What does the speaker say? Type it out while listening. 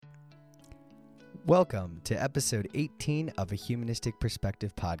Welcome to episode 18 of a Humanistic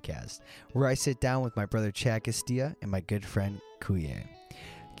Perspective podcast, where I sit down with my brother Chad Castilla and my good friend Kuye.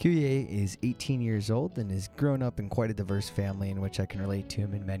 Kuye is 18 years old and has grown up in quite a diverse family in which I can relate to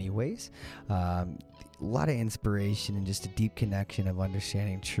him in many ways. A lot of inspiration and just a deep connection of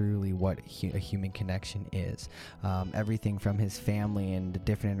understanding truly what a human connection is. Everything from his family and the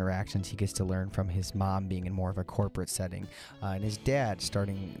different interactions he gets to learn from his mom being in more of a corporate setting, and his dad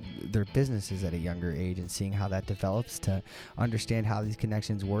starting their businesses at a younger age and seeing how that develops to understand how these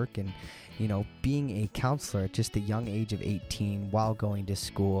connections work, and being a counselor at just the young age of 18 while going to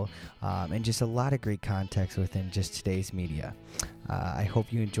school, and just a lot of great context within just today's media. I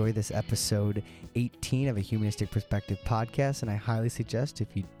hope you enjoy this episode 18 of a Humanistic Perspective podcast, and I highly suggest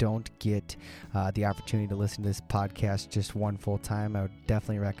if you don't get the opportunity to listen to this podcast just one full time, I would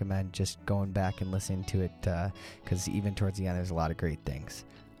definitely recommend just going back and listening to it, because even towards the end there's a lot of great things.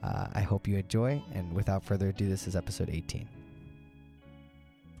 I hope you enjoy, and without further ado, this is episode 18.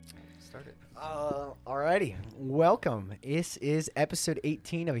 Alrighty, welcome. This is episode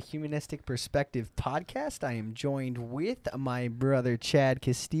 18 of a Humanistic Perspective podcast. I am joined with my brother Chad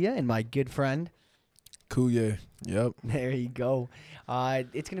Castilla and my good friend Kuye. Yep. There you go.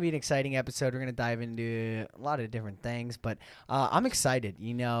 It's going to be an exciting episode. We're going to dive into a lot of different things, but I'm excited.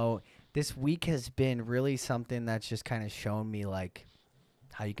 This week has been really something that's just kind of shown me like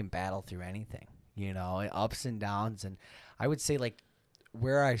how you can battle through anything, ups and downs. And I would say like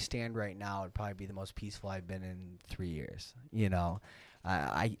where I stand right now would probably be the most peaceful I've been in 3 years.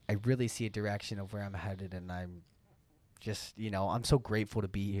 I really see a direction of where I'm headed, and I'm just, I'm so grateful to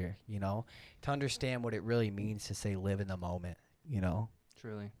be here, to understand what it really means to say live in the moment,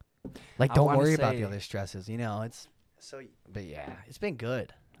 Truly. Like, don't worry about the other stresses, it's so, but yeah, it's been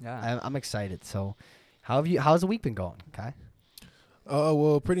good. Yeah. I'm excited. So how's the week been going, Kai?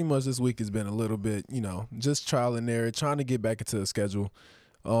 Well, pretty much this week has been a little bit, just trial and error, trying to get back into the schedule.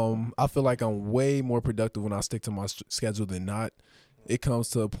 I feel like I'm way more productive when I stick to my schedule than not. It comes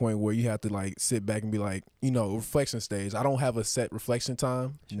to a point where you have to like sit back and be like, reflection stage. I don't have a set reflection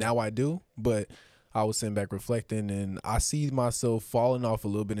time. Sure. Now I do, but I was sitting back reflecting, and I see myself falling off a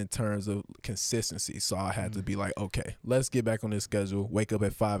little bit in terms of consistency. So I had to be like, okay, let's get back on this schedule. Wake up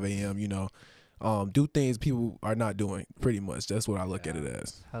at 5 a.m., do things people are not doing, pretty much. That's what I look at it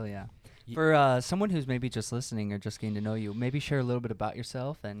as. Hell yeah. For someone who's maybe just listening or just getting to know you, maybe share a little bit about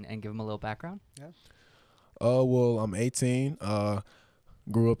yourself and give them a little background. Yeah. Well, I'm 18.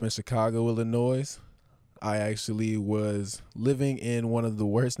 Grew up in Chicago, Illinois. I actually was living in one of the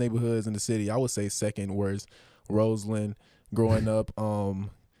worst neighborhoods in the city. I would say second worst, Roseland. Growing up,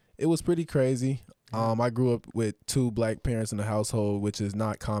 it was pretty crazy. I grew up with 2 black parents in the household, which is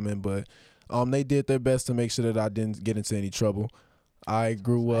not common, but they did their best to make sure that I didn't get into any trouble. I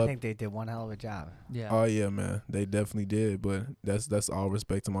grew up. I think they did one hell of a job. Yeah. Oh yeah, man, they definitely did. But that's all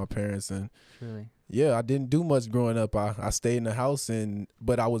respect to my parents. And Truly. Yeah, I didn't do much growing up. I stayed in the house,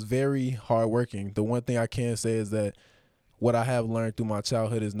 but I was very hardworking. The one thing I can say is that what I have learned through my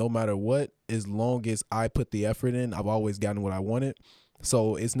childhood is no matter what, as long as I put the effort in, I've always gotten what I wanted.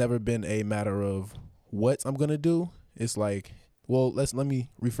 So it's never been a matter of what I'm gonna do. It's like, well, let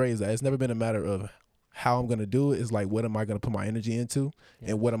me rephrase that. It's never been a matter of how I'm going to do it. It's like, what am I going to put my energy into,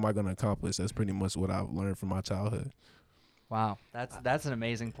 and what am I going to accomplish? That's pretty much what I've learned from my childhood. Wow. That's an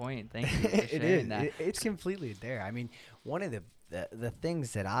amazing point. Thank you for sharing that. It's completely there. I mean, one of the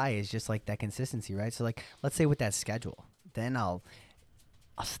things that is just like that consistency, right? So like, let's say with that schedule, then I'll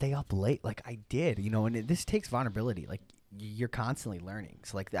stay up late like I did, and this takes vulnerability. Like, you're constantly learning.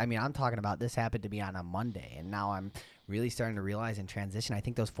 So like, I mean, I'm talking about this happened to me on a Monday, and now I'm really starting to realize in transition, I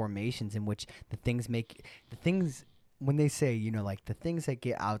think those formations in which the things when they say, like the things that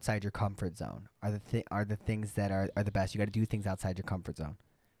get outside your comfort zone are the things that are the best. You got to do things outside your comfort zone,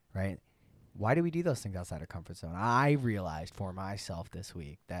 right? Why do we do those things outside our comfort zone? I realized for myself this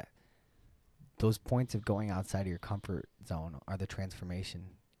week that those points of going outside of your comfort zone are the transformation,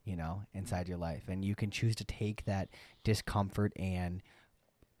 inside your life. And you can choose to take that discomfort and,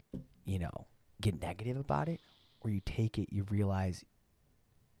 get negative about it, or you take it, you realize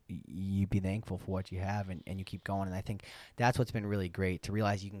you be thankful for what you have, and you keep going. And I think that's what's been really great, to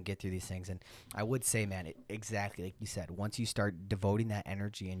realize you can get through these things. And I would say, man, exactly like you said, once you start devoting that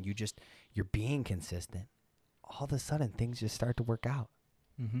energy and you're being consistent, all of a sudden things just start to work out.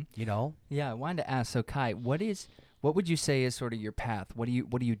 Mm-hmm. Yeah, I wanted to ask, so Kai, what would you say is sort of your path? What do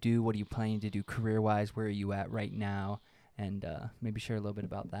you do? What are you planning to do career-wise? Where are you at right now? And maybe share a little bit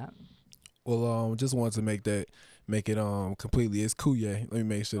about that. Well, just wanted to make it completely. It's Kuye. Let me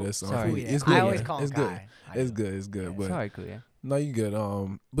make sure that's sorry. Kuye. It's good. I always call him it's Kai. good. It's good. Yeah, But sorry, Kuye. No, you good.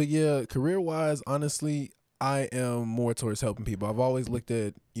 But yeah, career wise, honestly, I am more towards helping people. I've always looked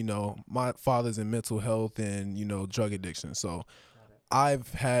at, my father's in mental health and, drug addiction. So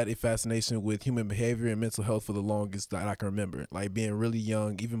I've had a fascination with human behavior and mental health for the longest that I can remember. Like being really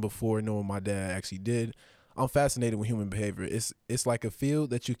young, even before knowing my dad actually did. I'm fascinated with human behavior. It's like a field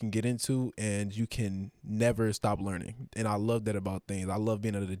that you can get into and you can never stop learning. And I love that about things. I love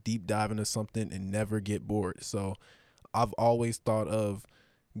being able to deep dive into something and never get bored. So I've always thought of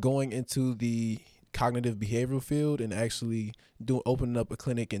going into the cognitive behavioral field and actually opening up a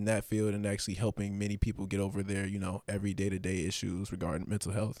clinic in that field and actually helping many people get over their, every day-to-day issues regarding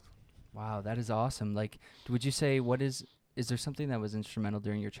mental health. Wow, that is awesome. Like, would you say is there something that was instrumental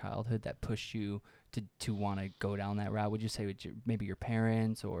during your childhood that pushed you to want to go down that route? Would you say maybe your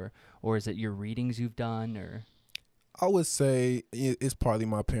parents or is it your readings you've done or? I would say it's partly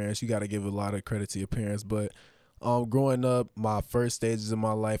my parents. You got to give a lot of credit to your parents, but growing up, my first stages of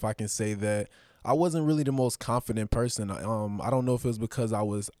my life, I can say that I wasn't really the most confident person. I don't know if it was because I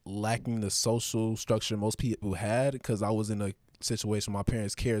was lacking the social structure most people had, because I was in a situation my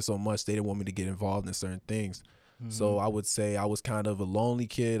parents cared so much they didn't want me to get involved in certain things. Mm-hmm. So I would say I was kind of a lonely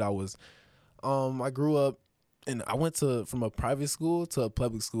kid. I grew up and I went from a private school to a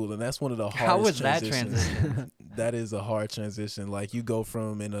public school, and that's one of the hardest. How was transitions. that transition? That is a hard transition. Like you go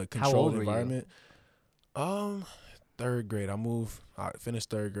from in a How controlled old were environment. Third grade. I finished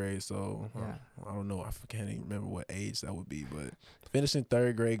third grade, so Yeah. I don't know. I can't even remember what age that would be, but finishing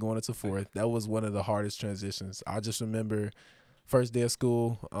third grade, going into fourth, that was one of the hardest transitions. I just remember first day of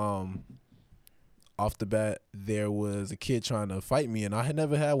school, off the bat, there was a kid trying to fight me, and I had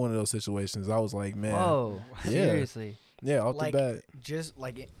never had one of those situations. I was like, man. Whoa, Yeah. seriously? Yeah, off Like, the bat.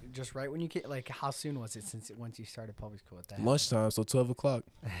 just right when you get, like, how soon was it once you started public school at that? Lunchtime, so 12 o'clock.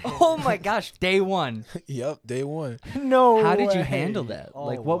 Oh my gosh, day one. Yep, day one. No. How did you way. handle that? Oh,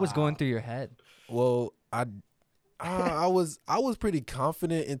 Like, what was wow. going through your head? Well, I was pretty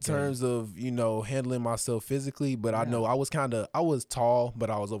confident in terms of, handling myself physically, but I know I was tall, but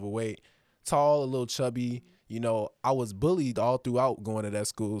I was overweight. Tall, a little chubby. I was bullied all throughout going to that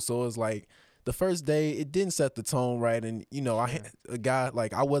school. So it was like the first day it didn't set the tone right, and I had a guy,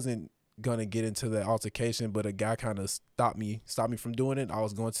 like, I wasn't gonna get into the altercation, but a guy kind of stopped me from doing it. I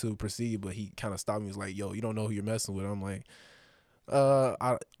was going to proceed, but he kind of stopped me. He was like, "Yo, you don't know who you're messing with." I'm like,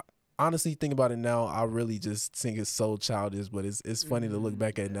 I honestly think about it now, I really just think it's so childish, but it's funny to look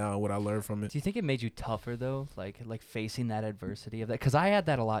back at now and what I learned from it. Do you think it made you tougher though, like facing that adversity of that? Because I had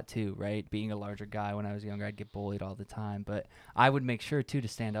that a lot too, right? Being a larger guy when I was younger, I'd get bullied all the time, but I would make sure too to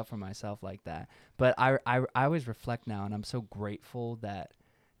stand up for myself like that. But I always reflect now, and I'm so grateful that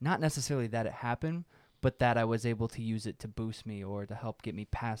not necessarily that it happened, but that I was able to use it to boost me or to help get me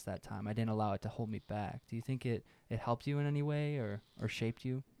past that time. I didn't allow it to hold me back. Do you think it helped you in any way or shaped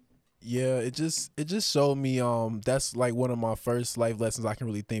you? Yeah, it just showed me that's like one of my first life lessons. I can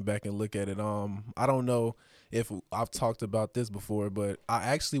really think back and look at it. I don't know if I've talked about this before, but I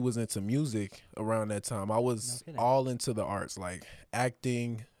actually was into music around that time. I was all into the arts, like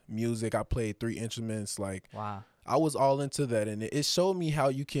acting, music. I played 3 instruments. Like, wow. I was all into that, and it showed me how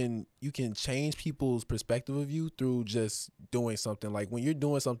you can change people's perspective of you through just doing something. Like when you're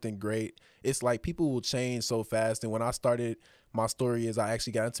doing something great, it's like people will change so fast. And when I started, my story is I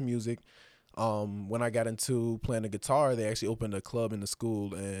actually got into music. When I got into playing the guitar, they actually opened a club in the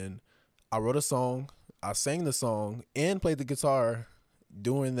school, and I wrote a song, I sang the song, and played the guitar.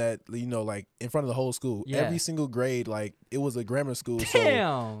 Doing that, like in front of the whole school, every single grade, like it was a grammar school.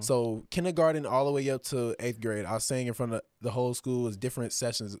 Damn. So kindergarten all the way up to 8th grade, I sang in front of the whole school. It was different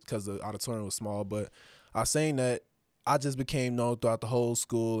sessions because the auditorium was small, but I sang that. I just became known throughout the whole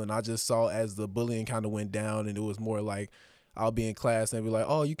school, and I just saw as the bullying kind of went down, and it was more like I'll be in class and they'd be like,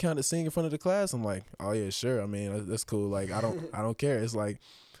 "Oh, you kind of sing in front of the class?" I'm like, "Oh yeah, sure. I mean, that's cool. Like I don't care." It's like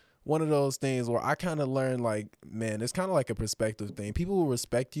one of those things where I kind of learned, like, man, it's kind of like a perspective thing. People will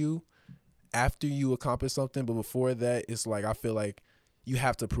respect you after you accomplish something, but before that, it's like I feel like you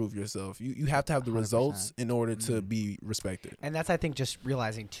have to prove yourself. You have to have the 100%. results in order to be respected. And that's, I think, just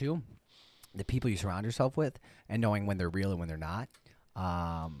realizing too, the people you surround yourself with and knowing when they're real and when they're not.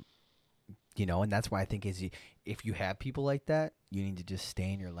 And that's why I think if you have people like that, you need to just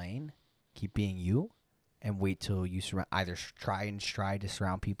stay in your lane, keep being you, and wait till you either try to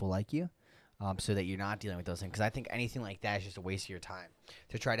surround people like you, so that you're not dealing with those things. Because I think anything like that is just a waste of your time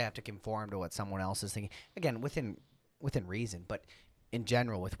to try to have to conform to what someone else is thinking. Again, within reason, but in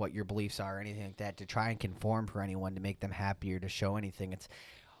general, with what your beliefs are or anything like that, to try and conform for anyone to make them happy or to show anything.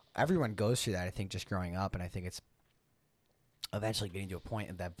 Everyone goes through that, I think, just growing up, and I think it's eventually getting to a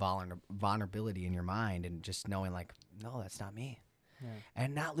point of that vulnerability in your mind and just knowing, like, no, that's not me. Yeah.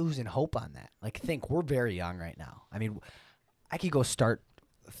 And not losing hope on that. Like, think, we're very young right now. I mean, I could go start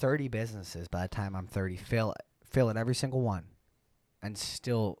 30 businesses by the time I'm 30, fail at every single one, and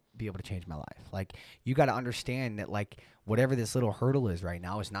still be able to change my life. Like, you got to understand that, like, whatever this little hurdle is right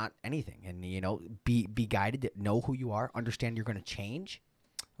now is not anything. And, you know, be guided, know who you are, understand you're going to change.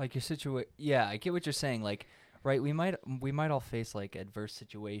 Like your situation. Yeah, I get what you're saying. Like, right, we might all face like adverse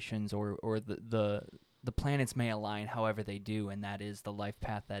situations, or the planets may align however they do, and that is the life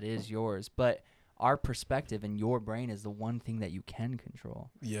path that is yours. But our perspective and your brain is the one thing that you can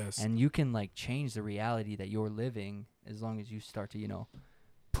control. Yes. And you can like change the reality that you're living as long as you start to, you know,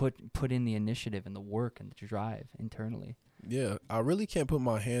 put in the initiative and the work and the drive internally. Yeah, I really can't put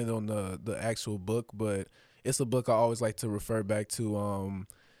my hand on the actual book, but it's a book I always like to refer back to.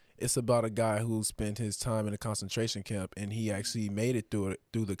 It's about a guy who spent his time in a concentration camp, and he actually made it through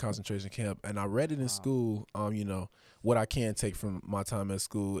the concentration camp. And I read it in school. You know, what I can take from my time at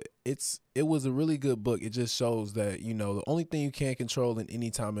school. It was a really good book. It just shows that, you know, the only thing you can't control in any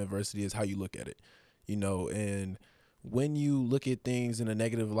time of adversity is how you look at it. You know, and when you look at things in a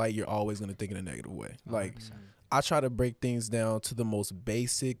negative light, you're always going to think in a negative way. Like, I try to break things down to the most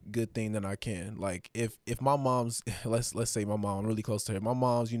basic good thing that I can. Like, if my mom's, let's say my mom, I'm really close to her. My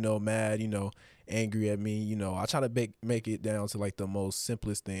mom's, you know, mad, you know, angry at me, you know, I try to make it down to like the most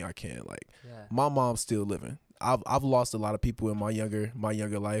simplest thing I can. Like, my mom's still living. I've lost a lot of people in my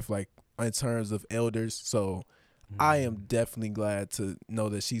younger life, like in terms of elders. So I am definitely glad to know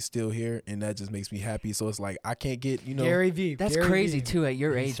that she's still here, and that just makes me happy. So it's like, I can't get, you know. Gary V. That's Gary crazy V. too at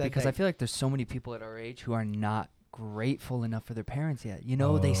your He age, said because that- I feel like there's so many people at our age who are not grateful enough for their parents yet. You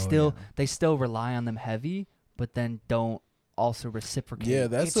know, they still rely on them heavy, but then don't also reciprocate. Yeah,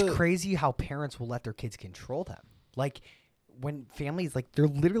 that's crazy how parents will let their kids control them. Like, when families, like, they're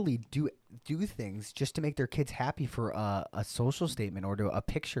literally do things just to make their kids happy for a social statement or to a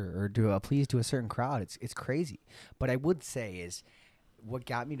picture or to please to a certain crowd. It's crazy. But I would say is what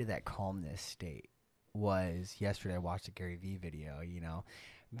got me to that calmness state was yesterday I watched a Gary Vee video, you know,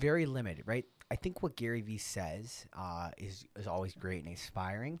 very limited, right? I think what Gary Vee says is always great and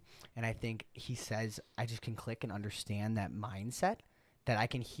inspiring. And I think he says I just can click and understand that mindset, that I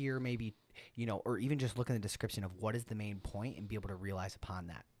can hear maybe, you know, or even just look in the description of what is the main point and be able to realize upon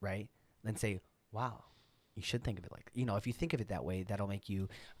that, right? Then say, wow, you should think of it like, you know, if you think of it that way, that'll make you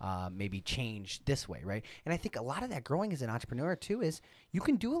maybe change this way, right? And I think a lot of that growing as an entrepreneur too is you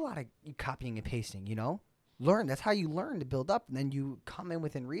can do a lot of copying and pasting, you know? Learn. That's how you learn to build up, and then you come in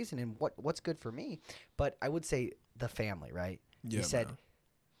within reason and what's good for me. But I would say the family, right? Yeah, you said man.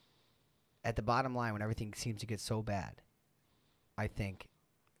 at the bottom line, when everything seems to get so bad, I think,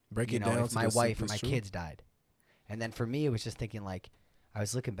 break you it know, down if to my the wife or my simplest truth. kids died. And then for me, it was just thinking, like, I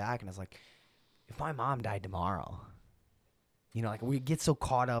was looking back and I was like, if my mom died tomorrow, you know, like, we get so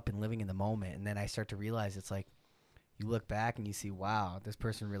caught up in living in the moment, and then I start to realize it's like, you look back and you see, wow, this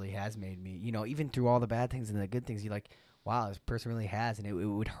person really has made me, you know, even through all the bad things and the good things, you're like, wow, this person really has, and it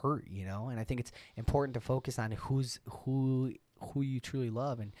would hurt, you know. And I think it's important to focus on who you truly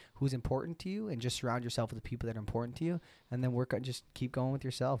love and who's important to you, and just surround yourself with the people that are important to you, and then work on, just keep going with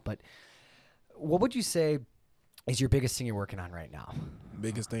yourself. But what would you say is your biggest thing you're working on right now?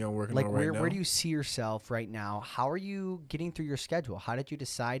 Biggest thing I'm working Like, on right now. where do you see yourself right now? How are you getting through your schedule? How did you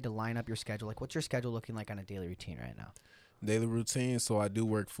decide to line up your schedule? Like, what's your schedule looking like on a daily routine right now? Daily routine. So I do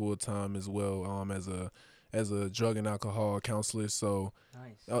work full time as well. As a drug and alcohol counselor. So,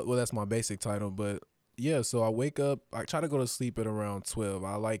 Nice. well, that's my basic title. But yeah, so I wake up. I try to go to sleep at around 12.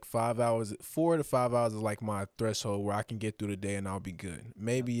 I like 5 hours. 4 to 5 hours is like my threshold where I can get through the day and I'll be good.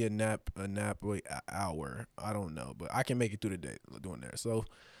 Maybe a nap, like an hour. I don't know, but I can make it through the day doing that. So,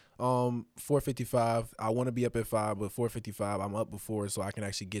 4:55. I want to be up at 5, but 4:55. I'm up before, so I can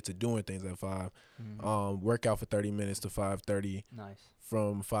actually get to doing things at 5. Work out for 30 minutes to 5:30. Nice.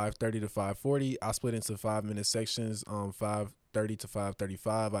 From 5:30 to 5:40, I split into 5-minute sections. 5:30 to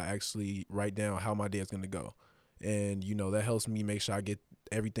 5:35, I actually write down how my day is going to go. And, you know, that helps me make sure I get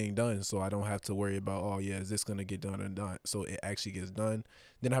everything done, so I don't have to worry about, oh, yeah, is this going to get done or not? So it actually gets done.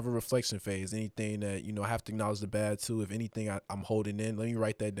 Then I have a reflection phase. Anything that, you know, I have to acknowledge the bad, too. If anything I'm holding in, let me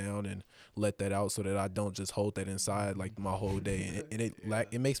write that down and let that out so that I don't just hold that inside, like, my whole day. And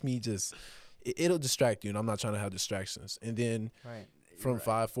it makes me just, it'll distract you, and I'm not trying to have distractions. And then from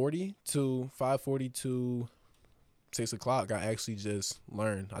 5:40 to 6 o'clock, I actually just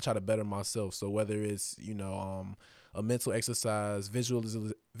learn. I try to better myself. So whether it's, you know, a mental exercise,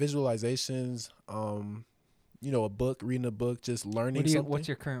 visualizations, you know, reading a book, just learning something. What's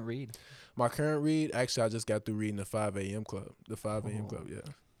your current read? My current read, actually, I just got through reading the 5 a.m. Club. The 5 a.m. Club, yeah.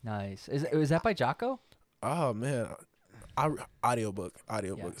 Nice. Is that by Jocko? Oh, man. Audiobook.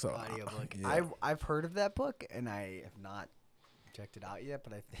 Yeah. So Audiobook. yeah. I've heard of that book, and I have not checked it out yet,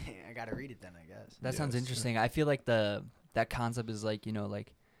 but I think I gotta read it then, I guess. That sounds Yes. interesting. I feel like that concept is like,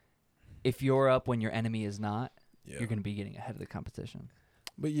 like if you're up when your enemy is not, Yeah. you're gonna be getting ahead of the competition.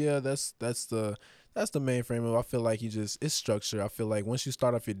 But yeah, that's the main frame of. I feel like it's structure. I feel like once you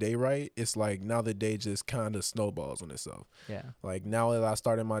start off your day right, it's like now the day just kind of snowballs on itself. Yeah. Like now that I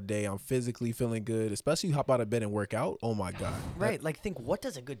started my day, I'm physically feeling good. Especially you hop out of bed and work out. Oh my god. Right, like think, what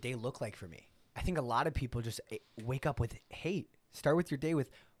does a good day look like for me? I think a lot of people just wake up with hate. Start with your day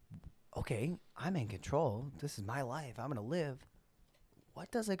with, okay, I'm in control. This is my life. I'm gonna live. What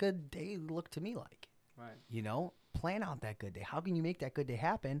does a good day look to me like? Right. Plan out that good day. How can you make that good day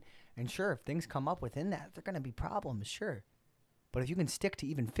happen? And sure, if things come up within that, they're going to be problems, sure. But if you can stick to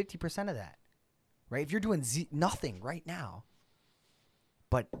even 50% of that, right? If you're doing nothing right now,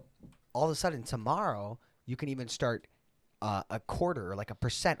 but all of a sudden tomorrow, you can even start a quarter or like a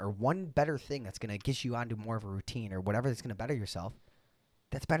percent or one better thing that's going to get you onto more of a routine or whatever that's going to better yourself,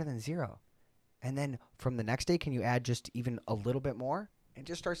 that's better than zero. And then from the next day, can you add just even a little bit more? It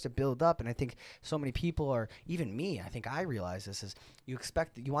just starts to build up. And I think so many people are, even me, I think I realize this is you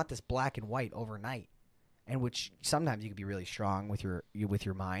expect that you want this black and white overnight. And which sometimes you can be really strong with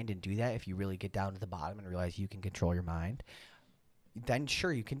your mind and do that if you really get down to the bottom and realize you can control your mind. Then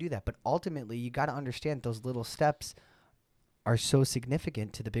sure, you can do that. But ultimately, you got to understand those little steps are so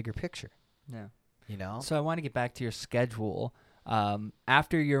significant to the bigger picture. Yeah. So I want to get back to your schedule.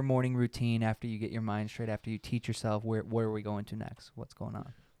 After your morning routine, after you get your mind straight, after you teach yourself, where are we going to next? What's going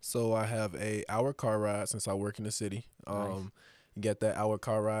on? So I have a hour car ride since I work in the city. Nice. You get that hour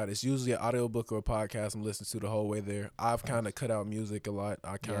car ride. It's usually an audiobook or a podcast I'm listening to the whole way there. I've kind of cut out music a lot.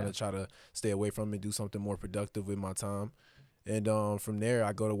 I kind of try to stay away from it, do something more productive with my time. And from there,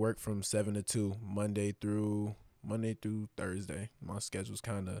 I go to work from 7 to 2, Monday through Thursday. My schedule's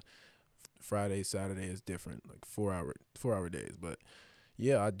kind of Friday, Saturday is different, like 4 hour days. But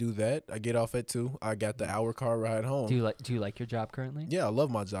yeah, I do that. I get off at 2. I got the hour car ride home. Do you like your job currently? Yeah, I love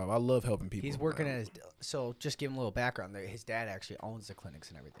my job. I love helping people. He's working at so just give him a little background there. His dad actually owns the clinics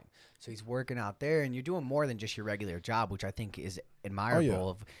and everything. So he's working out there, and you're doing more than just your regular job, which I think is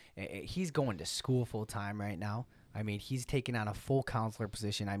admirable. He's going to school full time right now. I mean, he's taking on a full counselor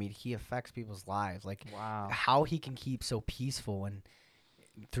position. I mean, he affects people's lives. Like, wow, how he can keep so peaceful and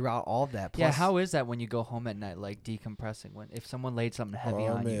throughout all of that. Plus, yeah, how is that when you go home at night, like decompressing? If someone laid something heavy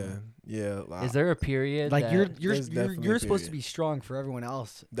on you, yeah. Is there a period? Like that you're supposed to be strong for everyone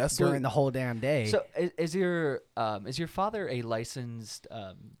else. That's during the whole damn day. So is your father a licensed?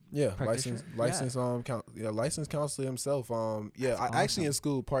 Licensed licensed counselor himself. I awesome. actually in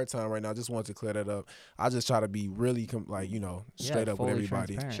school part time right now. I just wanted to clear that up. I just try to be really straight up with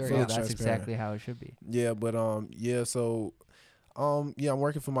everybody. Sure, Fully that's exactly how it should be. Yeah, but so. I'm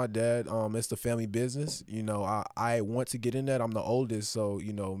working for my dad. It's the family business. I want to get in that. I'm the oldest, so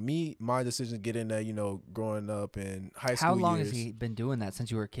my decision to get in that. Growing up in high school. How long years, has he been doing that?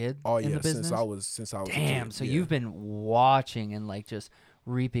 Since you were a kid? Oh in yeah, the business? since I was. Damn. A kid. So Yeah. you've been watching and like just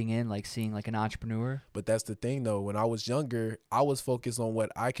reaping in, like seeing like an entrepreneur. But that's the thing though. When I was younger, I was focused on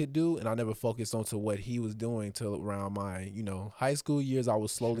what I could do, and I never focused on to what he was doing till around my high school years. I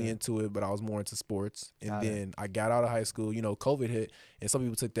was slowly into it, but I was more into sports. And then I got out of high school. COVID hit, and some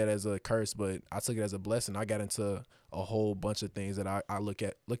people took that as a curse, but I took it as a blessing. I got into a whole bunch of things that I look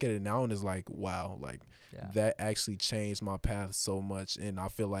at it now and it's like, wow, that actually changed my path so much, and I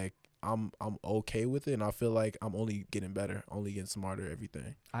feel like I'm okay with it, and I feel like I'm only getting better, only getting smarter,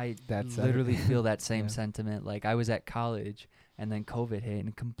 everything. I literally feel that same sentiment. Like I was at college and then COVID hit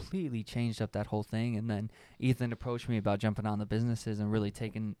and completely changed up that whole thing. And then Ethan approached me about jumping on the businesses and really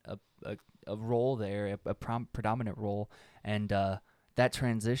taking a role there, a predominant role. And that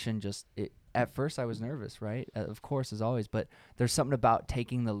transition at first I was nervous, right? Of course, as always, but there's something about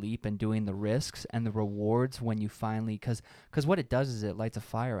taking the leap and doing the risks and the rewards when you finally, because what it does is it lights a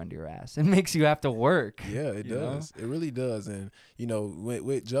fire under your ass. It makes you have to work. Yeah, it does. It really does. And,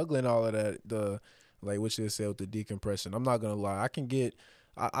 with juggling all of that, what you said with the decompression, I'm not going to lie.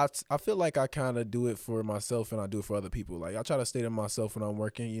 I feel like I kind of do it for myself and I do it for other people. Like I try to stay to myself when I'm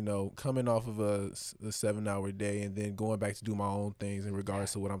working, coming off of a 7-hour day and then going back to do my own things in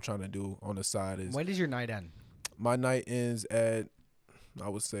regards to what I'm trying to do on the side. When does your night end? My night ends at, I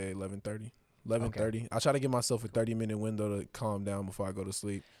would say 11:30. 11:30. Okay. I try to give myself a 30-minute window to calm down before I go to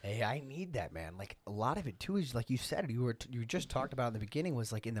sleep. Hey, I need that, man. Like a lot of it too is like you said, you just talked about in the beginning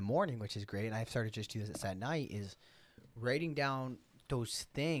was like in the morning, which is great. And I've started just do this at night is writing down those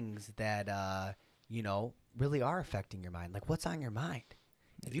things that really are affecting your mind. Like what's on your mind.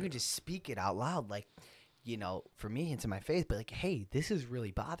 If you can just speak it out loud, like for me, into my face, but like, hey, this is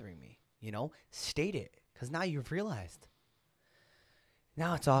really bothering me, state it. Because now you've realized.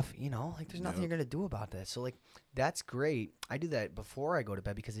 Now it's off, like there's nothing you're going to do about that. So like, that's great. I do that before I go to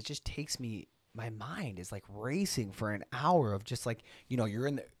bed because it just takes me, my mind is like racing for an hour of just like,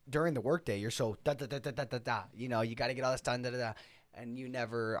 you're during the workday, you're so da da da da da da da, you got to get all this done, da da da. And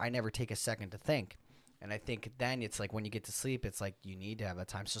I never take a second to think. And I think then it's like when you get to sleep, it's like you need to have that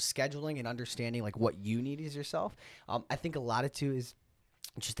time. So scheduling and understanding like what you need is yourself. I think a lot of too is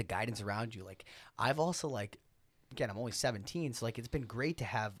just the guidance around you. Like I've also like, again, I'm only 17. So like, it's been great to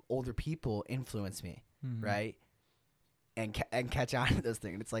have older people influence me. Right. And catch on to this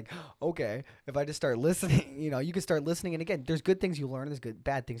thing. And it's like, okay, if I just start listening, you can start listening. And again, there's good things you learn. There's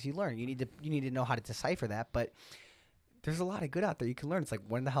bad things you learn. You need to know how to decipher that. But there's a lot of good out there you can learn. It's like,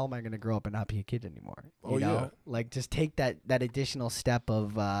 when the hell am I going to grow up and not be a kid anymore? You know? Yeah. Like, just take that additional step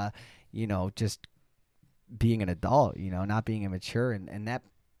of, just being an adult, not being immature. And that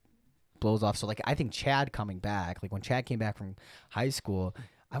blows off. So, like, I think Chad coming back, like, when Chad came back from high school,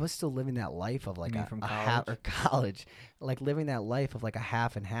 I was still living that life of, like, a half, or college, like, living that life of, like, a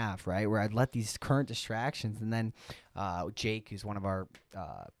half and half, right? Where I'd let these current distractions. And then Jake, who's one of our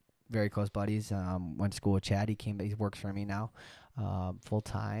very close buddies, went to school with Chad. He works for me now full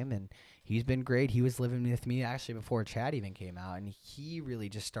time, and he's been great. He was living with me actually before Chad even came out, and he really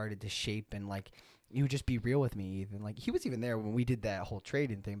just started to shape, and like, he would just be real with me. Even like, he was even there when we did that whole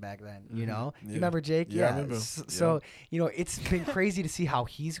trading thing back then. You remember Jake? Yeah, I remember. So it's been crazy to see how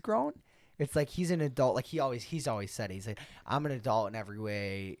he's grown. It's like he's an adult. Like he's always said it. He's like, I'm an adult in every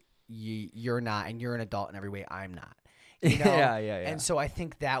way. You're not, and you're an adult in every way. I'm not. Yeah. And so I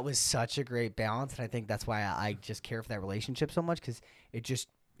think that was such a great balance, and I think that's why I just care for that relationship so much, because it just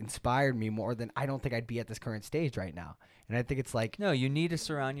inspired me more than I don't think I'd be at this current stage right now. And I think it's like, no, you need to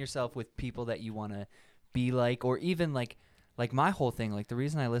surround yourself with people that you want to be like, or even like my whole thing, like the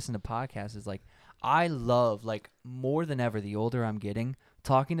reason I listen to podcasts is like, I love, like, more than ever, the older I'm getting,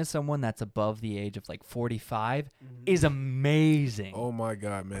 talking to someone that's above the age of like 45 is amazing. Oh my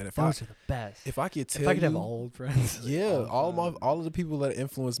God, man! Those are the best. If I could tell, if I could have old friends, all of the people that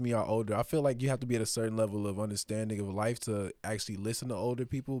influence me are older. I feel like you have to be at a certain level of understanding of life to actually listen to older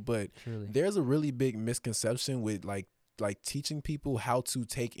people. But there's a really big misconception with like teaching people how to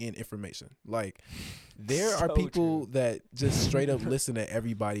take in information. Like, there are people that just straight up listen to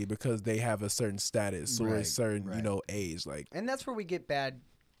everybody because they have a certain status or a certain age. Like, and that's where we get bad,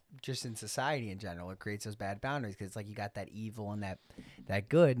 just in society in general. It creates those bad boundaries, because it's like you got that evil and that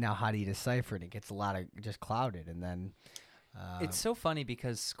good. Now, how do you decipher it? It gets a lot of just clouded, and then. It's so funny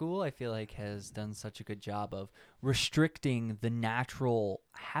because school, I feel like, has done such a good job of restricting the natural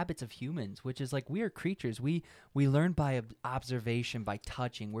habits of humans, which is like, we are creatures. We learn by observation, by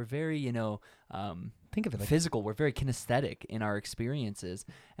touching. We're very, think of it like physical. We're very kinesthetic in our experiences.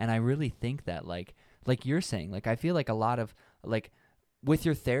 And I really think that like you're saying, like, I feel like a lot of like with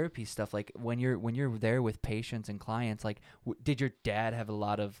your therapy stuff, like when you're there with patients and clients, like, did your dad have a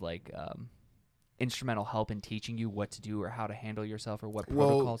lot of like, instrumental help in teaching you what to do or how to handle yourself or what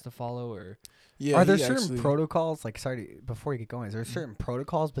protocols to follow? Or are there certain protocols, like, sorry, before you get going, is there certain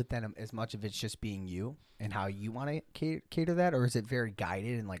protocols, but then as much of it's just being you and how you want to cater that, or is it very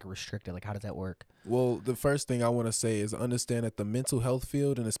guided and like restricted? Like, how does that work? Well, the first thing I want to say is understand that the mental health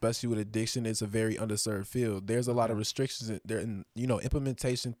field, and especially with addiction, is a very underserved field. There's a lot of restrictions there, and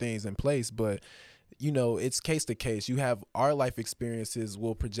implementation things in place, but it's case to case. You have our life experiences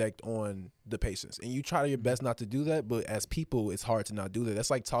will project on the patients, and you try your best not to do that. But as people, it's hard to not do that. That's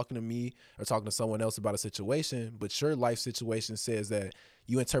like talking to me or talking to someone else about a situation, but your life situation says that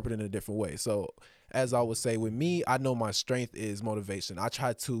you interpret it in a different way. So as I would say, with me, I know my strength is motivation. I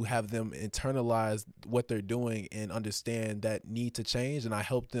try to have them internalize what they're doing and understand that need to change, and I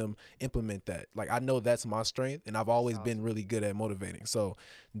help them implement that. Like, I know that's my strength, and I've always been really good at motivating. So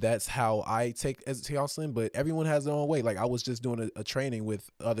that's how I take as counseling, but everyone has their own way. Like, I was just doing a training with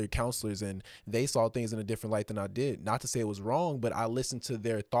other counselors, and they saw things in a different light than I did. Not to say it was wrong, but I listened to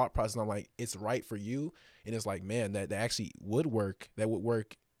their thought process, and I'm like, it's right for you. And it's like, man, that actually would work. That would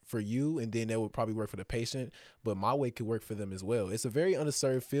work for you, and then that would probably work for the patient, but my way could work for them as well. It's a very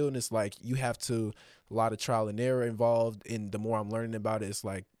underserved field, and it's like you have to, a lot of trial and error involved, and the more I'm learning about it, it's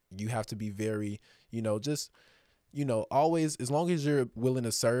like you have to be very, always, as long as you're willing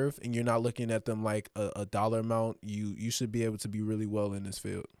to serve and you're not looking at them like a dollar amount, you should be able to be really well in this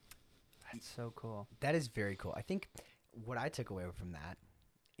field. That's so cool. That is very cool. I think what I took away from that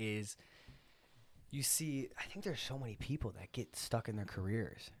is, you see, I think there's so many people that get stuck in their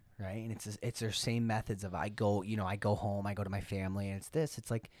careers, right? And it's their same methods of I go home, I go to my family, and it's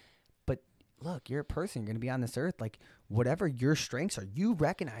like, but look, you're a person. You're going to be on this earth. Like, whatever your strengths are, you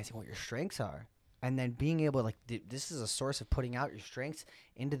recognizing what your strengths are. And then being able to, like, this is a source of putting out your strengths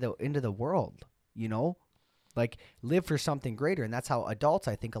into the world, you know? Like, live for something greater. And that's how adults,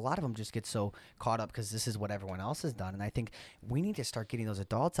 I think, a lot of them just get so caught up because this is what everyone else has done. And I think we need to start getting those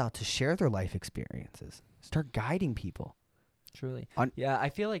adults out to share their life experiences. Start guiding people. Truly. Yeah, I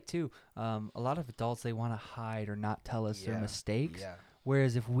feel like, too, a lot of adults, they want to hide or not tell us their mistakes. Yeah.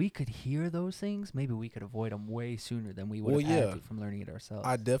 Whereas if we could hear those things, maybe we could avoid them way sooner than we would have had to from learning it ourselves.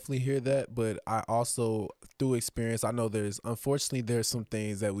 I definitely hear that, but I also, through experience, I know there's some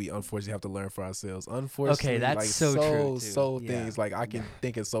things that we unfortunately have to learn for ourselves. Unfortunately, okay, that's like so true, too. Things like I can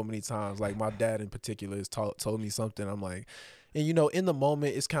think of so many times. Like my dad in particular has told me something. I'm like, and you know, in the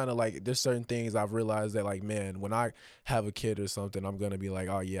moment, it's kind of like there's certain things I've realized that, like, man, when I have a kid or something, I'm gonna be like,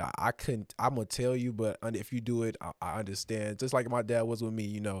 oh yeah, I'm gonna tell you, but if you do it, I understand. Just like my dad was with me,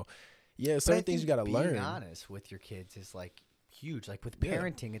 you know. Yeah, certain things you gotta learn. Being honest with your kids is like huge. Like with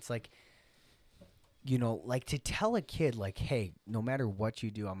parenting, it's like, you know, like to tell a kid like, hey, no matter what you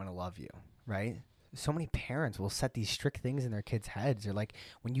do, I'm gonna love you, right? So many parents will set these strict things in their kids' heads. They're like,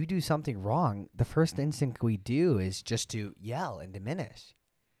 when you do something wrong, the first instinct we do is just to yell and diminish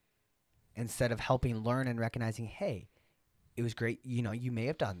instead of helping learn and recognizing, hey, it was great. You know, you may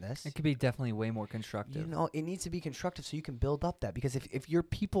have done this. It could be definitely way more constructive. You know, it needs to be constructive so you can build up that. Because if you're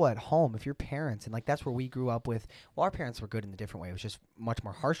people at home, if you're parents, and like that's where we grew up with, well, our parents were good in a different way. It was just much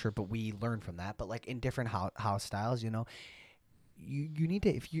more harsher, but we learned from that. But like in different house styles, you know, you need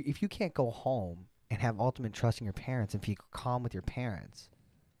to, if you can't go home and have ultimate trust in your parents and feel calm with your parents,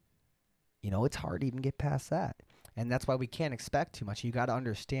 you know, it's hard to even get past that. And that's why we can't expect too much. You got to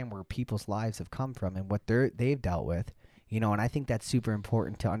understand where people's lives have come from and what they've dealt with, you know. And I think that's super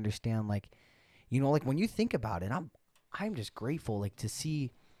important to understand. Like, you know, like when you think about it, I'm just grateful, like, to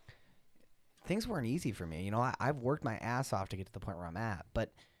see things weren't easy for me. You know, I've worked my ass off to get to the point where I'm at,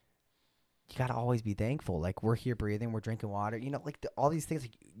 but you got to always be thankful. Like, we're here breathing, we're drinking water, you know, like all these things,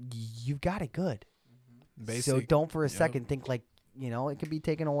 like you've got it good. Basic, so don't for a second think like, you know, it could be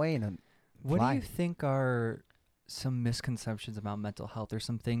taken away in a What do you think are some misconceptions about mental health, or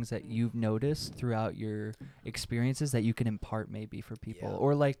some things that you've noticed throughout your experiences that you can impart maybe for people? Yeah.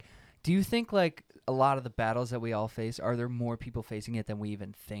 Or like, do you think like a lot of the battles that we all face, are there more people facing it than we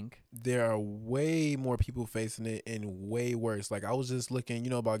even think? There are way more people facing it and way worse. Like I was just looking, you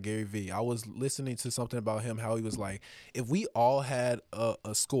know, about Gary Vee. I was listening to something about him, how he was like, if we all had a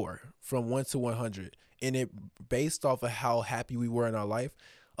score from 1 to 100 and it based off of how happy we were in our life,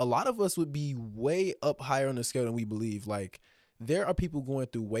 a lot of us would be way up higher on the scale than we believe. Like there are people going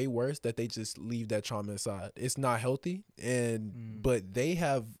through way worse that they just leave that trauma aside. It's not healthy. But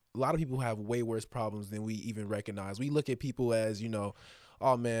a lot of people have way worse problems than we even recognize. We look at people as, you know,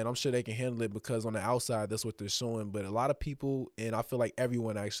 oh man, I'm sure they can handle it because on the outside, that's what they're showing. But a lot of people, and I feel like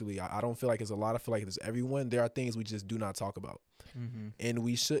everyone actually, I don't feel like it's a lot. I feel like it's everyone. There are things we just do not talk about. And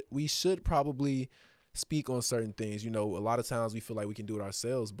we should probably speak on certain things. You know, a lot of times we feel like we can do it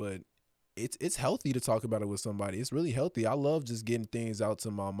ourselves, but it's healthy to talk about it with somebody. It's really healthy. I love just getting things out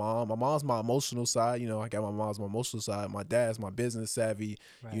to my mom. My mom's my emotional side. You know, I got my mom's my emotional side. My dad's my business savvy,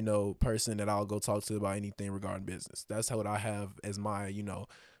 you know, person that I'll go talk to about anything regarding business. That's what I have as my, you know,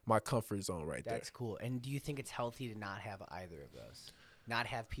 my comfort zone right there. That's cool. And do you think it's healthy to not have either of those? Not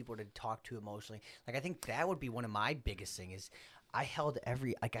have people to talk to emotionally? Like, I think that would be one of my biggest things is I've held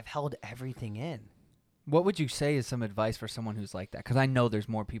everything in. What would you say is some advice for someone who's like that? Because I know there's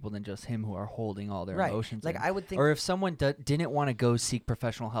more people than just him who are holding all their emotions. Like in. I would think, or if someone didn't want to go seek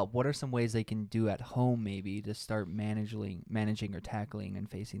professional help, what are some ways they can do at home maybe to start managing or tackling and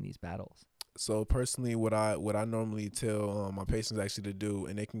facing these battles? So personally, what I normally tell my patients actually to do,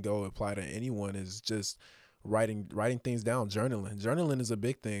 and they can go apply to anyone, is just writing things down. Journaling is a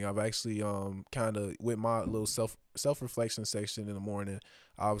big thing. I've actually kind of with my little self-reflection section in the morning,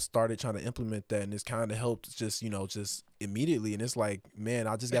 I've started trying to implement that, and it's kind of helped just immediately. And it's like, man,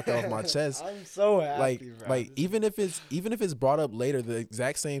 I just got that off my chest. I'm so happy, bro. Like even if it's brought up later, the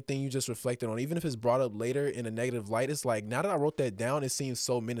exact same thing you just reflected on, even if it's brought up later in a negative light, it's like, now that I wrote that down, it seems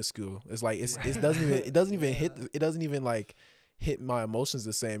so minuscule. It's like it doesn't even like hit my emotions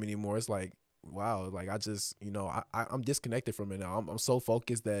the same anymore. It's like, wow, like I just, you know, I'm disconnected from it now. I'm so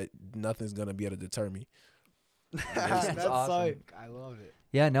focused that nothing's gonna be able to deter me. That's awesome. I love it.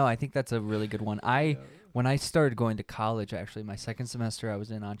 Yeah, no, I think that's a really good one. When I started going to college, actually, my second semester, I was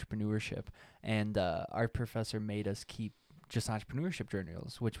in entrepreneurship, and our professor made us keep just entrepreneurship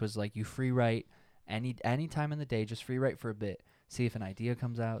journals, which was like you free write any time in the day, just free write for a bit, see if an idea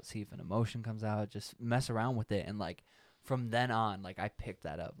comes out, see if an emotion comes out, just mess around with it. And like from then on, like I picked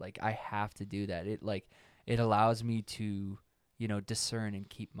that up. Like I have to do that. It allows me to, discern and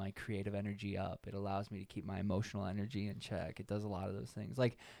keep my creative energy up. It allows me to keep my emotional energy in check. It does a lot of those things.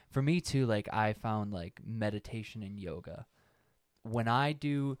 Like for me too, like I found like meditation and yoga. When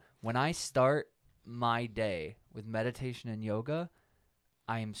I start my day with meditation and yoga,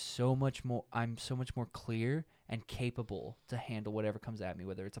 I'm so much more clear and capable to handle whatever comes at me,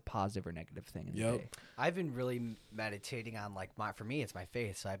 whether it's a positive or negative thing in the day. I've been really meditating on like for me it's my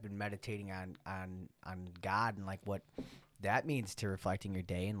faith. So I've been meditating on God and like what that means to reflecting your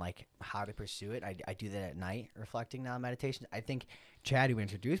day and like how to pursue it. I do that at night, reflecting on meditation. I think Chad, who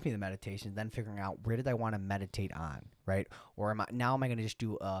introduced me to meditation, then figuring out where did I want to meditate on, right? Or am I going to just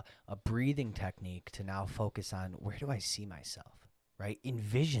do a breathing technique to now focus on where do I see myself, right?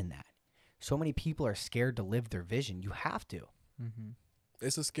 Envision that. So many people are scared to live their vision. You have to. Mm-hmm.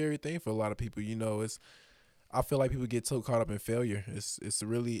 It's a scary thing for a lot of people. I feel like people get so caught up in failure. It's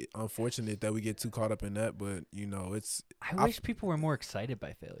really unfortunate that we get too caught up in that, but I wish people were more excited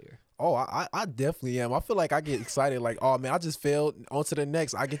by failure. Oh, I definitely am. I feel like I get excited, like, oh man, I just failed. On to the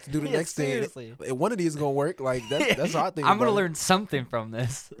next. I get to do the next seriously. thing. One of these is gonna work. Like that's how I think. I'm gonna learn something from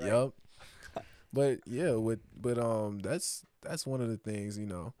this. Right? Yep. But yeah, that's one of the things,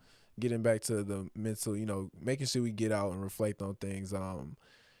 getting back to the mental, making sure we get out and reflect on things.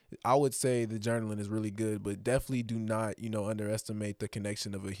 I would say the journaling is really good, but definitely do not, underestimate the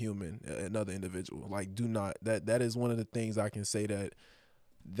connection of a human, another individual. Like, do not. That is one of the things I can say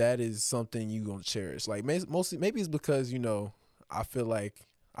that is something you gonna cherish. Like, mostly, maybe it's because I feel like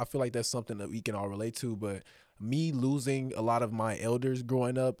that's something that we can all relate to. But me losing a lot of my elders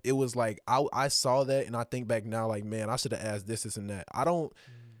growing up, it was like I saw that, and I think back now, like, man, I should have asked this and that. I don't.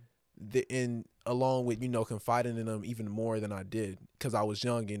 Along with confiding in them even more than I did because I was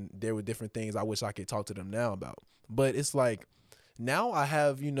young and there were different things I wish I could talk to them now about. But it's like now I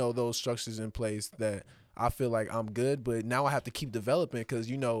have those structures in place that I feel like I'm good, but now I have to keep developing because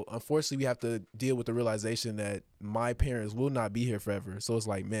unfortunately we have to deal with the realization that my parents will not be here forever. So it's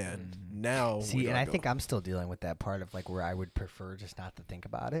like, man, now see, and I think I'm still dealing with that part of like where I would prefer just not to think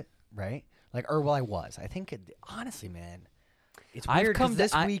about it, right? Like, or well, I was. I think honestly, man. It's weird because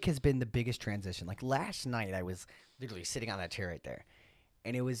this week has been the biggest transition. Like last night, I was literally sitting on that chair right there.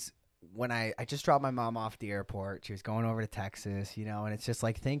 And it was when I just dropped my mom off at the airport. She was going over to Texas, and it's just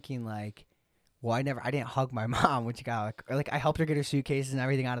like thinking like, well, I didn't hug my mom, which got like I helped her get her suitcases and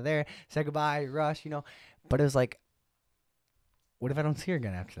everything out of there, said goodbye, rush, But it was like, what if I don't see her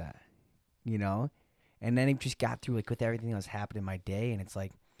again after that? And then it just got through like with everything that was happening in my day. And it's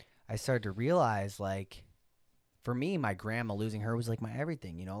like, I started to realize like, for me, my grandma, losing her was like my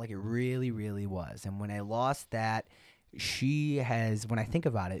everything, like it really, really was. And when I lost that, when I think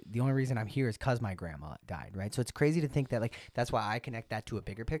about it, the only reason I'm here is because my grandma died, right? So it's crazy to think that like, that's why I connect that to a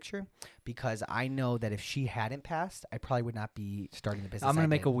bigger picture because I know that if she hadn't passed, I probably would not be starting the business. I'm going to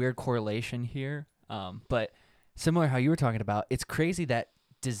make a weird correlation here. But similar to how you were talking about, it's crazy that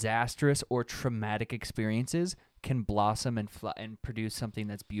disastrous or traumatic experiences can blossom and produce something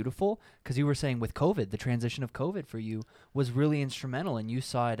that's beautiful. Because you were saying with COVID, the transition of COVID for you was really instrumental, and you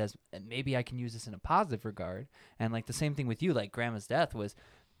saw it as maybe I can use this in a positive regard. And like the same thing with you, like grandma's death was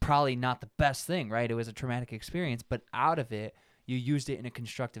probably not the best thing, right? It was a traumatic experience, but out of it, you used it in a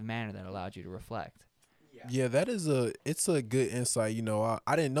constructive manner that allowed you to reflect. Yeah, it's a good insight.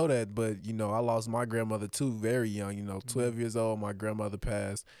 I didn't know that, but I lost my grandmother too very young. 12 years old, my grandmother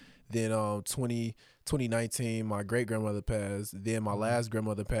passed. Then 2019, my great grandmother passed. Then my last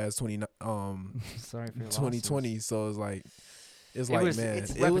grandmother passed. Sorry for your 2020. losses. So man,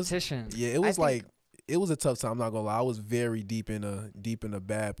 It's repetition. It was a tough time. I'm not gonna lie. I was very deep in a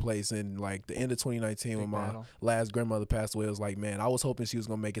bad place. And like the end of 2019, when my last grandmother passed away, it was like, man, I was hoping she was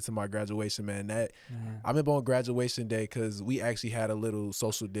gonna make it to my graduation. Man, I remember on graduation day because we actually had a little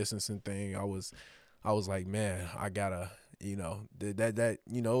social distancing thing. I was like, man, I gotta. That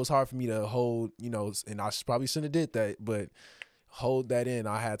it was hard for me to hold, and I probably shouldn't have did that, but hold that in.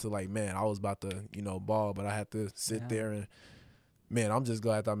 I had to like, man, I was about to, ball, but I had to sit there and, man, I'm just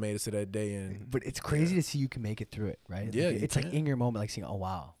glad that I made it to that day. But it's crazy to see you can make it through it, right? Yeah, like, it's like in your moment, like seeing, oh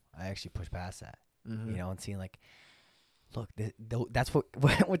wow, I actually pushed past that, and seeing like, look, that's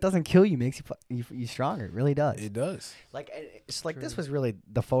what doesn't kill you makes you stronger. It really does. It does. Like it's like this was really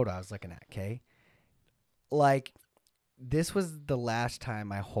the photo I was looking at. Okay, like. This was the last time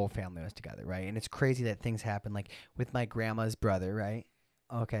my whole family was together, right? And it's crazy that things happen, like with my grandma's brother, right?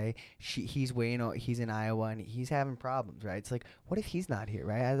 Okay, he's in Iowa and he's having problems, right? It's like, what if he's not here,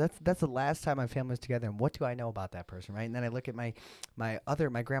 right? That's the last time my family was together, and what do I know about that person, right? And then I look at my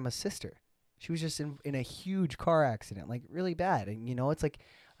grandma's sister. She was just in a huge car accident, like really bad. And, it's like,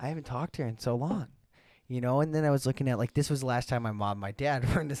 I haven't talked to her in so long, and then I was looking at, like, this was the last time my mom and my dad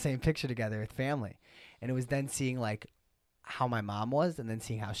were in the same picture together with family. And it was then seeing, like, how my mom was and then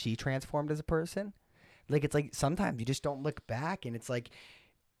seeing how she transformed as a person. Like, it's like sometimes you just don't look back, and it's like,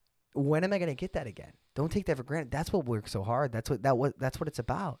 when am I going to get that again? Don't take that for granted. That's what works so hard. That's what it's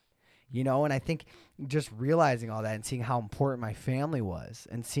about. And I think just realizing all that and seeing how important my family was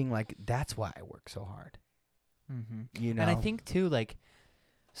and seeing, like, that's why I work so hard. Mm-hmm. And I think too, like,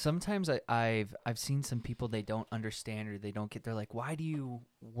 sometimes I've seen some people, they don't understand or they don't get, they're like, why do you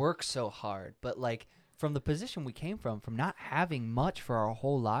work so hard? But, like, from the position we came from not having much for our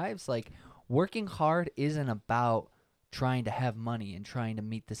whole lives, like, working hard isn't about trying to have money and trying to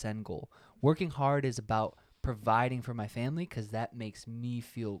meet this end goal. Working hard is about providing for my family because that makes me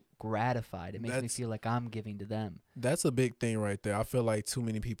feel gratified. It makes me feel like I'm giving to them. That's a big thing right there. I feel like too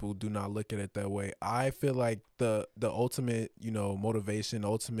many people do not look at it that way. I feel like the ultimate, motivation,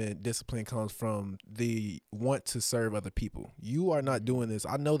 ultimate discipline comes from the want to serve other people. You are not doing this.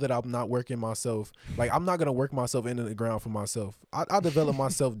 I know that I'm not working myself. Like, I'm not going to work myself into the ground for myself. I develop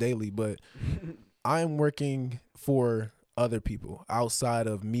myself daily, but I'm working for other people outside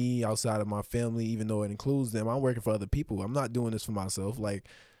of me, outside of my family, even though it includes them. I'm working for other people. I'm not doing this for myself. Like,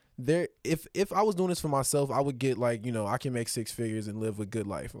 if I was doing this for myself, I would get, like, I can make 6 figures and live a good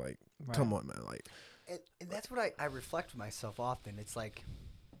life. Like, Right. Come on, man. Like, and that's what I reflect with myself often. It's like,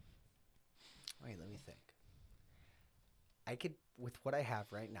 wait, let me think. I could, with what I have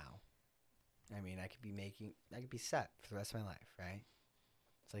right now, I mean, I could be set for the rest of my life, right?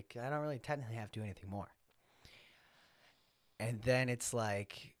 It's like, I don't really technically have to do anything more. And then it's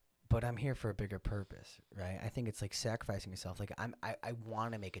like, but I'm here for a bigger purpose, right? I think it's like sacrificing yourself. Like, I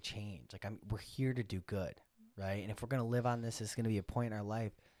want to make a change. Like, we're here to do good, right? And if we're going to live on this, it's going to be a point in our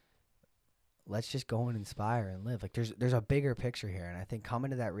life. Let's just go and inspire and live. Like, there's a bigger picture here. And I think coming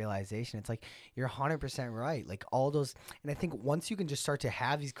to that realization, it's like, you're 100% right. Like, all those, and I think once you can just start to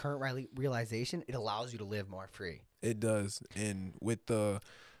have these current realization, it allows you to live more free. It does. And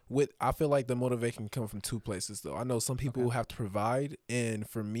I feel like the motivation can come from 2 places, though. I know some people have to provide, and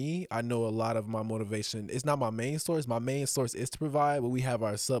for me, I know a lot of my motivation, it's not my main source. My main source is to provide, but we have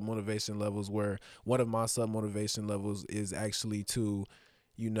our sub-motivation levels, where one of my sub-motivation levels is actually to,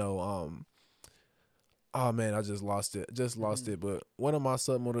 oh man, I just lost it. But one of my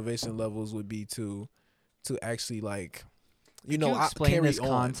sub-motivation levels would be to actually, like, Could you explain carry this on.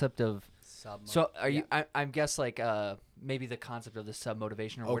 Concept of, so are you, I guess, like, maybe the concept of the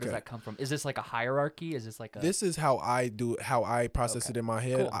sub-motivation, or where does that come from? Is this like a hierarchy? Is this like a... This is how I process it in my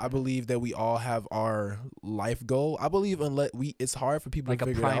head. Cool. I believe that we all have our life goal. I believe it's hard for people to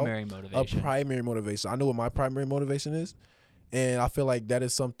figure out. A primary motivation. I know what my primary motivation is, and I feel like that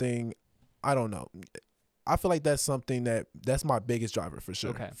is something, I don't know. I feel like that's something that's my biggest driver for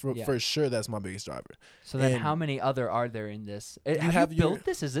sure. Okay. For sure, that's my biggest driver. So then, how many other are there in this? Have you built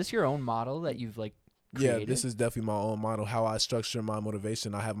this? Is this your own model that you've, like, created? Yeah, this is definitely my own model, how I structure my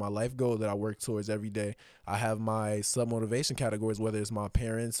motivation. I have my life goal that I work towards every day. I have my sub-motivation categories, whether it's my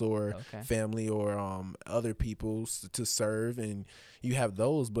parents or family or other people to serve, and you have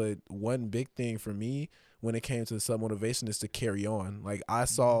those. But one big thing for me when it came to sub-motivation is to carry on. Like, I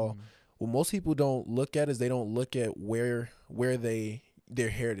saw, what most people don't look at is they don't look at where their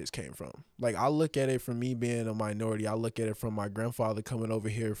heritage came from. Like, I look at it from me being a minority. I look at it from my grandfather coming over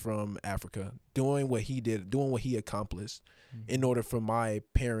here from Africa, doing what he did, doing what he accomplished in order for my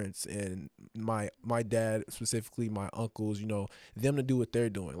parents and my dad, specifically my uncles, them to do what they're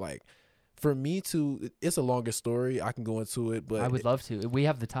doing. Like, for me it's a longer story. I can go into it, but I would love to. We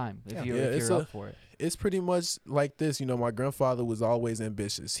have the time if you're up for it. It's pretty much like this. My grandfather was always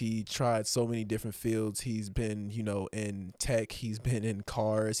ambitious. He tried so many different fields. He's been, in tech. He's been in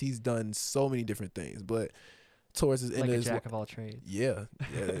cars. He's done so many different things. But towards his end of his jack of all trades. Yeah.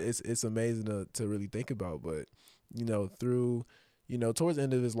 It's amazing to really think about. But towards the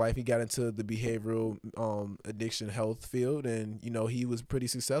end of his life, he got into the behavioral addiction health field, and he was pretty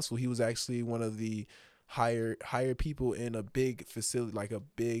successful. He was actually one of the hire people in a big facility, like a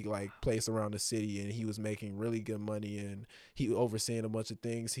big place around the city, and he was making really good money, and he overseeing a bunch of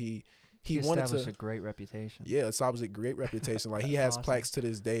things. He established a great reputation. Yeah, established a great reputation. Like, he has plaques to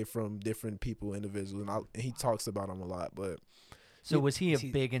this day from different people, individuals, and he talks about them a lot. But so was he a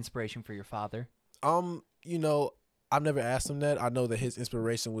big inspiration for your father? I've never asked him that. I know that his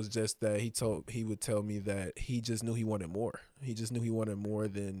inspiration was just that he would tell me that he just knew he wanted more. He just knew he wanted more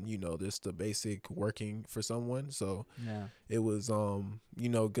than, just the basic working for someone. So it was,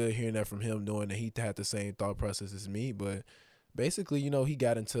 good hearing that from him, knowing that he had the same thought process as me. But basically, he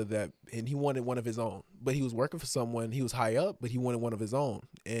got into that, and he wanted one of his own. But he was working for someone. He was high up, but he wanted one of his own.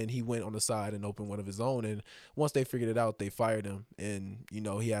 And he went on the side and opened one of his own. And once they figured it out, they fired him. And,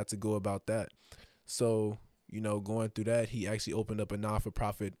 he had to go about that. So, going through that, he actually opened up a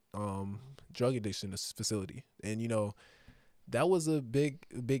non-for-profit drug addiction facility. And, that was a big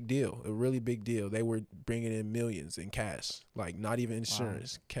deal, a really big deal. They were bringing in millions in cash, like not even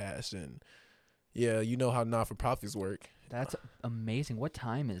insurance, cash. And, yeah, you know how non-for-profits work. That's amazing. What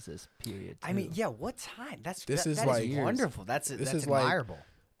time is this period? I mean, yeah, what time? That is is like wonderful. That's admirable.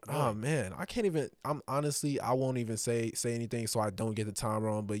 Like, oh man, I can't even. I won't even say anything so I don't get the time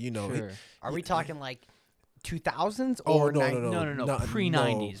wrong. But Sure. Are we talking like 2000s Oh or no,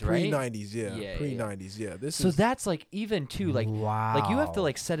 pre-90s, right? Pre-90s, yeah, pre-90s, yeah. So that's like even too like wow. like you have to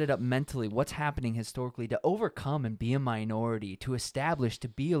like set it up mentally. What's happening historically to overcome and be a minority, to establish, to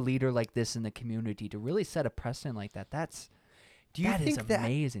be a leader like this in the community, to really set a precedent like that. That is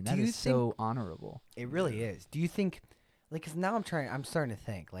amazing. That is so honorable. It really is. Do you think, like, because now I'm starting to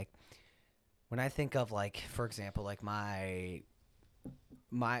think, like, when I think of, like, for example, like my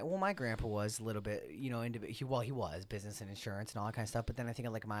grandpa was a little bit, he was business and insurance and all that kind of stuff. But then I think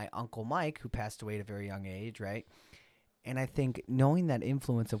of like my Uncle Mike, who passed away at a very young age, right? And I think knowing that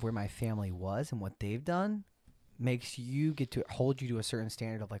influence of where my family was and what they've done makes you get to hold you to a certain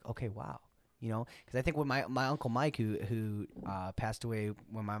standard of like, okay, wow, because I think with my Uncle Mike, who passed away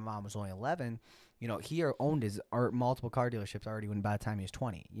when my mom was only 11. He owned his multiple car dealerships already by the time he was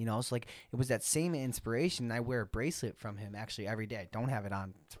 20. So like it was that same inspiration. And I wear a bracelet from him actually every day. I don't have it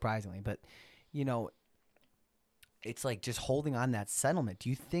on, surprisingly, but it's like just holding on that settlement. Do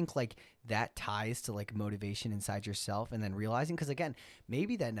you think like that ties to like motivation inside yourself and then realizing? Because again,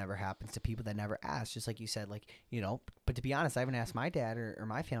 maybe that never happens to people that never ask. Just like you said, like But to be honest, I haven't asked my dad or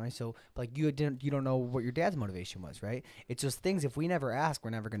my family. So like you don't know what your dad's motivation was, right? It's just things. If we never ask, we're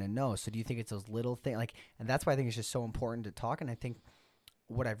never gonna know. So do you think it's those little things like? And that's why I think it's just so important to talk. And I think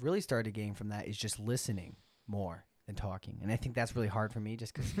what I've really started to gain from that is just listening more than talking. And I think that's really hard for me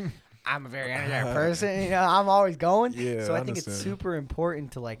just because I'm a very energetic person. I'm always going. Yeah, so I think it's super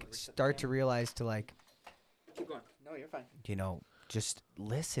important to like start to realize to like Keep going. No, you're fine. Just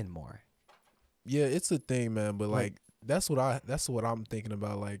listen more. Yeah, it's a thing, man. But like that's what I'm thinking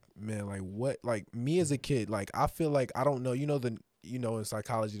about. Like, man, like what, like me as a kid, like I feel like I don't know. In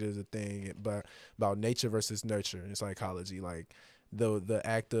psychology there's a thing about nature versus nurture in psychology. Like the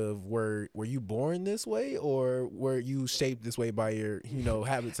act of were you born this way or were you shaped this way by your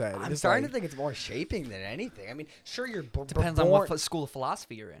habitat? I'm starting to think it's more shaping than anything. I mean, sure, you're depends on what school of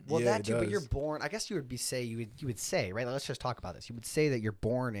philosophy you're in. Well, that too, but you're born. I guess you would say, right? Let's just talk about this. You would say that you're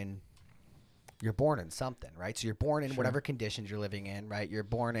born in something, right? So you're born in whatever conditions you're living in, right? You're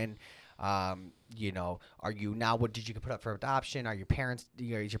born in. Are you now? What did you put up for adoption? Are your parents?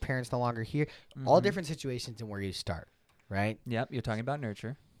 Is your parents no longer here? Mm-hmm. All different situations and where you start. Right? Yep, you're talking about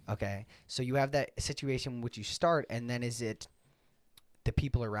nurture. Okay. So you have that situation in which you start, and then is it the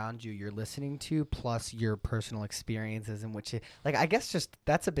people around you you're listening to plus your personal experiences in which I guess just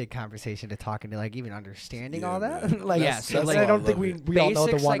that's a big conversation to talk into, like even understanding all that. So I don't think we all know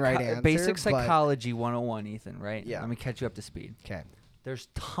the one right answer. Basic psychology 101, Ethan, right? Yeah. Let me catch you up to speed. Okay. There's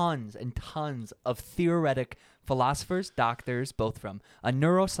tons and tons of theoretic philosophers, doctors, both from a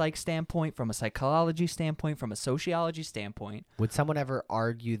neuropsych standpoint, from a psychology standpoint, from a sociology standpoint. Would someone ever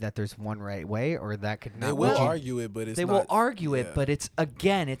argue that there's one right way, or that could not? They will argue it, but they will argue it, but it's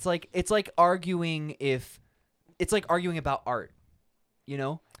like arguing about art.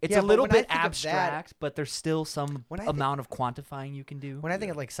 It's a little bit abstract, but there's still some amount of quantifying you can do. When I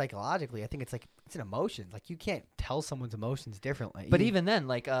think of like psychologically, I think it's an emotion. Like you can't tell someone's emotions differently. But even then,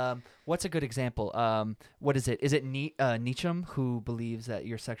 like, what's a good example? What is it? Is it Nietzsche who believes that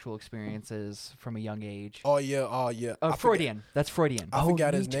your sexual experiences from a young age? Oh yeah. Freudian. That's Freudian. I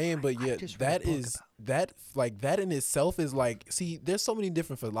forgot his name, but yeah, that in itself is like, see, there's so many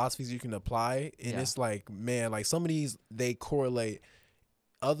different philosophies you can apply, and it's like, man, like some of these they correlate.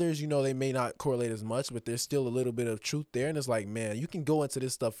 Others, they may not correlate as much, but there's still a little bit of truth there. And it's like, man, you can go into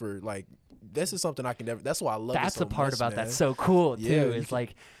this stuff for like, this is something I can never, that's why I love it so much. That's the part about that's so cool too. Is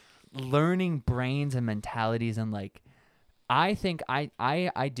like learning brains and mentalities. And like, I think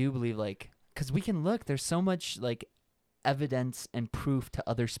I do believe like, cause we can look, there's so much like evidence and proof to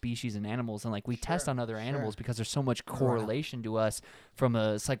other species and animals. And like we test on other animals because there's so much correlation to us from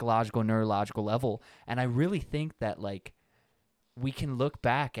a psychological, neurological level. And I really think that like, we can look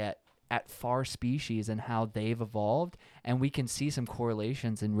back at far species and how they've evolved, and we can see some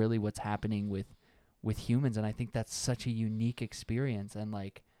correlations in really what's happening with humans. And I think that's such a unique experience. And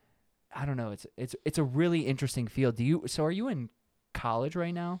like, I don't know. It's a really interesting field. Are you in college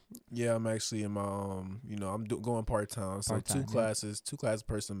right now? Yeah, I'm actually in my I'm going part-time. So Part-time, two classes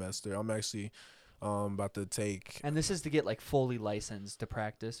per semester. I'm actually about to take And this is to get like fully licensed to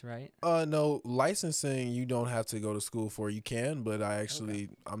practice, right? no, licensing you don't have to go to school for. You can, but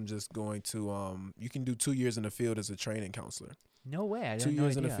I'm just going to you can do 2 years in the field as a training counselor. No way. I 2 didn't know.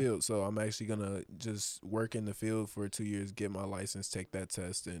 years in the field. So I'm actually gonna just work in the field for 2 years, get my license, take that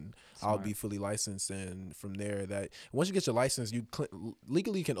test, and I'll be fully licensed. And from there, that once you get your license, you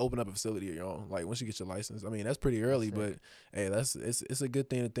legally can open up a facility of your own. Like once you get your license, I mean that's pretty early, but hey, it's a good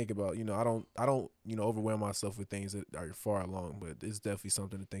thing to think about. You know, I don't overwhelm myself with things that are far along, but it's definitely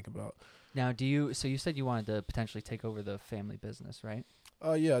something to think about. Now, so you said you wanted to potentially take over the family business, right?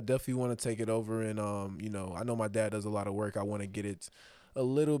 Yeah, I definitely want to take it over, and I know my dad does a lot of work. I want to get it a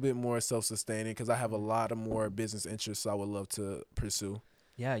little bit more self-sustaining because I have a lot of more business interests I would love to pursue.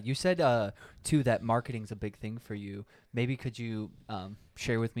 Yeah, you said too that marketing's a big thing for you. Maybe could you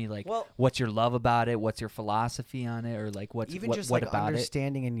share with me what's your love about it, what's your philosophy on it, or like what about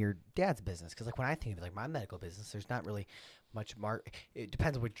understanding in your dad's business? Because like when I think of like my medical business, there's not really much It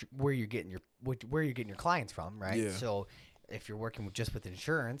depends where you're getting your clients from, right? Yeah. So if you're working just with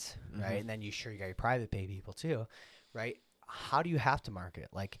insurance, right, and then you got your private pay people too, right? How do you have to market it?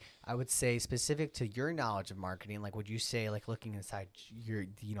 Like I would say specific to your knowledge of marketing, like would you say like looking inside your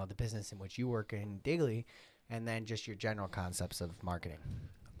the business in which you work in daily, and then just your general concepts of marketing?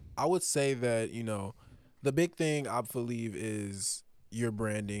 I would say that the big thing I believe is your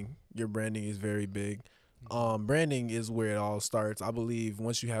branding. Your branding is very big. Branding is where it all starts. I believe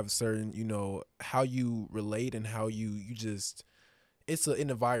once you have certain, how you relate and how you just, it's an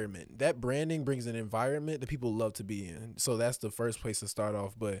environment. That branding brings an environment that people love to be in. So that's the first place to start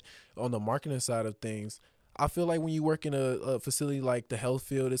off. But on the marketing side of things, I feel like when you work in a facility like the health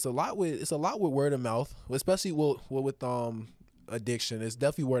field, it's a lot with word of mouth, especially with addiction. It's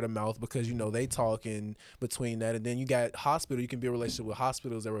definitely word of mouth because they talk in between that, and then you got hospital. You can be a relationship with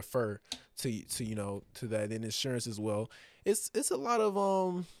hospitals that refer to that, and insurance as well. It's a lot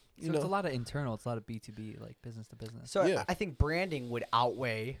of it's a lot of internal. It's a lot of B2B, like business to business. So yeah. I think branding would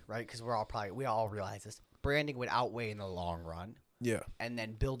outweigh, right? Because we all realize this. Branding would outweigh in the long run. Yeah. And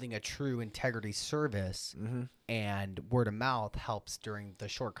then building a true integrity service and word of mouth helps during the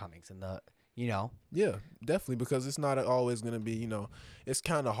shortcomings and the. Yeah, definitely, because it's not always going to be, it's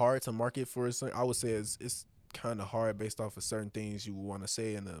kind of hard to market for a certain, I would say it's kind of hard based off of certain things you want to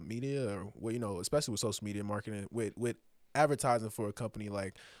say in the media or, especially with social media marketing with advertising for a company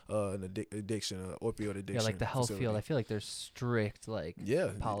like an addiction, opioid addiction. Yeah, like the health facility. field. I feel like there's strict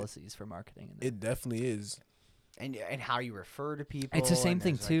policies for marketing. It definitely is. And how you refer to people. It's the same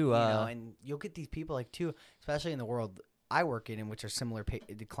thing too. And you'll get these people like too, especially in the world I work in which are similar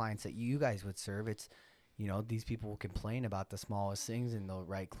to clients that you guys would serve. It's, these people will complain about the smallest things and they'll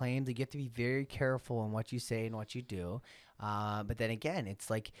write claims. You have to be very careful in what you say and what you do. But then again, it's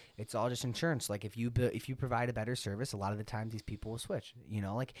like, it's all just insurance. Like if you provide a better service, a lot of the times these people will switch,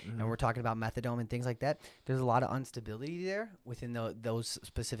 and we're talking about methadone and things like that. There's a lot of instability there within those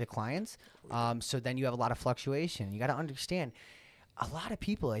specific clients. So then you have a lot of fluctuation. You got to understand a lot of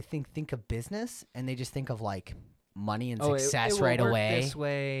people, I think of business and they just think of like, money and success it right work away. This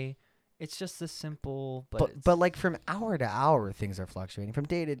way, it's just this simple. But like from hour to hour, things are fluctuating from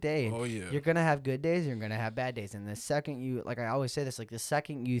day to day. Oh yeah, you're gonna have good days, you're gonna have bad days, and the second you, like I always say this, like the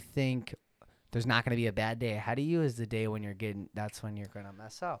second you think there's not gonna be a bad day ahead of you is the day when that's when you're gonna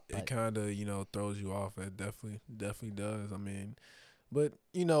mess up. It kind of throws you off. It definitely does. I mean. But,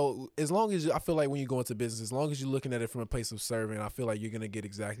 as long as I feel like when you go into business, as long as you're looking at it from a place of serving, I feel like you're going to get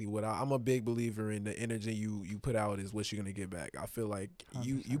exactly what I'm a big believer in. The energy you put out is what you're going to get back. I feel like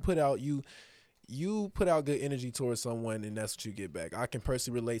you put out good energy towards someone and that's what you get back. I can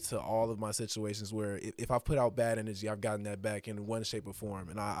personally relate to all of my situations where if I put out bad energy, I've gotten that back in one shape or form.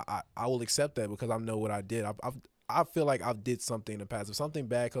 And I will accept that because I know what I did. I feel like I've did something in the past. If something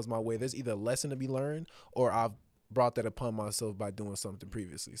bad comes my way, there's either a lesson to be learned or I've brought that upon myself by doing something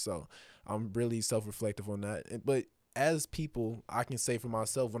previously. So I'm really self-reflective on that. But as people, I can say for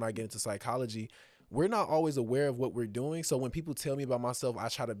myself, when I get into psychology, we're not always aware of what we're doing. So when people tell me about myself, I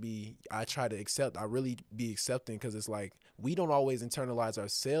try to accept, I really be accepting because it's like, we don't always internalize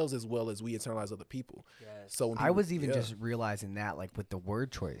ourselves as well as we internalize other people. Yes. So when I was even just realizing that, like with the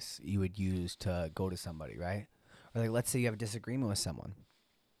word choice you would use to go to somebody, right? Or like, let's say you have a disagreement with someone.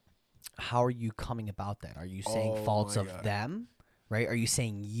 How are you coming about that? Are you saying faults of them, right? Are you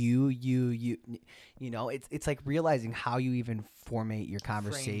saying you? You know, it's like realizing how you even formate your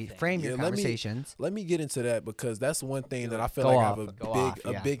conversation, frame your conversations. Let me get into that, because that's one thing that I feel Go like off, I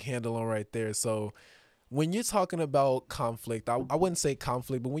have a big handle on right there. So when you're talking about conflict, I wouldn't say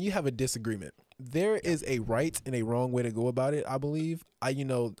conflict, but when you have a disagreement, there is a right and a wrong way to go about it, I believe.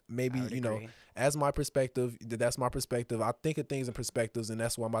 As my perspective, that's my perspective. I think of things in perspectives, and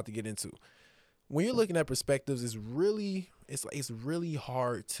that's what I'm about to get into. When you're looking at perspectives, it's really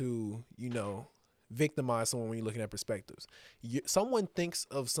hard to, victimize someone when you're looking at perspectives. Someone thinks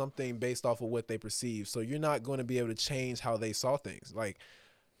of something based off of what they perceive, so you're not going to be able to change how they saw things. Like,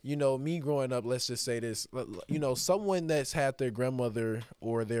 me growing up, let's just say this, someone that's had their grandmother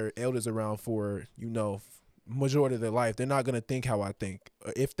or their elders around for, majority of their life, they're not going to think how I think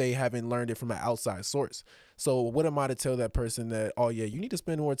if they haven't learned it from an outside source. So what am I to tell that person that, oh yeah, you need to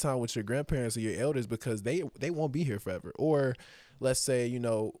spend more time with your grandparents or your elders because they won't be here forever? Or let's say,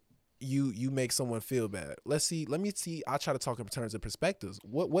 you make someone feel bad. Let me see. I try to talk in terms of perspectives.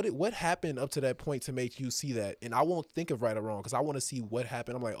 What happened up to that point to make you see that? And I won't think of right or wrong because I want to see what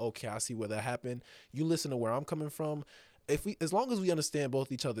happened. I'm like, okay, I see where that happened. You listen to where I'm coming from. As long as we understand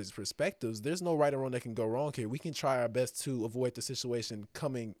both each other's perspectives, there's no right or wrong that can go wrong here. We can try our best to avoid the situation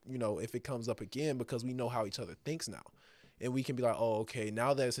coming, if it comes up again, because we know how each other thinks now. And we can be like, oh, okay,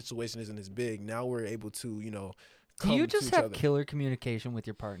 now that situation isn't as big, now we're able to, do you just have killer communication with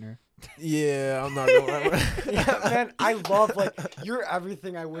your partner? Yeah, I'm not gonna Yeah, man, I love, like, you're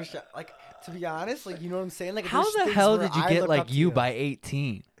everything I wish, to be honest, like, you know what I'm saying? Like, how the hell did you get like you by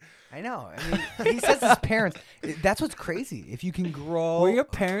 18? I know. I mean, he says his parents. That's what's crazy. If you can grow. Were your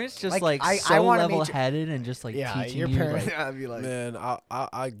parents just so level-headed and just like teaching your you? Parents, like, I'd be like, man,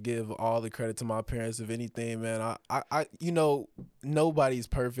 I give all the credit to my parents. If anything, man, I nobody's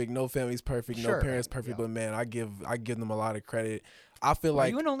perfect. No family's perfect. Sure, no parents perfect. But man, I give them a lot of credit. I feel like.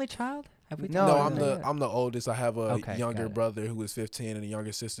 Are you an only child? No, I'm the oldest. I have a younger brother who is 15 and a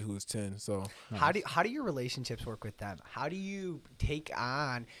younger sister who is 10. So how do your relationships work with them? How do you take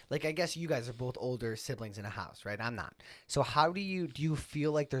on, like, I guess you guys are both older siblings in a house, right? I'm not. So how do you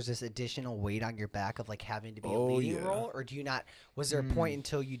feel like there's this additional weight on your back of like having to be a leading role, or do you not? Was there a point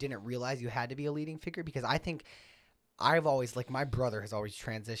until you didn't realize you had to be a leading figure? Because I think I've always, like, my brother has always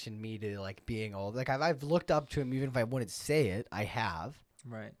transitioned me to like being old. Like I've looked up to him even if I wouldn't say it. I have.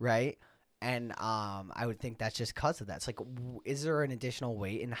 Right. And I would think that's just because of that. It's like, is there an additional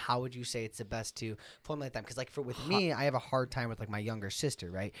weight, and how would you say it's the best to formulate them? Because like with me, I have a hard time with like my younger sister,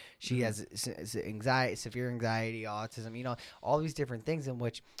 right? She has anxiety, severe anxiety, autism, all these different things in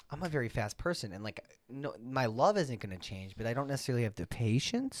which I'm a very fast person, and like my love isn't going to change, but I don't necessarily have the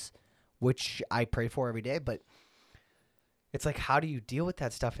patience, which I pray for every day, but it's like, how do you deal with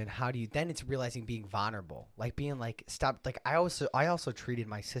that stuff, and how do you then it's realizing being vulnerable, like being like, stop. Like I also treated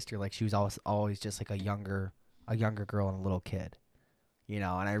my sister like she was always just like a younger girl and a little kid, and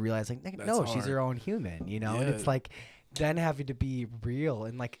I realized like no, she's her own human, and it's like then having to be real,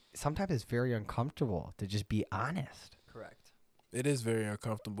 and like sometimes it's very uncomfortable to just be honest. Correct. It is very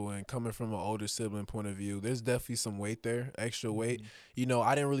uncomfortable, and coming from an older sibling point of view, there's definitely some weight there, extra weight.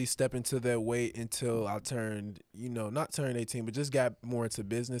 I didn't really step into that weight until I turned, not turned 18, but just got more into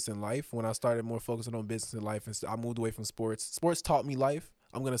business and life. When I started more focusing on business and life, and I moved away from sports. Sports taught me life.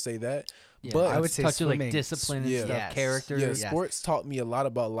 I'm going to say that. Yeah, but I would say swimming, like discipline and stuff, character. Yeah, sports taught me a lot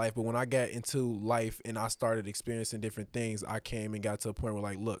about life, but when I got into life and I started experiencing different things, I came and got to a point where,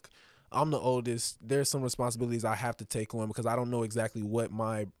 like, look, I'm the oldest. There's some responsibilities I have to take on because I don't know exactly what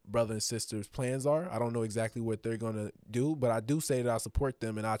my brother and sister's plans are. I don't know exactly what they're going to do, but I do say that I support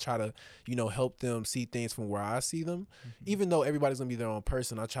them, and I try to, help them see things from where I see them. Even though everybody's going to be their own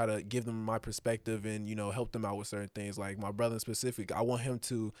person, I try to give them my perspective and, help them out with certain things. Like my brother in specific, I want him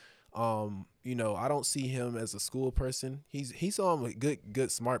to, I don't see him as a school person. He's a good,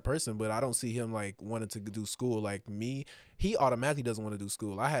 smart person, but I don't see him like wanting to do school like me. He automatically doesn't want to do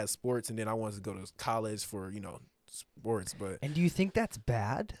school. I had sports, and then I wanted to go to college for, sports. But and do you think that's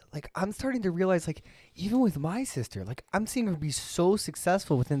bad? Like, I'm starting to realize, like, even with my sister, like, I'm seeing her be so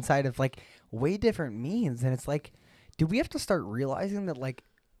successful with inside of like way different means, and it's like, do we have to start realizing that like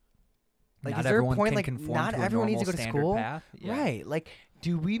not is there a point like not everyone needs to go to school? Path? Yeah. Right? Like,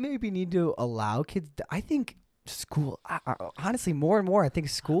 do we maybe need to allow kids? I think school, honestly, more and more, I think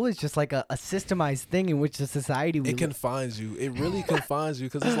school is just like a systemized thing in which the society it confines you. It really confines you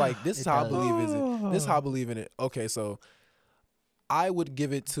because it's like this is how I believe in it. Okay, so I would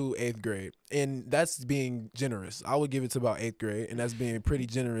give it to 8th grade, and that's being generous. I would give it to about 8th grade, and that's being pretty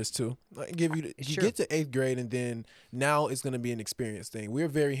generous too. You get to 8th grade, and then now it's going to be an experience thing. We're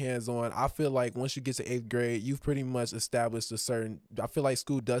very hands-on. I feel like once you get to 8th grade, you've pretty much established I feel like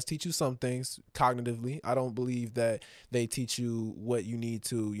school does teach you some things cognitively. I don't believe that they teach you what you need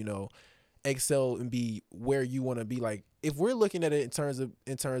to, excel and be where you want to be. Like, if we're looking at it in terms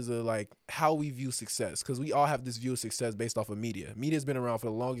of like how we view success, because we all have this view of success based off of media's been around for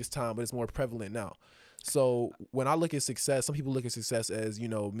the longest time, but it's more prevalent now. So when I look at success, some people look at success as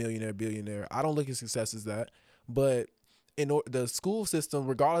millionaire, billionaire. I don't look at success as that. But the school system,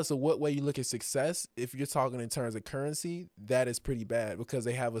 regardless of what way you look at success, if you're talking in terms of currency, that is pretty bad, because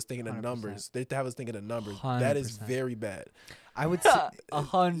they have us thinking of numbers. They have us thinking of numbers. 100%. That is very bad. I would say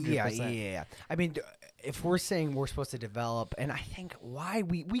 100%. Yeah. I mean, if we're saying we're supposed to develop, and I think why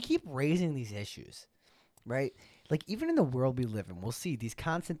we keep raising these issues, right? Like, even in the world we live in, we'll see these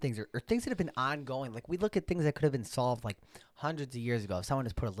constant things or things that have been ongoing. Like, we look at things that could have been solved like hundreds of years ago if someone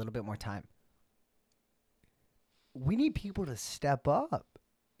has put a little bit more time. We need people to step up.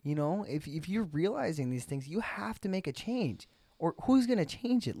 If you're realizing these things, you have to make a change. Or who's going to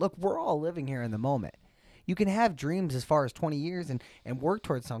change it? Look, we're all living here in the moment. You can have dreams as far as 20 years and work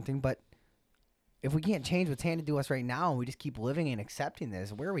towards something, but if we can't change what's handed to us right now and we just keep living and accepting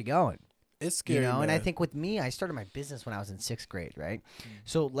this, where are we going? It's scary, man. And I think with me, I started my business when I was in 6th grade, right?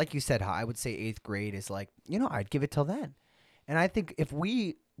 So like you said, I would say 8th grade is like, I'd give it till then. And I think if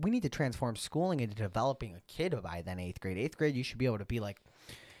we need to transform schooling into developing a kid by then 8th grade. 8th grade, you should be able to be like,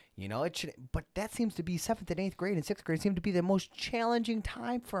 it should. But that seems to be 7th and 8th grade and 6th grade seem to be the most challenging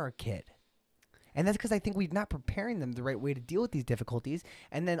time for a kid. And that's because I think we're not preparing them the right way to deal with these difficulties.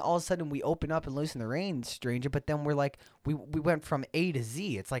 And then all of a sudden we open up and loosen the reins, stranger. But then we're like, we went from A to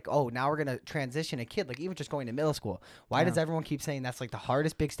Z. It's like, oh, now we're going to transition a kid, like even just going to middle school. Why does everyone keep saying that's like the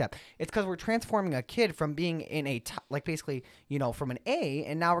hardest big step? It's because we're transforming a kid from being in basically, from an A,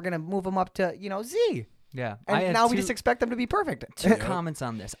 and now we're going to move them up to, Z. Yeah. And now we just expect them to be perfect. Two comments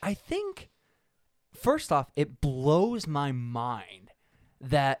on this. I think, first off, it blows my mind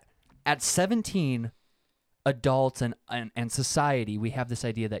that at 17, adults and society, we have this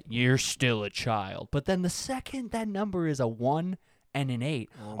idea that you're still a child. But then the second that number is a 1 and an 8,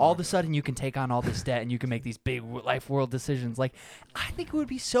 all of a sudden you can take on all this debt and you can make these big life world decisions. Like, I think it would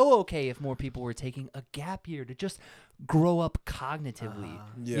be so okay if more people were taking a gap year to just grow up cognitively,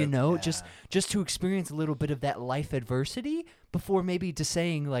 just to experience a little bit of that life adversity before maybe to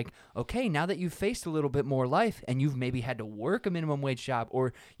saying like, okay, now that you've faced a little bit more life and you've maybe had to work a minimum wage job,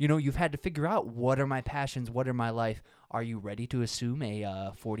 or, you've had to figure out what are my passions, what are my life. Are you ready to assume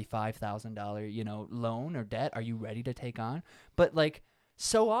a $45,000, loan or debt? Are you ready to take on? But like,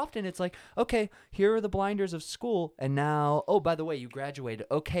 so often it's like, okay, here are the blinders of school, and now, oh, by the way, you graduated.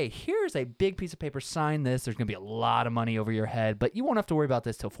 Okay, here's a big piece of paper. Sign this. There's going to be a lot of money over your head, but you won't have to worry about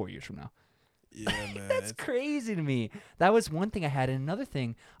this till 4 years from now. Yeah, man. That's crazy to me. That was one thing I had. And another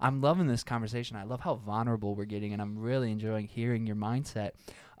thing, I'm loving this conversation. I love how vulnerable we're getting, and I'm really enjoying hearing your mindset.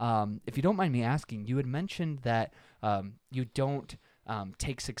 If you don't mind me asking, you had mentioned that you don't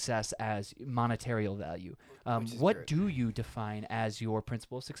take success as monetary value. What do you define as your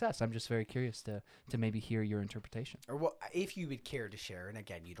principle of success? I'm just very curious to maybe hear your interpretation. Or if you would care to share, and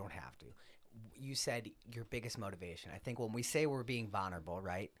again, you don't have to. You said your biggest motivation. I think when we say we're being vulnerable,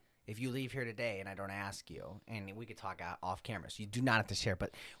 right? If you leave here today and I don't ask you, and we could talk off camera, so you do not have to share,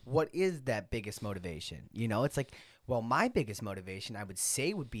 but what is that biggest motivation? It's like, well, my biggest motivation, I would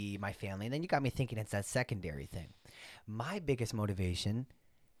say, would be my family, and then you got me thinking it's that secondary thing. My biggest motivation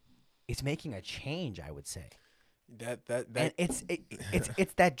is making a change, I would say. And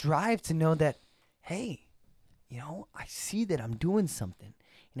it's that drive to know that, hey, I see that I'm doing something.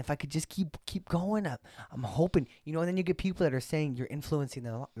 And if I could just keep going, I'm hoping, and then you get people that are saying you're influencing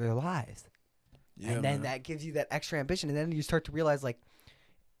their lives. Yeah, and then that gives you that extra ambition. And then you start to realize, like,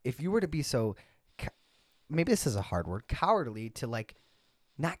 if you were to be so, maybe this is a hard word, cowardly to, like,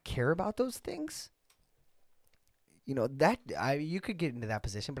 not care about those things, you could get into that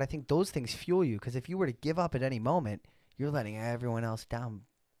position. But I think those things fuel you, because if you were to give up at any moment, you're letting everyone else down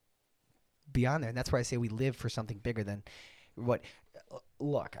beyond there. And that's why I say we live for something bigger than what.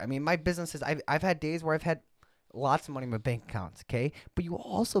 Look, I mean, my businesses, I've had days where I've had lots of money in my bank accounts, okay? But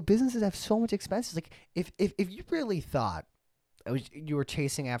businesses have so much expenses. Like, if you really thought you were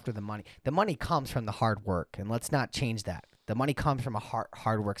chasing after the money comes from the hard work, and let's not change that. The money comes from a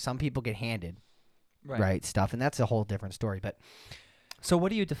hard work. Some people get handed right stuff, and that's a whole different story. But so what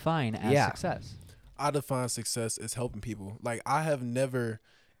do you define as success? I define success as helping people. Like, I have never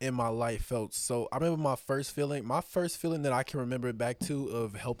in my life felt so. I remember my first feeling that I can remember back to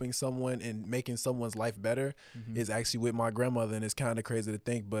of helping someone and making someone's life better is actually with my grandmother, and it's kind of crazy to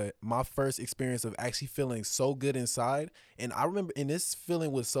think, but my first experience of actually feeling so good inside, and I remember, and this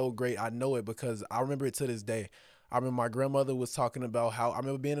feeling was so great. I know it because I remember it to this day. I remember my grandmother was talking about how, I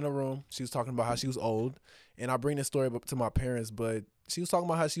remember being in a room, she was talking about how she was old, and I bring this story up to my parents, but she was talking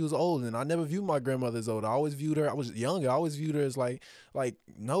about how she was old, and I never viewed my grandmother as old. I always viewed her, I was younger, I always viewed her as like,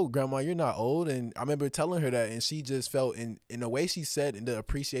 no, grandma, you're not old. And I remember telling her that, and she just felt, in the way she said, and the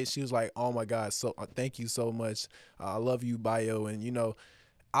appreciation, she was like, oh my God, so thank you so much. I love you, Bayo. And, you know,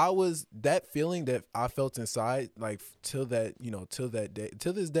 I was, that feeling that I felt inside, like till that day,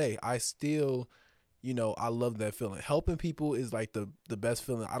 till this day, I still, you know, I love that feeling. Helping people is like the best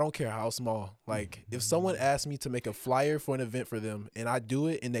feeling. I don't care how small. Like, if someone asks me to make a flyer for an event for them and I do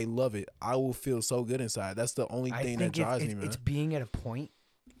it and they love it, I will feel so good inside. That's the only thing that drives me, man. It's being at a point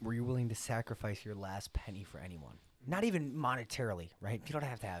where you're willing to sacrifice your last penny for anyone. Not even monetarily, right? You don't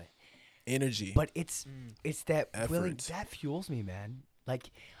have to have it. Energy. But it's that willing, Effort. that fuels me, man.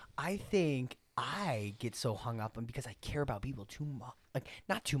 Like, I think I get so hung up on, because I care about people too much. Like,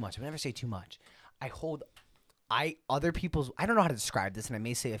 not too much. I would never say too much. I don't know how to describe this, and I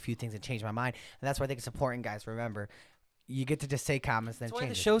may say a few things and change my mind, and that's why I think it's important, guys. Remember, you get to just say comments, then That's why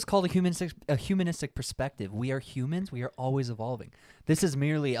change the it. show's called a humanistic perspective. We are humans. We are always evolving. This is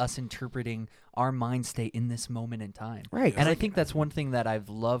merely us interpreting our mind state in this moment in time. Right. And I think that's one thing that I've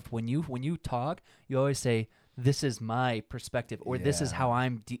loved when you talk. You always say, "This is my perspective," or "This is how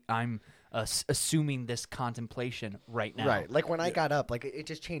I'm assuming this contemplation right now." Right. Like, when I got up, like, it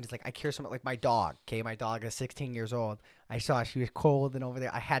just changed. It's like, I care so much. Like, my dog, okay? My dog is 16 years old. I saw she was cold and over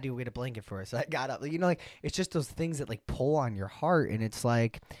there. I had to go get a blanket for her. So I got up. You know, like, it's just those things that, like, pull on your heart. And it's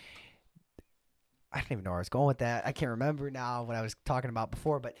like, I don't even know where I was going with that. I can't remember now what I was talking about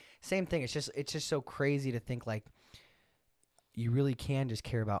before. But same thing. It's just so crazy to think, like, you really can just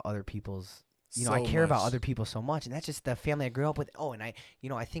care about other people's. You know, I care about other people so much. And that's just the family I grew up with. Oh, and I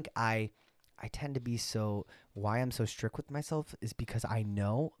think I tend to be so, why I'm so strict with myself is because I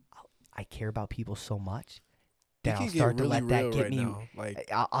know I care about people so much that I'll start to let that get me.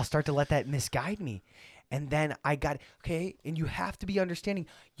 Like, I'll start to let that misguide me. And then and you have to be understanding,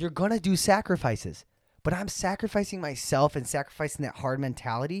 you're going to do sacrifices, but I'm sacrificing myself and sacrificing that hard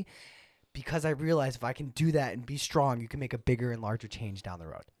mentality because I realize if I can do that and be strong, you can make a bigger and larger change down the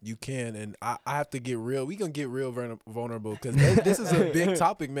road. You can, and I have to get real. We gonna get real vulnerable because this is a big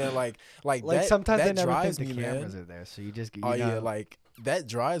topic, man. Like that, sometimes that I never drives think the me, cameras man. are there, so you just Yeah, like that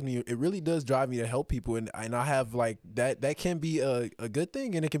drives me. It really does drive me to help people, and I have like that. That can be a good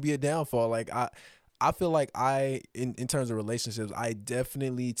thing, and it can be a downfall. Like I feel like in terms of relationships, I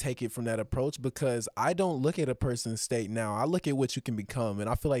definitely take it from that approach because I don't look at a person's state now. I look at what you can become. And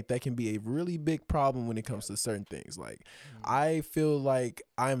I feel like that can be a really big problem when it comes to certain things. Like, I feel like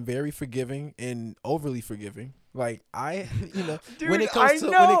I'm very forgiving and overly forgiving. Like, Dude, when it comes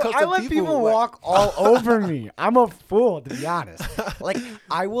to I let people walk all over me. I'm a fool, to be honest. Like,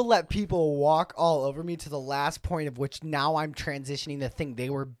 I will let people walk all over me to the last point of which now I'm transitioning to think they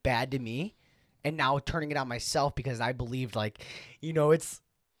were bad to me. And now turning it on myself because I believed, like, you know, it's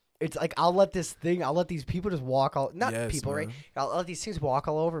like I'll let these people just walk all, not people, man. Right? I'll let these things walk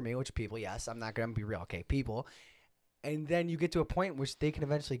all over me, which people, yes, I'm not going to be real. Okay, people. And then you get to a point which they can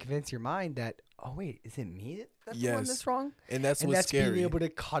eventually convince your mind that, oh, wait, is it me that's the one that's wrong? And that's what's scary. Being able to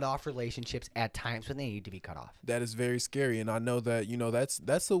cut off relationships at times when they need to be cut off. That is very scary. And I know that, you know,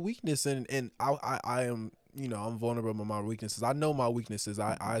 that's a weakness. And I am, you know, I'm vulnerable with my weaknesses. I know my weaknesses.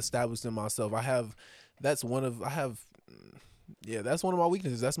 I established them myself. That's one of my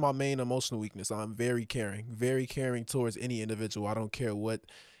weaknesses. That's my main emotional weakness. I'm very caring towards any individual. I don't care what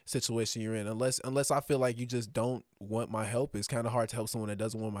situation you're in. Unless I feel like you just don't want my help. It's kind of hard to help someone that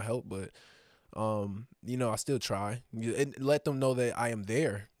doesn't want my help, but you know, I still try and let them know that I am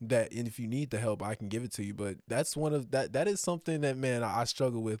there, that, and if you need the help, I can give it to you. But that's that is something that, man, I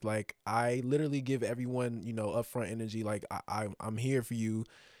struggle with. Like, I literally give everyone, you know, upfront energy. Like, I'm here for you.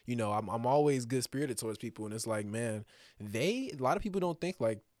 You know, I'm always good spirited towards people. And it's like, man, a lot of people don't think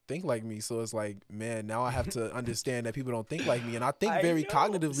like me. So it's like, man, now I have to understand that people don't think like me. And I think very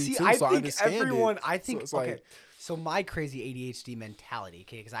cognitively too. So I understand everyone, I think, so okay. So my crazy ADHD mentality,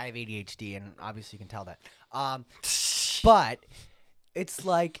 okay, because I have ADHD and obviously you can tell that. But it's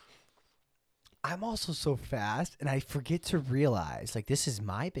like, I'm also so fast and I forget to realize, like, this is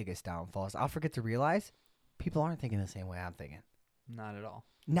my biggest downfall, is I'll forget to realize people aren't thinking the same way I'm thinking. Not at all.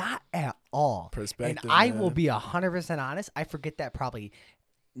 Not at all. Perspective, and I will be 100% honest. I forget that probably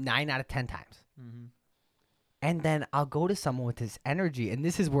 9 out of 10 times. Mm-hmm. And then I'll go to someone with this energy, and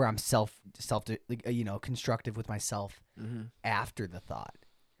this is where I'm constructive with myself after the thought,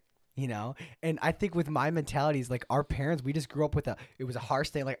 And I think with my mentality is like our parents, we just grew up with it was a harsh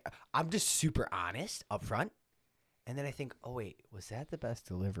thing. Like I'm just super honest up front, and then I think, oh wait, was that the best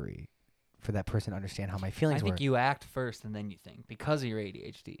delivery for that person to understand how my feelings were? I think you act first and then you think because of your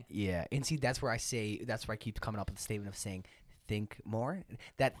ADHD. Yeah, and see, that's where I keep coming up with the statement of saying, think more.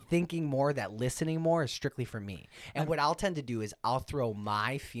 That thinking more, that listening more is strictly for me. And what I'll tend to do is I'll throw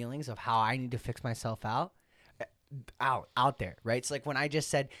my feelings of how I need to fix myself out there, right? It's like when I just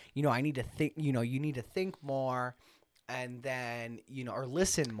said, I need to think, you need to think more and then, or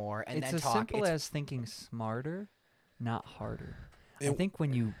listen more and then talk. It's as simple as thinking smarter, not harder. I think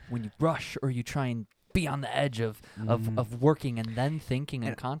when you rush or you try and be on the edge of working and then thinking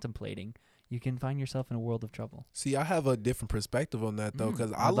and contemplating, you can find yourself in a world of trouble. See, I have a different perspective on that though,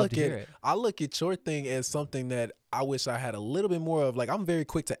 because I look at your thing as something that I wish I had a little bit more of. Like I'm very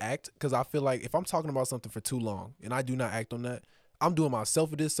quick to act because I feel like if I'm talking about something for too long and I do not act on that, I'm doing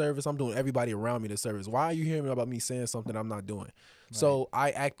myself a disservice. I'm doing everybody around me a disservice. Why are you hearing about me saying something I'm not doing? Right. So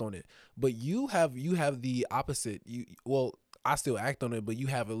I act on it. But you have the opposite. I still act on it, but you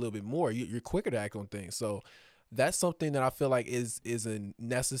have a little bit more. You're quicker to act on things. So that's something that I feel like is a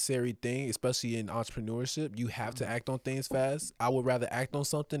necessary thing, especially in entrepreneurship. You have to act on things fast. I would rather act on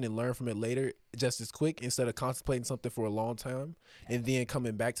something and learn from it later just as quick instead of contemplating something for a long time and then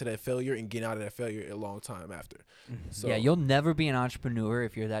coming back to that failure and getting out of that failure a long time after. So, yeah, you'll never be an entrepreneur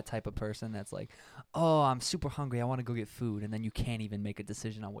if you're that type of person that's like, oh, I'm super hungry. I want to go get food. And then you can't even make a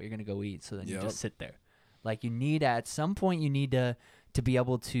decision on what you're going to go eat. So then you just sit there. Like at some point you need to be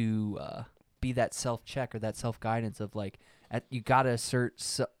able to be that self-check or that self-guidance of like, you got to assert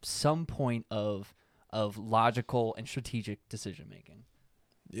some point of logical and strategic decision-making.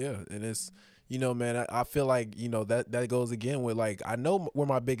 Yeah, and it's, man, I feel like, that goes again with like, I know where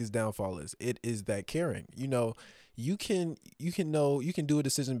my biggest downfall is. It is that caring, you can do a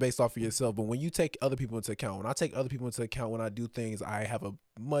decision based off of yourself, but when you take other people into account, when I take other people into account, when I do things, I have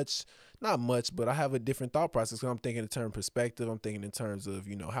but I have a different thought process because I'm thinking in terms of perspective. I'm thinking in terms of,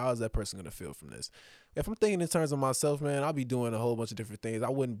 how is that person going to feel from this? If I'm thinking in terms of myself, man, I'll be doing a whole bunch of different things. I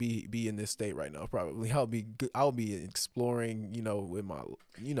wouldn't be in this state right now. Probably I'll be exploring, with my,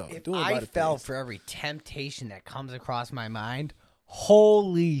 if doing I fell for every temptation that comes across my mind,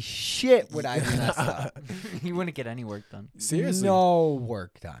 holy shit, would I be messed up? You wouldn't get any work done. Seriously. No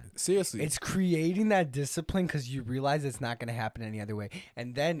work done. Seriously. It's creating that discipline because you realize it's not going to happen any other way.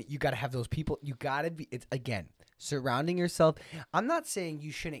 And then you got to have those people. You got to be, it's again, surrounding yourself. I'm not saying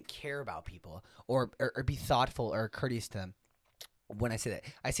you shouldn't care about people or be thoughtful or courteous to them. When I say that,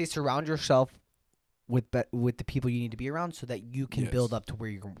 I say surround yourself with the people you need to be around so that you can build up to where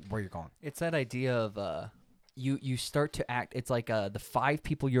you're going. It's that idea of you start to act. It's like the 5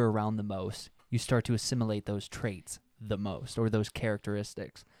 people you're around the most, you start to assimilate those traits the most or those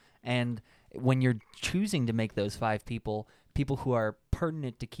characteristics. And when you're choosing to make those 5 people who are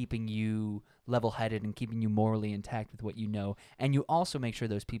pertinent to keeping you level-headed and keeping you morally intact with what you know, and you also make sure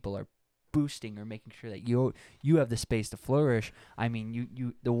those people are boosting or making sure that you have the space to flourish. I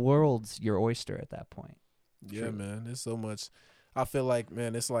mean, the world's your oyster at that point. Yeah, truly. Man, there's so much. I feel like,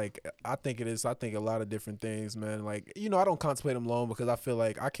 man, it's like, I think a lot of different things, man. Like, I don't contemplate them long because I feel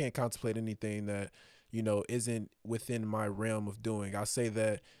like I can't contemplate anything that, isn't within my realm of doing. I say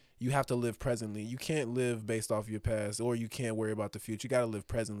that you have to live presently. You can't live based off your past, or you can't worry about the future. You got to live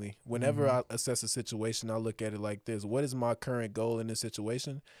presently. Whenever I assess a situation, I look at it like this. What is my current goal in this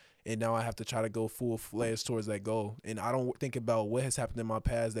situation? And now I have to try to go full-fledged towards that goal. And I don't think about what has happened in my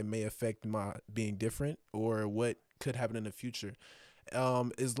past that may affect my being different or what could happen in the future.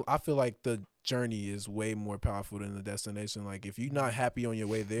 I feel like the journey is way more powerful than the destination. Like if you're not happy on your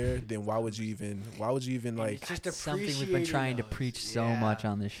way there, then why would you even like, it's just something we've been trying to preach so much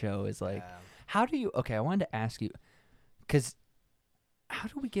on this show is like, how do you, I wanted to ask you, because how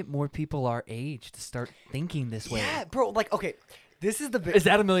do we get more people our age to start thinking this way? Yeah, bro, like, okay. Is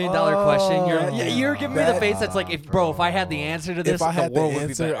that $1 million question? You're giving me the face that's like, if I had the answer to this, if I had the world the would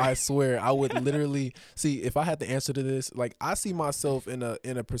answer, be better. I swear I would literally see. If I had the answer to this, like I see myself in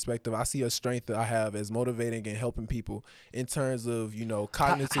a perspective. I see a strength that I have as motivating and helping people in terms of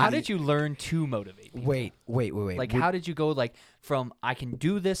cognitively. How did you learn to motivate people? Wait. Like how did you go like from I can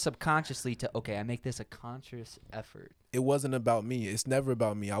do this subconsciously to okay, I make this a conscious effort? It wasn't about me. It's never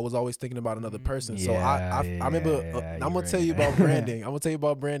about me. I was always thinking about another person. So I remember. I'm gonna tell you about branding. I'm gonna tell you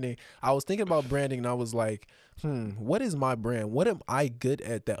about branding. I was thinking about branding, and I was like, what is my brand? What am I good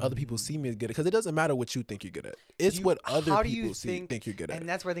at that other people see me as good at? Because it doesn't matter what you think you're good at. It's what other people think you're good at. And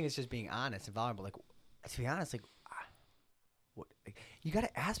that's where I think it's just being honest and vulnerable. Like, to be honest, like, what, you got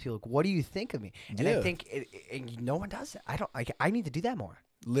to ask people, like, what do you think of me? And Yeah. I think and no one does it. I need to do that more.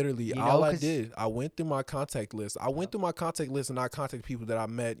 Literally, You know, all I 'cause- did, I went through my contact list. I went through my contact list and I contacted people that I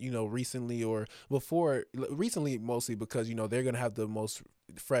met, recently or before. Recently, mostly because, they're going to have the most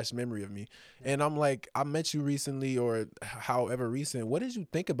fresh memory of me. And I'm like, I met you recently or however recent. What did you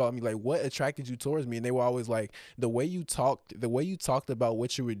think about me? Like, what attracted you towards me? And they were always like, the way you talked about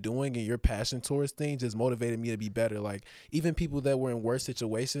what you were doing and your passion towards things just motivated me to be better. Like, even people that were in worse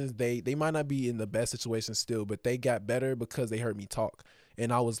situations, they might not be in the best situation still, but they got better because they heard me talk.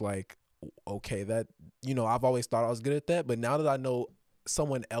 And I was like, okay, that, I've always thought I was good at that. But now that I know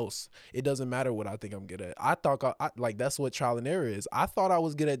someone else, it doesn't matter what I think I'm good at. I thought, like, that's what trial and error is. I thought I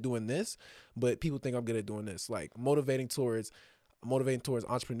was good at doing this, but people think I'm good at doing this. Like, motivating towards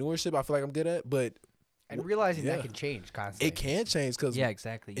entrepreneurship, I feel like I'm good at. But And realizing that can change constantly. it can change because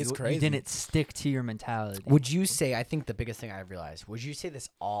exactly. it's You crazy. didn't stick to your mentality. Would you say, I think the biggest thing I've realized, would you say this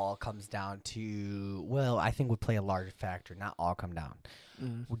all comes down to, well, I think would play a large factor, not all come down.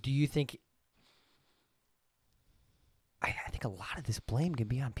 Do you think, I think a lot of this blame can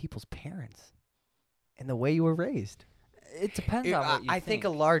be on people's parents and the way you were raised. It depends on what you I think a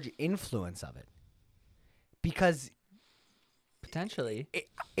large influence of it. Because potentially.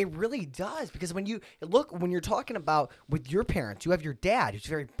 it really does, because when you're talking about with your parents, you have your dad who's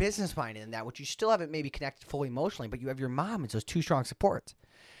very business minded in that, which you still haven't maybe connected fully emotionally, but you have your mom as those two strong supports,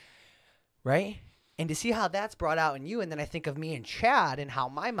 right? And to see how that's brought out in you, and then I think of me and Chad and how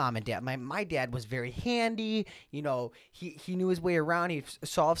my mom and dad, my dad was very handy, he knew his way around, he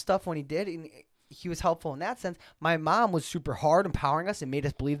solved stuff when he did, and he was helpful in that sense. My mom was super hard, empowering us, and made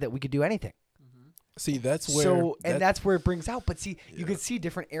us believe that we could do anything. See, that's where that's where it brings out. But see, you can see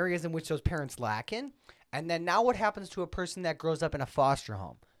different areas in which those parents lack in. And then now what happens to a person that grows up in a foster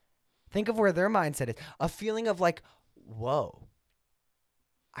home? Think of where their mindset is. A feeling of like, whoa.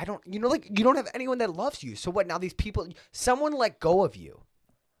 I don't, you don't have anyone that loves you. So what, now these people, someone let go of you.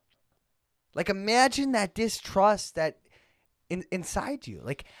 Like, imagine that distrust that inside you.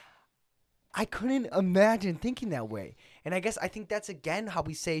 Like, I couldn't imagine thinking that way. And I think that's, again, how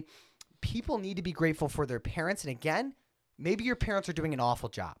we say people need to be grateful for their parents. And again, maybe your parents are doing an awful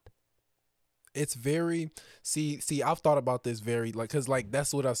job. It's very, see, I've thought about this very, like, because, like,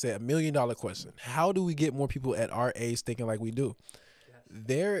 that's what I said, $1 million question. How do we get more people at our age thinking like we do?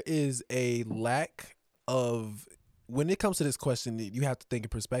 There is a lack of, when it comes to this question, you have to think in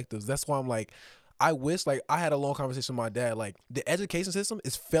perspectives. That's why I'm like, I wish, like, I had a long conversation with my dad. Like, the education system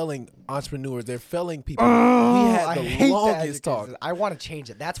is failing entrepreneurs. They're failing people. We had the longest talk. I want to change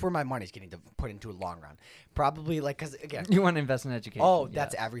it. That's where my money's getting put into a long run. Probably, like, because, again. You want to invest in education. Oh,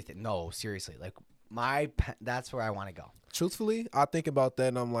 that's everything. No, seriously. Like, that's where I want to go. Truthfully, I think about that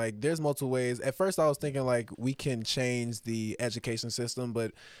and I'm like, there's multiple ways. At first I was thinking like we can change the education system,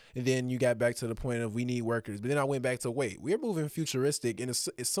 but then you got back to the point of we need workers. But then I went back to, wait, we're moving futuristic, and it's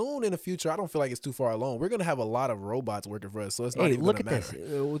soon in the future, I don't feel like it's too far along. We're going to have a lot of robots working for us, so it's not even going to matter. Look at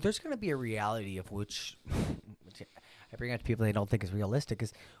this. There's going to be a reality of which I bring out to people they don't think is realistic.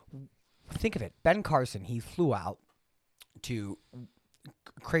 Is think of it. Ben Carson, he flew out to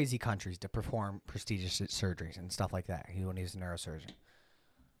crazy countries to perform prestigious surgeries and stuff like that. When he was a neurosurgeon.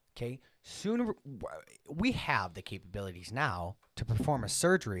 Okay, soon we have the capabilities now to perform a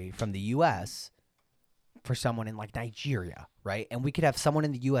surgery from the U.S. for someone in like Nigeria, right? And we could have someone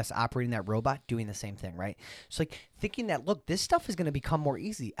in the U.S. operating that robot doing the same thing, right? So like thinking that, look, this stuff is going to become more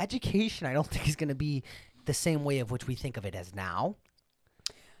easy. Education, I don't think is going to be the same way of which we think of it as now.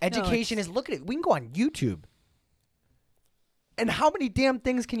 Education is, look at it. We can go on YouTube. And how many damn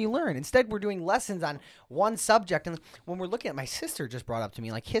things can you learn? Instead, we're doing lessons on one subject. And when we're looking at, my sister just brought up to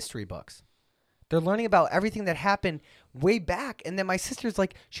me like history books. They're learning about everything that happened way back. And then my sister's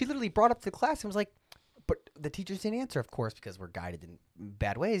like, she literally brought up to the class and was like, but the teachers didn't answer, of course, because we're guided in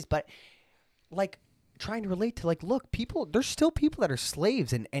bad ways. But like trying to relate to like, look, there's still people that are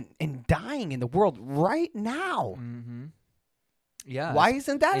slaves and dying in the world right now. Mm-hmm. Yeah. Why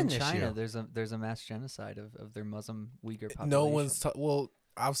isn't that in an China? issue? There's a mass genocide of their Muslim Uyghur population. No one's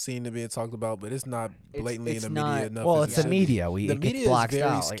I've seen it being talked about, but it's not blatantly it's in the media enough. Well, it's the media. The media is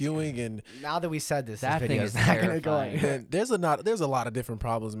very skewing, and now that we said this that thing is not going to go terrifying. anywhere. there's a lot of different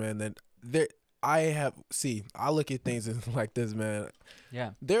problems, man. I look at things like this, man.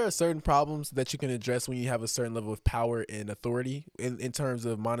 Yeah. There are certain problems that you can address when you have a certain level of power and authority in terms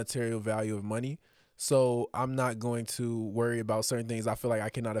of monetary value of money. So I'm not going to worry about certain things I feel like I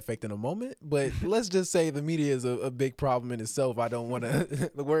cannot affect in a moment. But let's just say the media is a big problem in itself. I don't want to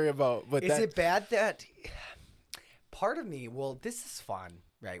worry about. But is it bad that part of me, well, this is fun.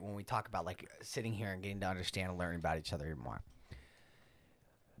 right? When we talk about like sitting here and getting to understand and learning about each other even more.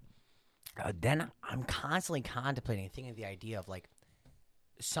 Then I'm constantly contemplating and thinking of the idea of like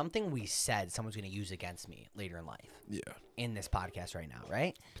something we said someone's going to use against me later in life. Yeah. In this podcast right now,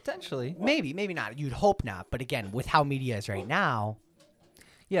 right? Potentially. Maybe not. You'd hope not. But again, with how media is right now.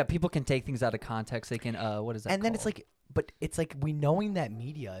 Yeah, people can take things out of context. They can, what is that And then called? it's like, but it's like we knowing that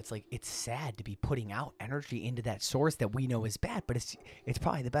media, it's like it's sad to be putting out energy into that source that we know is bad, but it's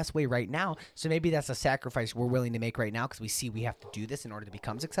probably the best way right now. So maybe that's a sacrifice we're willing to make right now because we see we have to do this in order to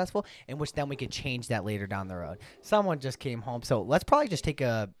become successful, in which then we could change that later down the road. Someone just came home, so let's probably just take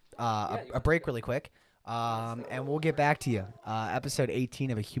a break really quick, and we'll get back to you. Episode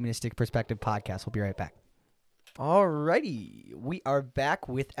 18 of a Humanistic Perspective podcast. We'll be right back. Alrighty, we are back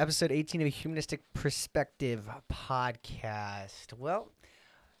with episode 18 of a Humanistic Perspective podcast. Well,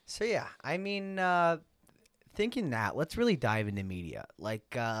 so yeah, I mean, thinking that, let's really dive into media.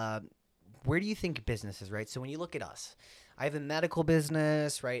 Like, where do you think business is, right? So when you look at us, I have a medical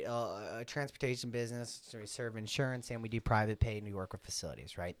business, right? A transportation business, so we serve insurance, and we do private pay, and we work with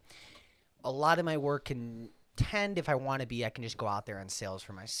facilities, right? A lot of my work can tend, if I want to be, I can just go out there and sales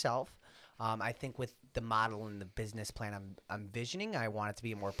for myself. I think with the model and the business plan I'm visioning, I want it to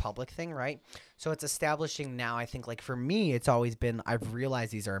be a more public thing, right? So it's establishing now, I think, like for me, it's always been, I've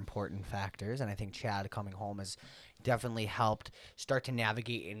realized these are important factors, and I think Chad coming home has definitely helped start to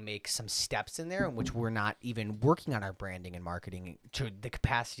navigate and make some steps in there in which we're not even working on our branding and marketing to the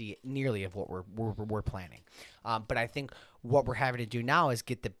capacity nearly of what we're planning. But I think what we're having to do now is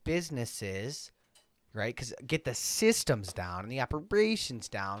get the businesses, right? Because get the systems down and the operations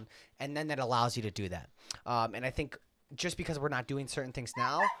down, and then that allows you to do that. And I think just because we're not doing certain things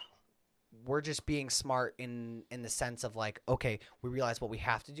now, we're just being smart in the sense of like, okay, we realize what we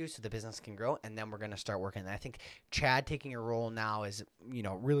have to do so the business can grow, and then we're going to start working. And I think Chad taking a role now is, you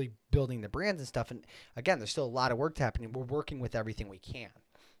know, really building the brands and stuff. And again, there's still a lot of work happening. We're working with everything we can.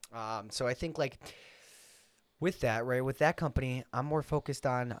 So I think like with that, right, with that company, I'm more focused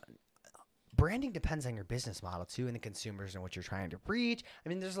on branding. Depends on your business model too, and the consumers and what you're trying to reach. I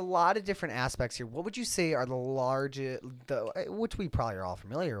mean, there's a lot of different aspects here. What would you say are the largest, which we probably are all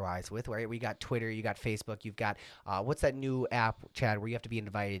familiarized with, right? We got Twitter, you got Facebook, you've got what's that new app, Chad, where you have to be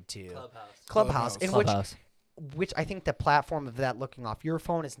invited to Clubhouse. Which I think the platform of that looking off your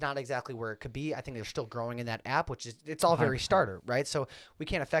phone is not exactly where it could be. I think they're still growing in that app, which is, it's all very starter, right? So we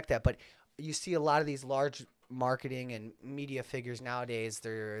can't affect that, but you see a lot of these large marketing and media figures nowadays,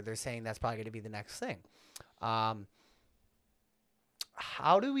 they're saying that's probably going to be the next thing. How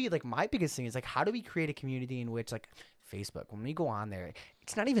do we, like, my biggest thing is like, how do we create a community in which, like, Facebook, when we go on there,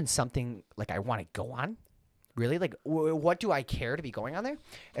 it's not even something like I want to go on, really. Like, what do I care to be going on there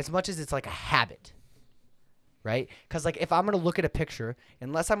as much as it's like a habit, right? Because like if I'm going to look at a picture,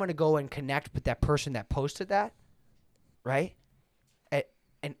 unless I'm going to go and connect with that person that posted that, right,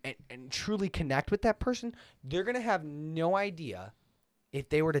 and truly connect with that person, they're going to have no idea if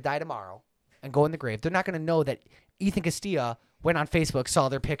they were to die tomorrow and go in the grave. They're not going to know that Ethan Castilla went on Facebook, saw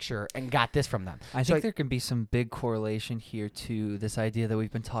their picture, and got this from them. I think there can be some big correlation here to this idea that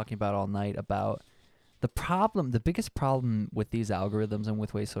we've been talking about all night about the biggest problem with these algorithms and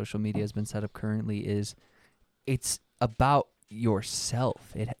with the way social media has been set up currently is it's about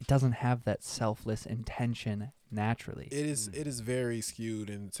yourself. It doesn't have that selfless intention naturally. It is very skewed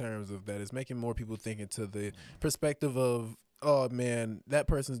in terms of that. It's making more people think into the perspective of, oh man, that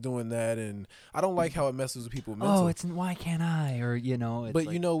person's doing that, and I don't like how it messes with people mental. Oh, it's why can't I? Or it's but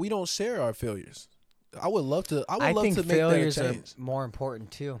like, you know, we don't share our failures. I would love to. I love think to make failures that a change. are more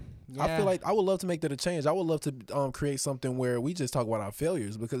important too. Yeah. I feel like I would love to make that a change. I would love to create something where we just talk about our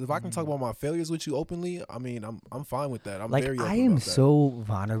failures, because if I can talk about my failures with you openly, I mean, I'm fine with that. I'm like, very open I am about that. so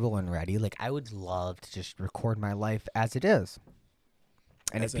vulnerable and ready. Like, I would love to just record my life as it is.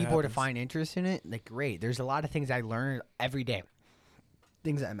 And As if it people were to happens. find interest in it, like, great. There's a lot of things I learn every day.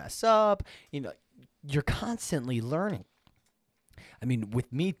 Things I mess up. You know, you're constantly learning. I mean,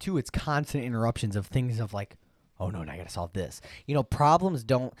 with me too, it's constant interruptions of things of like, oh no, now I gotta solve this. You know, problems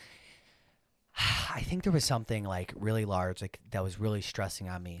don't. I think there was something like really large, like that was really stressing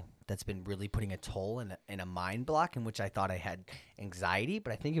on me. That's been really putting a toll in a mind block in which I thought I had anxiety,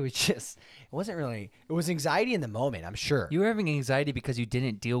 but I think it was just, it wasn't really, it was anxiety in the moment, I'm sure. you were having anxiety because you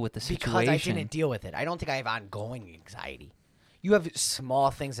didn't deal with the situation. Because I didn't deal with it. I don't think I have ongoing anxiety. You have small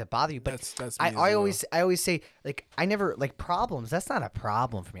things that bother you, but That's me as I well. always say, like, I never, like, problems, that's not a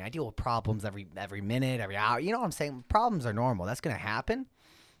problem for me. I deal with problems every minute, every hour. You know what I'm saying? Problems are normal. That's going to happen.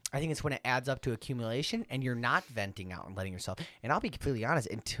 I think it's when it adds up to accumulation and you're not venting out and letting yourself. And I'll be completely honest,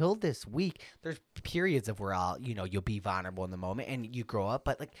 until this week, there's periods of where you'll be vulnerable in the moment and you grow up.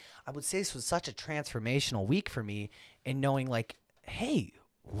 But like, I would say this was such a transformational week for me in knowing like, hey,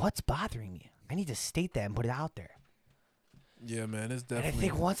 what's bothering me? I need to state that and put it out there. Yeah, man, it's definitely. And I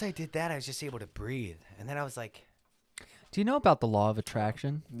think once I did that, I was just able to breathe. And then I was like, Do you know about the law of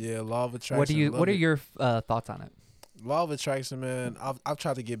attraction? Yeah, law of attraction. What are your thoughts on it? Law of attraction, man. I've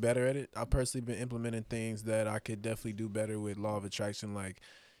tried to get better at it. I've personally been implementing things that I could definitely do better with law of attraction. Like,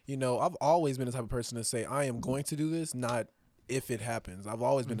 I've always been the type of person to say I am going to do this, not if it happens. I've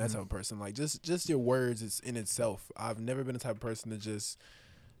always been that type of person. Like, just your words is in itself. I've never been the type of person to just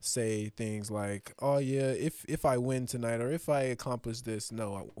say things like, oh yeah, if I win tonight or if I accomplish this.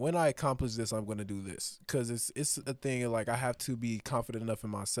 No, when I accomplish this, I'm going to do this, because it's a thing of like I have to be confident enough in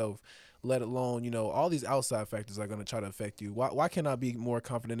myself, let alone all these outside factors are going to try to affect you. Why can't I be more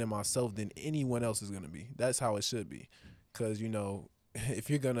confident in myself than anyone else is going to be? That's how it should be, because if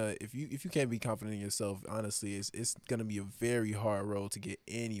you can't be confident in yourself, honestly, it's gonna be a very hard road to get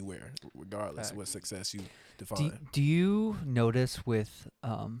anywhere, regardless of what success you define. Do you notice with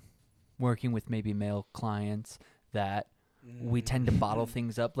working with maybe male clients that we tend to bottle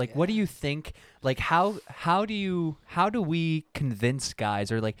things up? Like, what do you think? Like, how do we convince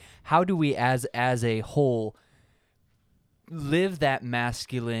guys, or like how do we as a whole live that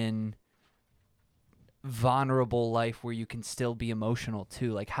masculine, vulnerable life where you can still be emotional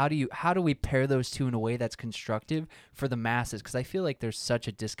too? Like, how do we pair those two in a way that's constructive for the masses? Because I feel like there's such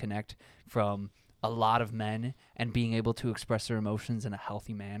a disconnect from a lot of men and being able to express their emotions in a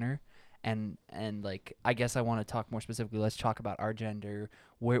healthy manner. And like, I guess I want to talk more specifically. Let's talk about our gender.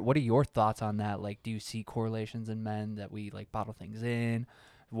 What are your thoughts on that? Like, do you see correlations in men that we like bottle things in?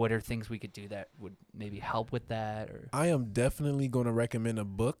 What are things we could do that would maybe help with that? Or I am definitely going to recommend a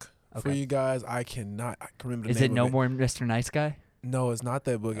book for you guys. I can remember the name. Is it No More Mr. Nice Guy? No, it's not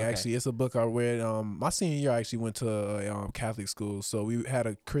that book. Okay. Actually, it's a book I read. My senior year, I actually went to a Catholic school, so we had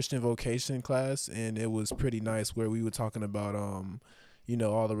a Christian vocation class, and it was pretty nice where we were talking about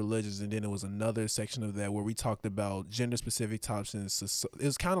all the religions, and then it was another section of that where we talked about gender-specific topics. It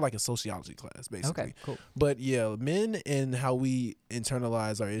was kind of like a sociology class, basically. Okay, cool. But yeah, men and how we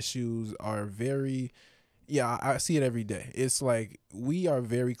internalize our issues are very. Yeah, I see it every day. It's like we are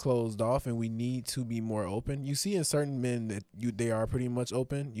very closed off, and we need to be more open. You see in certain men that they are pretty much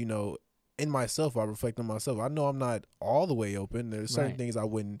open. In myself, I reflect on myself. I know I'm not all the way open. There's certain things I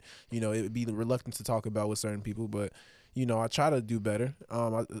wouldn't, it would be reluctant to talk about with certain people, but I try to do better.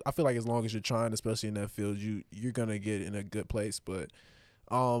 I feel like as long as you're trying, especially in that field, you're gonna get in a good place. But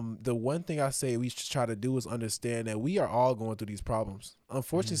the one thing I say we should try to do is understand that we are all going through these problems.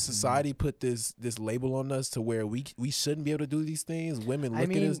 Unfortunately, society put this label on us to where we shouldn't be able to do these things. Women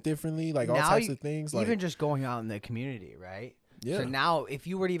look at us differently, like all types of things. Even just going out in the community, right? Yeah. So now, if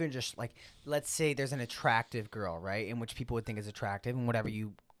you were to even just like, let's say there's an attractive girl, right, in which people would think is attractive, and whatever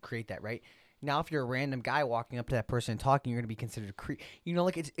you create that, right? Now, if you're a random guy walking up to that person and talking, you're gonna be considered a creep.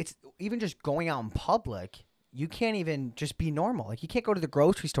 Like it's even just going out in public. You can't even just be normal. Like, you can't go to the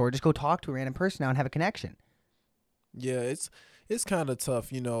grocery store, just go talk to a random person now and have a connection. Yeah, it's kind of tough.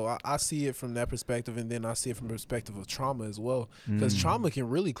 I see it from that perspective, and then I see it from the perspective of trauma as well. Because trauma can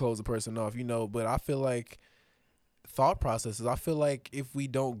really close a person off, but I feel like thought processes. I feel like if we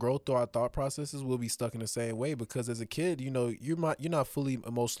don't grow through our thought processes, we'll be stuck in the same way, because as a kid, you're not fully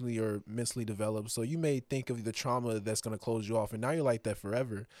emotionally or mentally developed. So you may think of the trauma that's going to close you off, and now you're like that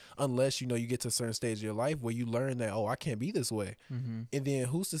forever, unless you get to a certain stage of your life where you learn that, oh, I can't be this way. And then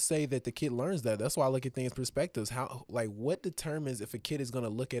who's to say that the kid learns that? That's why I look at things perspectives. What determines if a kid is going to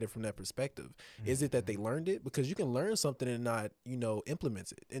look at it from that perspective? Is it that they learned it? Because you can learn something and not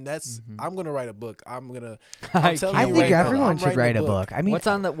implement it. And that's I'm going to write a book. I think everyone should write a book. I mean, what's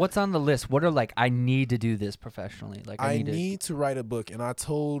on the list? What are I need to do this professionally? Like, I need to write a book, and I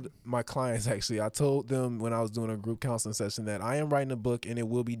told my clients, actually, I told them when I was doing a group counseling session that I am writing a book, and it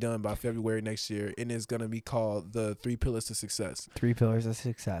will be done by February next year, and it's going to be called The 3 Pillars to Success. 3 Pillars of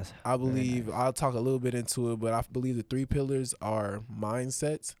Success. I believe I'll talk a little bit into it, but I believe the 3 pillars are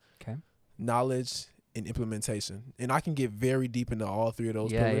mindset, knowledge, and implementation. And I can get very deep into all 3 of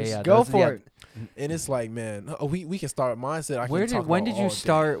those pillars. Yeah. Go for it. And it's like, man, we can start mindset. When did you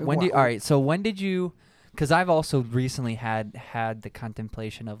start? All right. So when did you? Because I've also recently had the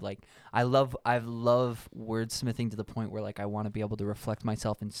contemplation of I love wordsmithing to the point where I want to be able to reflect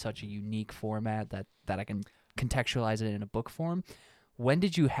myself in such a unique format that I can contextualize it in a book form. When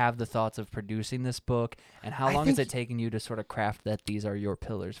did you have the thoughts of producing this book, and how long has it taken you to sort of craft that these are your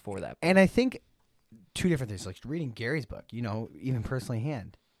pillars for that book? And I think 2 different things, like reading Gary's book, even personally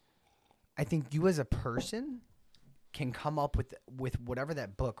hand. I think you as a person can come up with whatever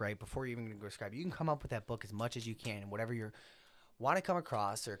that book, right? Before you're even going to go describe it, you can come up with that book as much as you can, and whatever you want to come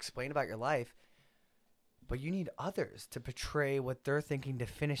across or explain about your life. But you need others to portray what they're thinking to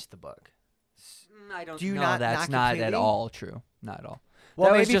finish the book. I don't. Do you no, not? that's not at all true. Not at all.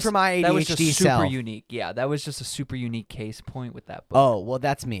 Well, That was maybe just- for my That was just ADHD super self. unique. Yeah, that was just a super unique case point with that book. Oh, well,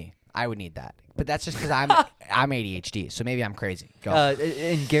 that's me. I would need that. But that's just because I'm ADHD, so maybe I'm crazy. Go.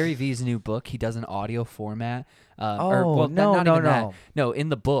 In Gary Vee's new book, he does an audio format. No. No, in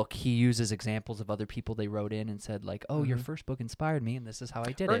the book, he uses examples of other people they wrote in and said, like, oh, your Mhm. first book inspired me, and this is how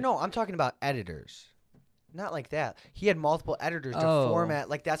I did Or it. no, I'm talking about editors. Not like that. He had multiple editors to Oh. format.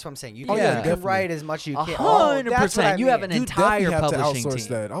 Like, that's what I'm saying. You Oh, can, yeah, you can definitely. write as much as you can. 100%. You have an You entire definitely have to publishing outsource team.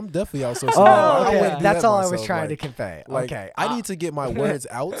 that. I'm definitely outsourcing Oh, that. I okay. wouldn't do That's that all I was myself. trying Like- to convey. Like, Okay. I need to get my words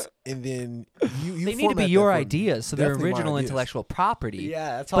out, and then you They need to be format your that for me. ideas, so they're Definitely my original ideas. intellectual property.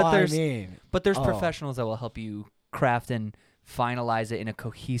 Yeah, that's But all I there's- mean. But there's Oh. professionals that will help you craft and finalize it in a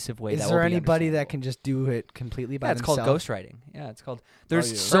cohesive way. Is that there will be anybody that understandable. can just do it completely by Yeah, it's called themselves? ghostwriting. Yeah, it's called.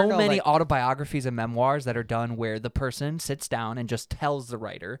 There's yeah. so Or no, many like- autobiographies and memoirs that are done where the person sits down and just tells the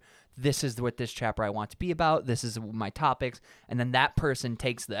writer, this is what this chapter I want to be about. This is my topics. And then that person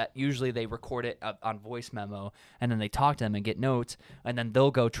takes that. Usually they record it on voice memo, and then they talk to them and get notes, and then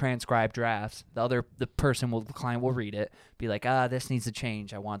they'll go transcribe drafts. The client will read it, be like, this needs to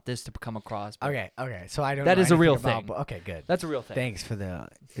change. I want this to come across. But Okay. So I don't That know is a anything real about, thing. but okay, good. That's a real thing. Thanks for the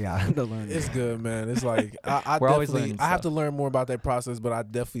learning. It's good, man. It's like I We're always definitely learning I have stuff. to learn more about that process, but I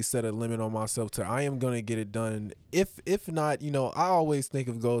definitely set a limit on myself to I am gonna get it done. If not, I always think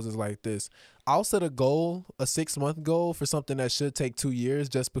of goals as like this. I'll set a goal, a 6-month goal for something that should take 2 years,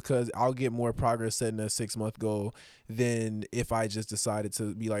 just because I'll get more progress setting a 6-month goal than if I just decided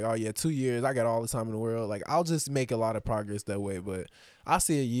to be like, oh yeah, 2 years, I got all the time in the world. Like, I'll just make a lot of progress that way. But I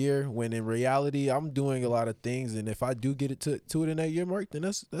see a year when in reality I'm doing a lot of things, and if I do get it to it in that year mark, then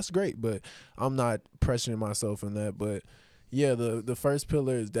that's great. But I'm not pressuring myself in that. But yeah, the first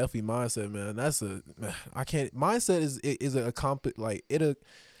pillar is definitely mindset, man. Mindset is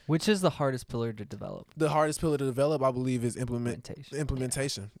Which is the hardest pillar to develop? the hardest pillar to develop, I believe, is Implementation.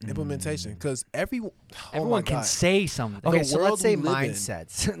 implementation. Because everyone can say something. Okay, The so world let's say we live in.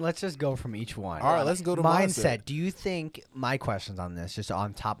 mindsets. Let's just go from each one. All right, let's go to mindset. Do you think my questions on this, just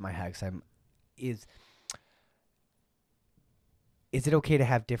on top of my head, 'cause is it okay to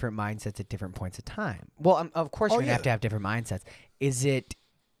have different mindsets at different points of time? Well, of course you're gonna have to have different mindsets. Is it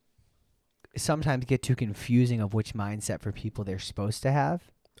sometimes get too confusing of which mindset for people they're supposed to have,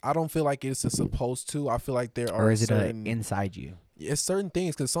 I don't feel like it's a supposed to. I feel like there are or is it certain inside you? it's certain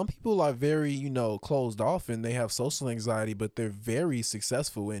things, because some people are very closed off and they have social anxiety, but they're very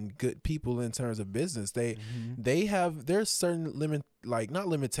successful and good people in terms of business. They have there's certain not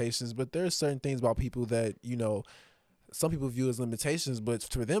limitations, but there's certain things about people that some people view as limitations, but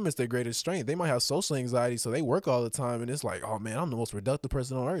for them it's their greatest strength. They might have social anxiety, so they work all the time, and it's like, oh man, I'm the most productive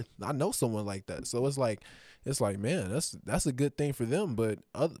person on earth. I know someone like that, so it's like, man, that's a good thing for them. But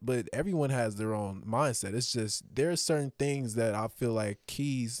everyone has their own mindset. It's just there are certain things that I feel like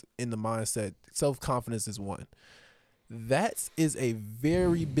keys in the mindset. Self-confidence is one. That is a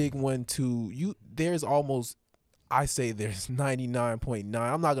very big one too. There's almost, I say there's 99.9.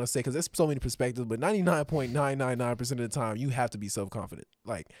 I'm not going to say, because there's so many perspectives, but 99.999% of the time, you have to be self-confident.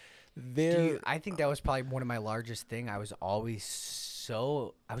 Like, I think that was probably one of my largest thing. I was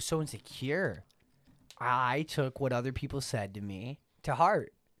so insecure. I took what other people said to me to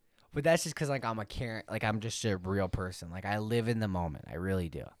heart. But that's just because, like, I'm a Karen, like, I'm just a real person. Like, I live in the moment. I really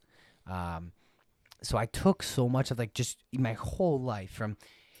do. So I took so much of, like, just my whole life from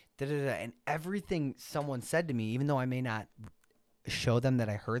and everything someone said to me, even though I may not show them that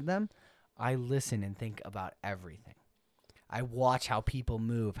I heard them, I listen and think about everything. I watch how people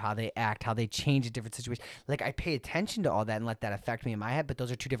move, how they act, how they change in different situations. Like, I pay attention to all that and let that affect me in my head, but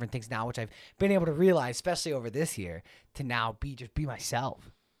those are two different things now, which I've been able to realize, especially over this year, to now be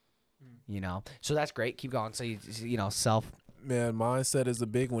myself. So that's great. Keep going. So self. Man, mindset is a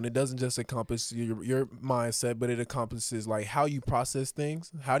big one. It doesn't just encompass your mindset, but it encompasses like how you process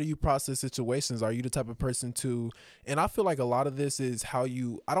things. How do you process situations? Are you the type of person and I feel like a lot of this is I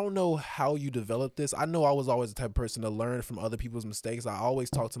don't know how you develop this. I know I was always the type of person to learn from other people's mistakes. I always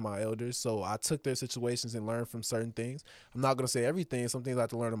talk to my elders, so I took their situations and learned from certain things. I'm not going to say everything. Some things I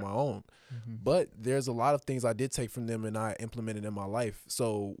have to learn on my own. But there's a lot of things I did take from them and I implemented in my life.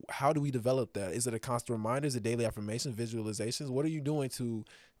 So how do we develop that? Is it a constant reminder? Is it daily affirmation, visualization? What are you doing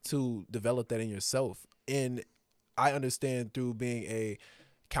to develop that in yourself? And I understand through being a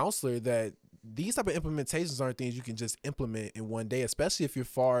counselor that these type of implementations aren't things you can just implement in one day, especially if you're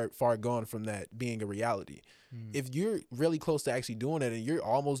far gone from that being a reality. If you're really close to actually doing it and you're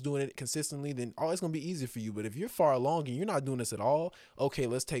almost doing it consistently, then it's going to be easier for you. But if you're far along and you're not doing this at all, okay,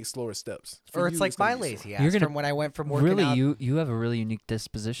 let's take slower steps. Or it's like my lazy ass from when I went from working really, out. you have a really unique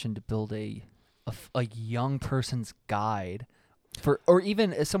disposition to build a young person's guide for, or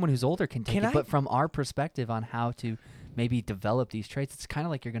even as someone who's older can take it. But from our perspective on how to maybe develop these traits, it's kind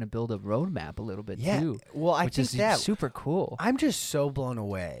of like you're going to build a roadmap a little bit too. Well, I which think is that super cool. I'm just so blown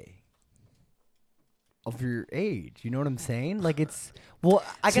away of your age. You know what I'm saying? Like it's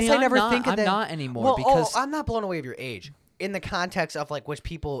I guess I never think of that. I'm not anymore because I'm not blown away of your age in the context of like which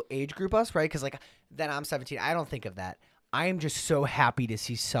people age group us, right? Because like then I'm 17. I don't think of that. I am just so happy to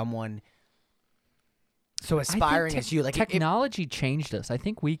see someone so aspiring as you. Like technology changed us. I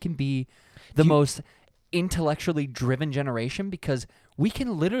think we can be the most intellectually driven generation because we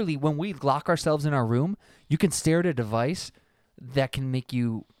can literally, when we lock ourselves in our room, you can stare at a device that can make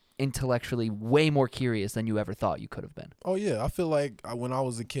you intellectually way more curious than you ever thought you could have been. Oh yeah, I feel like when I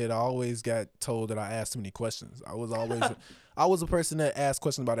was a kid, I always got told that I asked too many questions. I was always I was a person that asked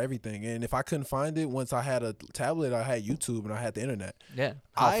questions about everything, and if I couldn't find it, once I had a tablet, I had YouTube and I had the internet. Yeah,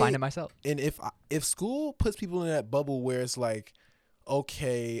 I'll find it myself. And if school puts people in that bubble where it's like,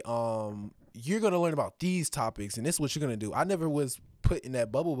 okay, you're gonna learn about these topics and this is what you're gonna do. I never was put in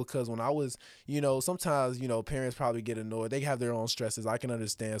that bubble because when I was, sometimes, parents probably get annoyed. They have their own stresses. I can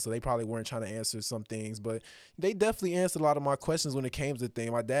understand. So they probably weren't trying to answer some things, but they definitely answered a lot of my questions when it came to things.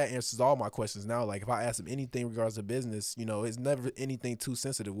 My dad answers all my questions now. Like if I ask him anything regards to business, it's never anything too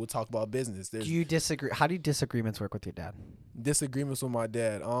sensitive. We'll talk about business. Do you disagree? How do disagreements work with your dad? Disagreements with my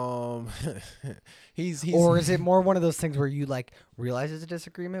dad. He's or is it more one of those things where you like realize it's a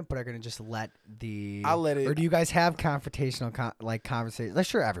disagreement, but are going to just let I'll let it. Or do you guys have confrontational conversations? I'm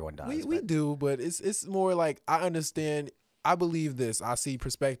sure everyone does. We do, but it's more like I understand. I believe this. I see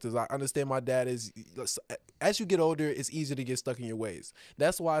perspectives. I understand my dad is, as you get older, it's easier to get stuck in your ways.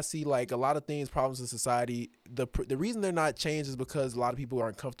 That's why I see like a lot of things, problems in society. The reason they're not changed is because a lot of people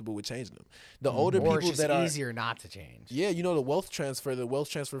aren't comfortable with changing them. The older or people it's that are easier not to change. Yeah, the wealth transfer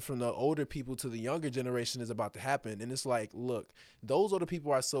from the older people to the younger generation is about to happen. And it's like, look, those older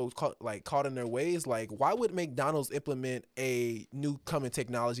people are so caught in their ways. Like, why would McDonald's implement a new coming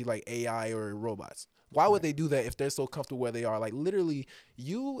technology like AI or robots? Why would they do that if they're so comfortable where they are? Like literally,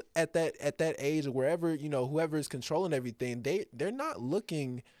 you at that age or wherever, whoever is controlling everything, they're not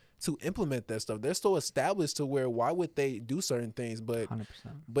looking to implement that stuff. They're so established to where why would they do certain things? But 100%.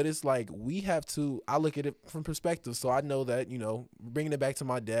 But it's like we have to. I look at it from perspective, so I know that bringing it back to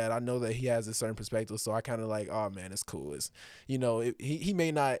my dad, I know that he has a certain perspective. So I kind of like, oh man, it's cool. It's he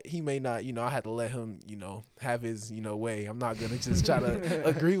may not. I had to let him have his way. I'm not gonna just try to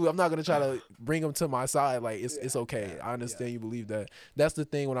agree with. I'm not gonna try to bring him to my side. Like it's okay. I understand you believe that. That's the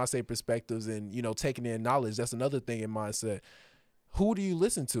thing when I say perspectives and taking in knowledge. That's another thing in mindset. Who do you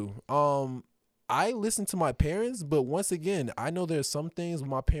listen to? I listen to my parents, but once again, I know there's some things with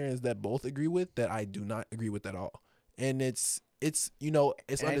my parents that both agree with that I do not agree with at all. And it's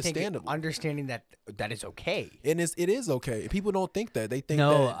understandable. Understanding that is okay. And it is okay. People don't think that. They think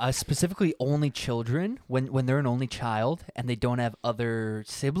specifically only children, when they're an only child and they don't have other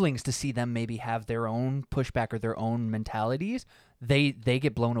siblings to see them maybe have their own pushback or their own mentalities, they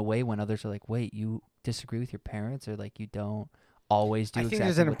get blown away when others are like, wait, you disagree with your parents, or like you don't always do. I think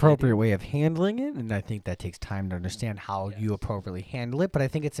there's an appropriate way of handling it, and I think that takes time to understand how you appropriately handle it. But I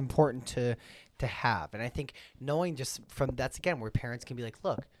think it's important to have, and I think knowing just from that's again where parents can be like,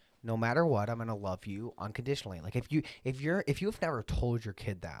 look, no matter what, I'm gonna love you unconditionally. Like if you've never told your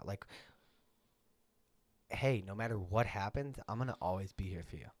kid that, like, hey, no matter what happens, I'm gonna always be here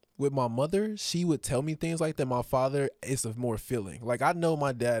for you. With my mother, she would tell me things like that. My father, it's a more feeling. Like I know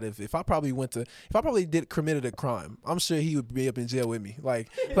my dad, if I probably committed a crime, I'm sure he would be up in jail with me.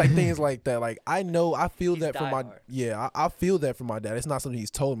 Like things like that. Like I feel that from my I feel that from my dad. It's not something he's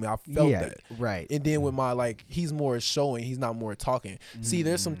told me. I felt that. Right. And then with my he's more showing, he's not more talking. See,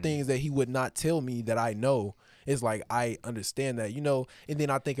 there's some things that he would not tell me that I know. It's like I understand that, and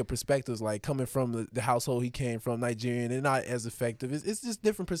then I think of perspectives like coming from the household he came from, Nigerian, and not as effective. It's just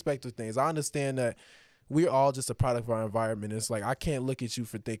different perspective things. I understand that we're all just a product of our environment. It's like I can't look at you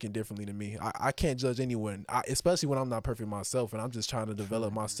for thinking differently than me. I can't judge anyone, especially when I'm not perfect myself and I'm just trying to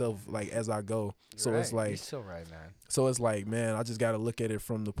develop myself as I go. So it's like, you're so right, man. So it's like, man, I just got to look at it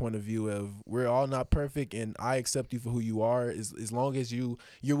from the point of view of we're all not perfect, and I accept you for who you are. As long as you're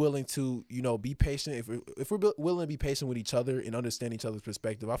willing to be patient. If we're willing to be patient with each other and understand each other's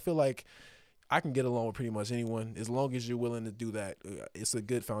perspective, I feel like I can get along with pretty much anyone as long as you're willing to do that. It's a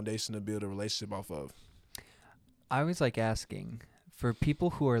good foundation to build a relationship off of. I always like asking for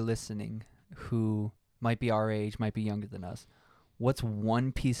people who are listening, who might be our age, might be younger than us, what's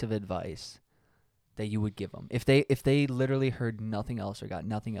one piece of advice that you would give them if they literally heard nothing else or got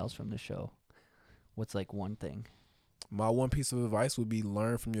nothing else from the show? What's like one thing? My one piece of advice would be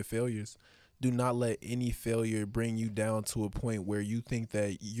learn from your failures. Do not let any failure bring you down to a point where you think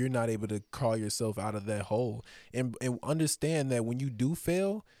that you're not able to crawl yourself out of that hole. And understand that when you do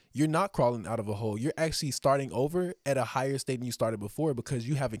fail, you're not crawling out of a hole. You're actually starting over at a higher state than you started before because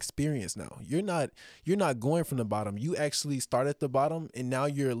you have experience now. You're not going from the bottom. You actually start at the bottom and now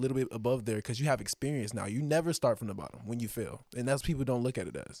you're a little bit above there because you have experience now. You never start from the bottom when you fail. And that's what people don't look at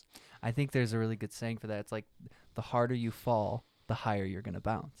it as. I think there's a really good saying for that. It's like the harder you fall, the higher you're going to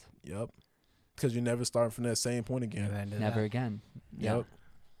bounce. Yep. Because you never start from that same point again. Never again. Yep. Yeah.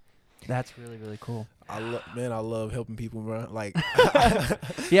 That's really, really cool. I love helping people, bro. Like,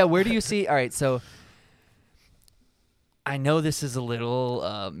 yeah. Where do you see? All right. So I know this is a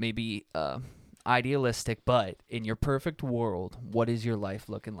little maybe idealistic, but in your perfect world, what is your life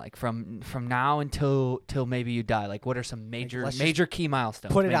looking like from now until maybe you die? Like, what are some major key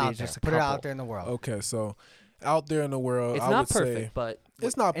milestones? Put it Maybe out it's there. just a Put it couple. out there in the world. okay, so out there in the world, It's I not would perfect, say but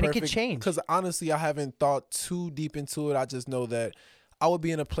it's not and perfect. it could change. Because honestly, I haven't thought too deep into it. I just know that I would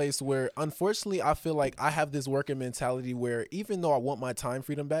be in a place where, unfortunately, I feel like I have this working mentality where even though I want my time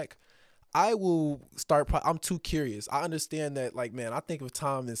freedom back, I will start. I'm too curious. I understand that, like, man, I think of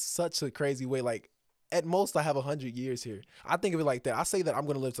time in such a crazy way. Like, at most, I have 100 years here. I think of it like that. I say that I'm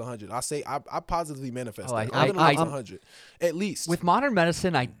going to live to 100. I positively manifest that. I'm going to live to 100, at least. with modern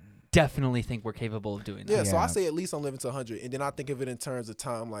medicine, I definitely think we're capable of doing that. Yeah, so I say at least I'm living to 100. And then I think of it in terms of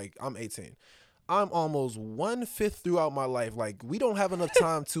time, like I'm 18. I'm almost 1/5 throughout my life. Like, we don't have enough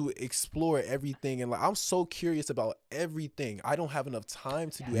time to explore everything. And like, I'm so curious about everything. I don't have enough time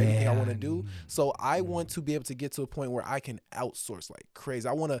to do everything I want to do. So I want to be able to get to a point where I can outsource like crazy.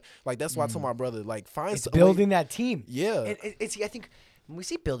 I want to, like, that's why I told my brother, like, find It's building that team. Yeah. And it's, I think when we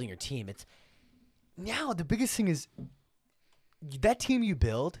say building your team, it's now the biggest thing is that team you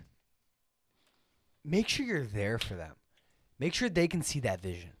build, make sure you're there for them. Make sure they can see that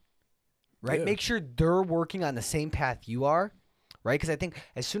vision. Right? Yeah. Make sure they're working on the same path you are, right? Because I think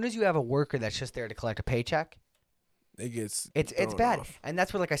as soon as you have a worker that's just there to collect a paycheck, it's bad. off. And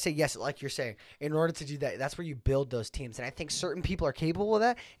that's where, like I say, yes, like you're saying, in order to do that, that's where you build those teams. And I think certain people are capable of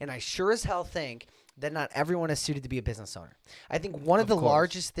that. And I sure as hell think that not everyone is suited to be a business owner. I think one of the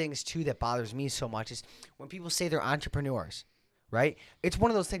largest things, too, that bothers me so much is when people say they're entrepreneurs. Right? It's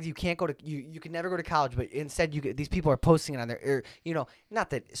one of those things you can't go to. You can never go to college, but instead these people are posting it on their. Not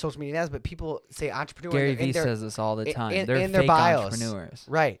that social media has, but people say entrepreneur. Gary Vee says this all the time. They're in fake their bios. entrepreneurs.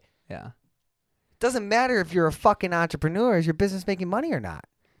 Right. Yeah. Doesn't matter if you're a fucking entrepreneur. Is your business making money or not?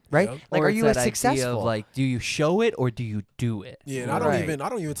 Right? Yep. Like, Or are it's you that a idea successful? of, like, do you show it or do you do it? Yeah, and Right. I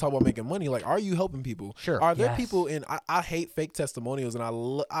don't even talk about making money. Like, are you helping people? Sure. Are there Yes. people in? I hate fake testimonials,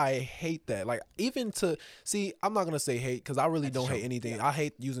 and I hate that. Like, even to see, I'm not gonna say hate because I really don't hate anything. Yeah. I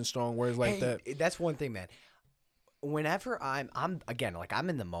hate using strong words like that. That's one thing, man. Whenever I'm again, like, I'm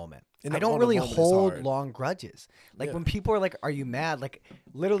in the moment. In the I don't moment, really it's hold hard. long grudges. Like, Yeah. when people are like, "Are you mad?" Like,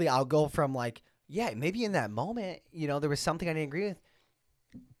 literally, I'll go from like, "Yeah, maybe in that moment, there was something I didn't agree with."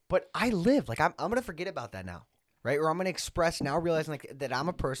 But I live like I'm gonna forget about that now, right? Or I'm gonna express now, realizing like that I'm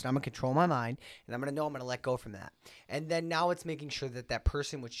a person. I'm gonna control my mind, and I'm gonna know I'm gonna let go from that. And then now it's making sure that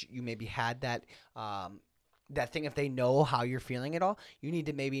person which you maybe had that that thing, if they know how you're feeling at all, you need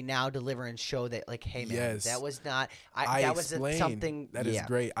to maybe now deliver and show that, like, hey man, Yes. that was not. I that was explain. something That is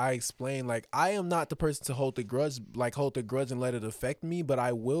great. I explain, like, I am not the person to hold the grudge and let it affect me, but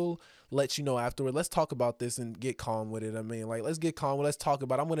I will let you know afterward. Let's talk about this and get calm with it. I mean, like, let's get calm. Let's talk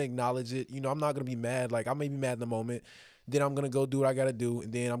about it. I'm going to acknowledge it. I'm not going to be mad. Like, I may be mad in the moment. Then I'm going to go do what I got to do.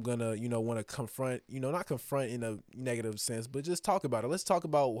 And then I'm going to, want to confront, not confront in a negative sense, but just talk about it. Let's talk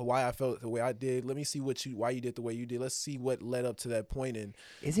about why I felt the way I did. Let me see why you did the way you did. Let's see what led up to that point. And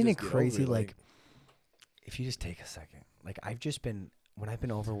Isn't it just get over crazy? it, Like, if you just take a second, like, when I've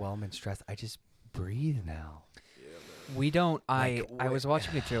been overwhelmed and stressed, I just breathe now. We don't. I Like, was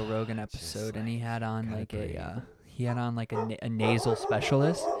watching a Joe Rogan episode, and he had on gotta like breathe. a nasal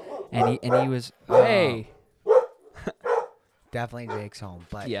specialist, and he was hey. Definitely Jake's home,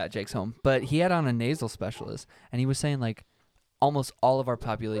 but Yeah, Jake's home. But he had on a nasal specialist, and he was saying, like, almost all of our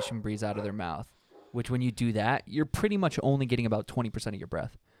population breathes out of their mouth, which when you do that, you're pretty much only getting about 20% of your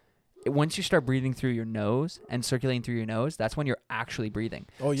breath. Once you start breathing through your nose and circulating through your nose, that's when you're actually breathing.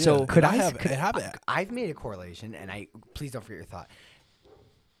 Oh, yeah. So could I I have that? I've made a correlation, and please don't forget your thought.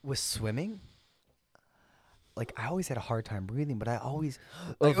 With swimming, like I always had a hard time breathing, but I always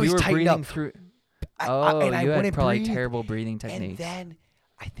Well, if you were breathing through, and I you had wouldn't probably breathe. terrible breathing techniques. And then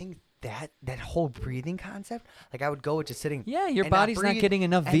I think that whole breathing concept, like I would go into sitting. Yeah, your and body's not breathe, getting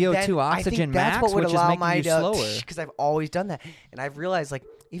enough and VO2 then I oxygen think that's max, what would which is allow making my you slower. Because I've always done that, and I've realized like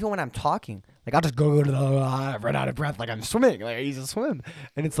even when I'm talking, like I'll just go to the run out of breath, like I'm swimming, like I used to swim,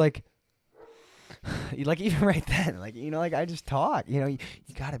 and it's like. Like even right then, like like I just talk. You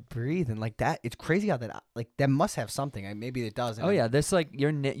gotta breathe, and like that. It's crazy how that that must have something. Maybe it does. Oh yeah, this like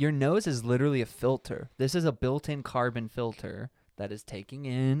your nose is literally a filter. This is a built-in carbon filter that is taking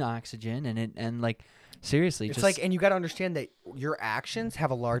in oxygen, and like seriously, it's just like, and you gotta understand that your actions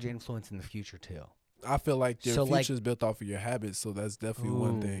have a large influence in the future too. I feel like your So, like- future is built off of your habits, so that's definitely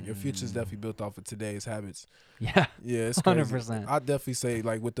one thing. Your future is definitely built off of today's habits. yeah, Yeah, it's crazy. 100%. I definitely say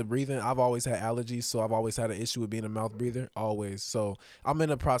like with the breathing, I've always had allergies, so I've always had an issue with being a mouth breather, always. So I'm in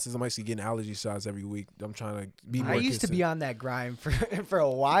the process. I'm actually getting allergy shots every week. I'm trying to be more. I used to be on that grind for a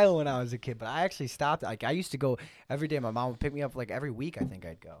while when I was a kid, but I actually stopped. Like I used to go every day. My mom would pick me up like every week. I think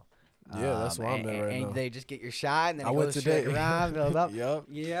I'd go. Yeah, that's where I'm at right and now. they just get your shot, and then I it went goes today. straight around, build up. Yep.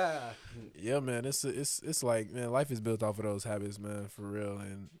 Yeah. Yeah, man. It's like, man, life is built off of those habits, man, for real.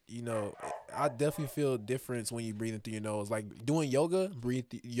 And I definitely feel difference when you breathing through your nose. Like doing yoga,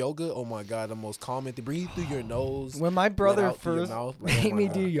 yoga. Oh my God, the most calming thing. Breathe through your nose. When my brother out through your first mouth, like, oh made my me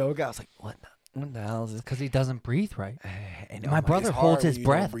God. do yoga, I was like, what the hell is this? because he doesn't breathe right. And My brother It's holds hard his when you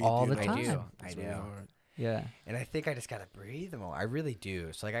don't breath breathe all through the your time. nose. I It's do. really hard. Yeah. And I think I just gotta breathe more. I really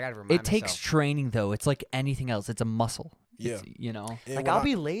do. So like I gotta remind It takes myself. training though. It's like anything else. It's a muscle. Yeah. It's, And Like when I'll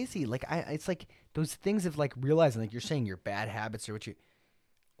be lazy. Like it's like those things of like realizing like you're saying your bad habits or what you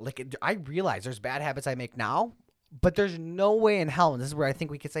like. I realize there's bad habits I make now, but there's no way in hell. And this is where I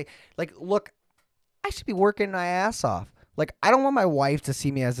think we could say like, look, I should be working my ass off. Like I don't want my wife to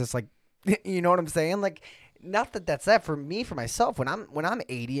see me as this like, you know what I'm saying? Like, not that that's that for me for myself. When I'm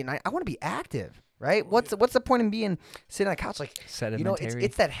 80 and I want to be active. Right? What's the point in being sitting on the couch like Sedimentary.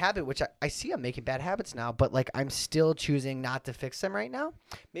 it's that habit which I see I'm making bad habits now, but like I'm still choosing not to fix them right now,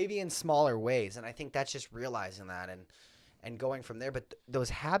 maybe in smaller ways, and I think that's just realizing that and going from there. But those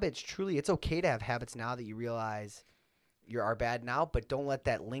habits, truly, it's okay to have habits now that you realize are bad now, but don't let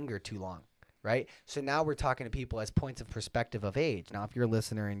that linger too long, right? So now we're talking to people as points of perspective of age. Now, if you're a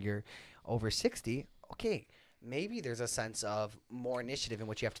listener and you're over 60, okay. Maybe there's a sense of more initiative in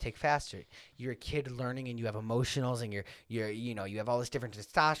which you have to take faster. You're a kid learning and you have emotionals and you have all this different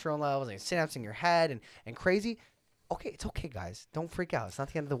testosterone levels and synapses in your head and crazy. Okay, it's okay, guys. Don't freak out. It's not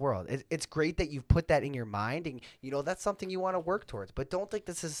the end of the world. It's great that you've put that in your mind and that's something you want to work towards. But don't think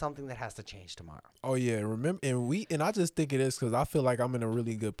this is something that has to change tomorrow. Oh yeah, remember, and I just think it is because I feel like I'm in a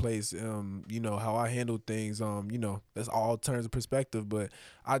really good place. How I handle things. That's all terms of perspective, but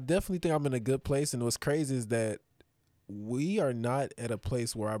I definitely think I'm in a good place. And what's crazy is that we are not at a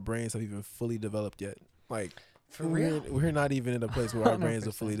place where our brains have even fully developed yet. Like For real? we're not even in a place where our brains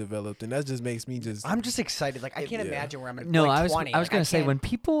are fully developed, and that just makes me just. I'm just excited. Like I can't Yeah. imagine where I'm going to No, like I was 20. I was Like, gonna say can't- when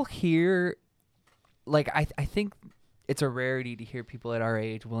people hear, like I think it's a rarity to hear people at our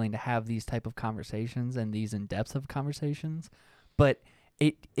age willing to have these type of conversations and these in depth of conversations, but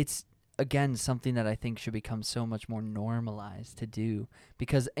it's again something that I think should become so much more normalized to do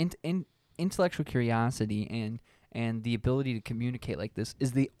because in intellectual curiosity and the ability to communicate like this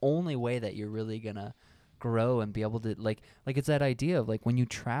is the only way that you're really gonna grow and be able to like it's that idea of like when you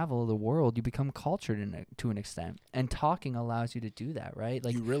travel the world you become cultured to an extent and talking allows you to do that, right?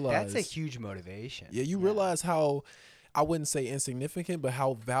 Like you realize that's a huge motivation. Yeah, you realize how I wouldn't say insignificant, but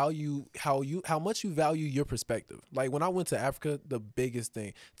how much you value your perspective. Like when I went to Africa, the biggest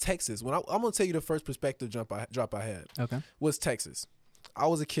thing, Texas. I'm gonna tell you the first perspective drop I had. okay. Was Texas. I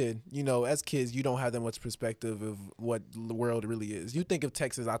was a kid. As kids, you don't have that much perspective of what the world really is. You think of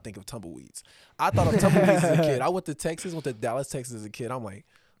Texas, I think of tumbleweeds. I thought of tumbleweeds as a kid. I went to Dallas, Texas as a kid. I'm like,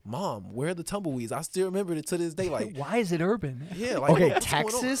 Mom, where are the tumbleweeds? I still remember it to this day. Like, Why is it urban? yeah, like Okay, what's going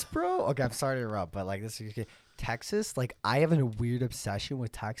on? Texas, bro. Okay, I'm sorry to interrupt, but like this is Texas. Like I have a weird obsession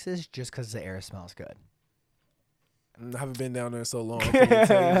with Texas just because the air smells good. I haven't been down there so long. I can't even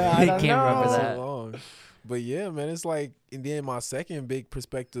tell you, man. I can't remember So that. long. But yeah, man, it's like, and then my second big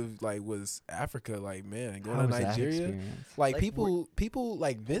perspective like was Africa. Like, man, going How to was that Nigeria. experience? Like, Like, people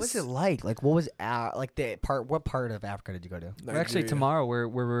like What this. was it like? Like what was like the part? What part of Africa did you go to? Well, actually, Nigeria. tomorrow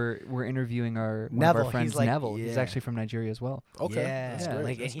we're interviewing one of Neville, our friends, he's like- Neville. He's yeah. actually from Nigeria as well. Okay, Yeah, that's Yeah, great.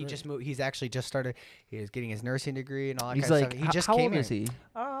 like that's and he great. just moved. He's actually just started. He was getting his nursing degree and all that He's kind like, of stuff. He just how came old here. is he?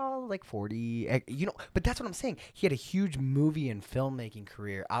 Oh, like 40. But that's what I'm saying. He had a huge movie and filmmaking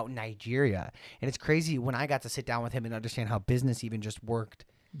career out in Nigeria, and it's crazy when I got to sit down with him and understand how business even just worked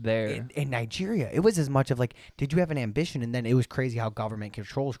there. In Nigeria, it was as much of like, did you have an ambition? And then it was crazy how government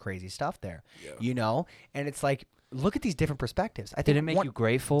controls crazy stuff there, you know? And it's like, look at these different perspectives. I think Did it make you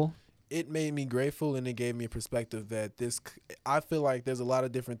grateful? It made me grateful, and it gave me a perspective that I feel like there's a lot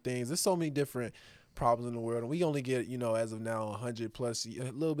of different things. There's so many different problems in the world, and we only get, as of now, 100 plus,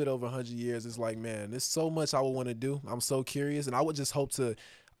 a little bit over 100 years. It's like, man, there's so much I would want to do. I'm so curious, and I would just hope to,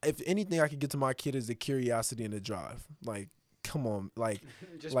 if anything I could get to my kid is the curiosity and the drive. Like, come on, like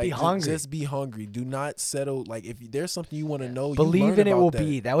be hungry. Just be hungry. Do not settle. Like, if there's something you want to know, believe in it will that.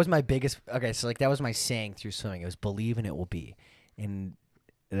 be. That was my biggest. Okay, so like that was my saying through swimming. It was believe in it will be, and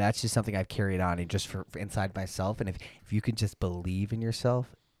that's just something I've carried on and just for inside myself. And if you can just believe in yourself,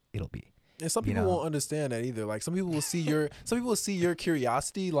 it'll be. And some people won't understand that either. Like, some people will see your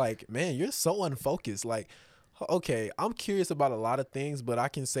curiosity. Like, man, you're so unfocused. Like, okay, I'm curious about a lot of things, but I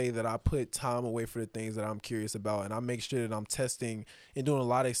can say that I put time away for the things that I'm curious about, and I make sure that I'm testing and doing a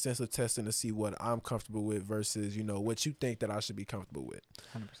lot of extensive testing to see what I'm comfortable with versus, what you think that I should be comfortable with.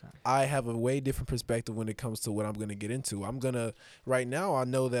 100%. I have a way different perspective when it comes to what I'm going to get into. Right now, I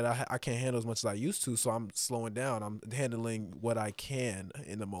know that I can't handle as much as I used to, so I'm slowing down. I'm handling what I can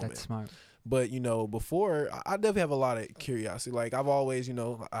in the moment. That's smart. But, before, I definitely have a lot of curiosity. Like, I've always,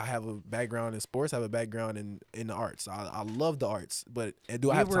 I have a background in sports. I have a background in the arts. I love the arts. But do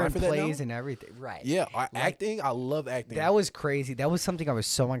I have time for that now? Plays and everything. Right. Yeah. Acting. I love acting. That was crazy. That was something I was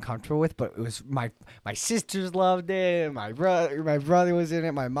so uncomfortable with. But it was my sisters loved it. My brother was in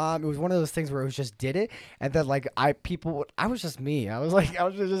it. My mom. It was one of those things where it was just did it. And then, like, I was just me. I was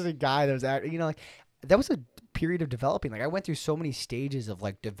just a guy that was acting. That was a period of developing. Like, I went through so many stages of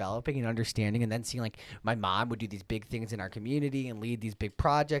like developing and understanding, and then seeing like my mom would do these big things in our community and lead these big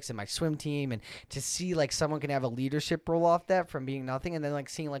projects in my swim team, and to see like someone can have a leadership role off that from being nothing, and then like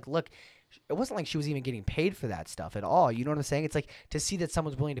seeing like, look, it wasn't like she was even getting paid for that stuff at all. You know what I'm saying? It's like to see that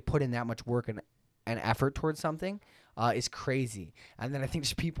someone's willing to put in that much work and effort towards something is crazy. And then I think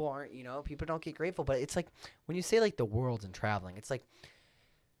just people don't get grateful. But it's like when you say like the world's and traveling, it's like,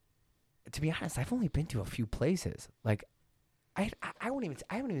 to be honest, I've only been to a few places. Like, I haven't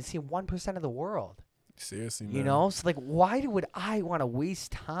even seen 1% of the world. Seriously, man. So like, why would I want to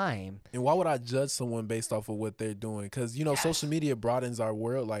waste time? And why would I judge someone based off of what they're doing? Because social media broadens our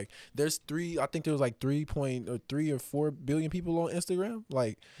world. Like, there's I think there was like 3 or 4 billion people on Instagram.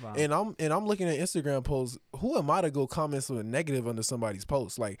 Like, wow. and I'm looking at Instagram posts. Who am I to go comment something negative under somebody's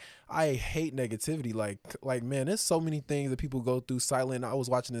post? Like, I hate negativity. Like man, there's so many things that people go through silent. I was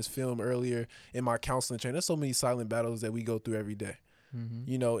watching this film earlier in my counseling training. There's so many silent battles that we go through every day.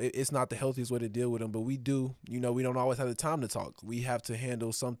 Mm-hmm. It's not the healthiest way to deal with them, but we do. We don't always have the time to talk. We have to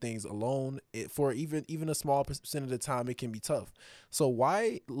handle some things alone. For even a small percent of the time, it can be tough. So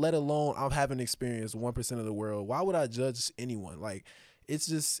why, let alone I'm having experienced 1% of the world, why would I judge anyone? Like, it's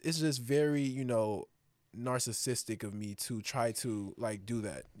just very, narcissistic of me to try to like do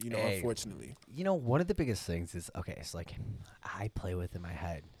that, unfortunately. One of the biggest things is, okay, it's like I play with in my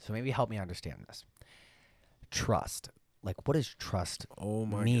head. So maybe help me understand this. Trust. Like, what does trust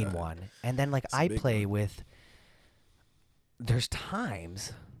mean, God. One? And then, like, I play with, there's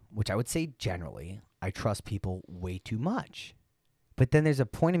times, which I would say generally, I trust people way too much. But then there's a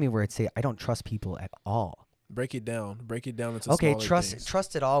point in me where I'd say I don't trust people at all. Break it down into smaller things.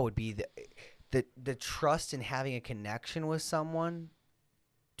 Trust at all would be the trust in having a connection with someone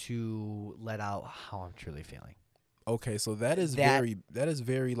to let out how I'm truly feeling. Okay, so that is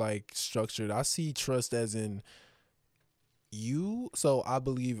very like structured. I see trust as in so I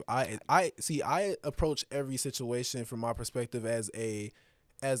believe I approach every situation from my perspective as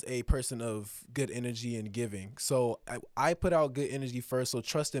a person of good energy and giving. So I put out good energy first. So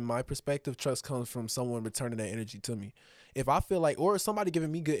trust, in my perspective, trust comes from someone returning that energy to me. If I feel like, or somebody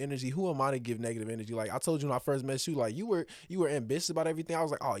giving me good energy, who am I to give negative energy? Like I told you when I first met you, like you were ambitious about everything. I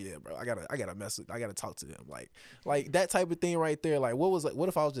was like, oh yeah, bro, I gotta message, I gotta talk to them. Like that type of thing right there. Like what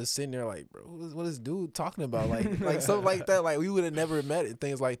if I was just sitting there like, bro, what is dude talking about? Like something like that. Like we would have never met and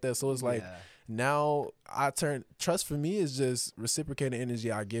things like that. So it's like, now trust for me is just reciprocating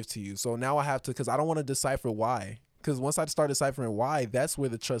energy I give to you. So now I have to, because I don't want to decipher why. Because once I start deciphering why, that's where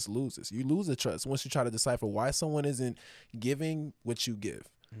the trust loses. You lose the trust once you try to decipher why someone isn't giving what you give.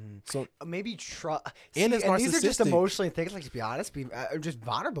 So maybe trust. And it's narcissistic. These are just emotionally things. Like, to be honest, just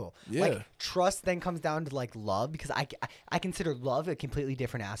vulnerable. Yeah. Like trust then comes down to like love, because I consider love a completely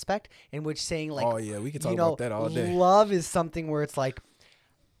different aspect, in which saying like, oh yeah, we can talk about that all day. Love is something where it's like,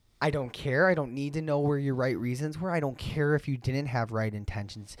 I don't care. I don't need to know where your right reasons were. I don't care if you didn't have right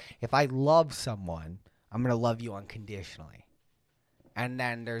intentions. If I love someone, I'm going to love you unconditionally. And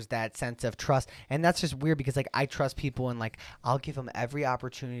then there's that sense of trust. And that's just weird because, like, I trust people and, like, I'll give them every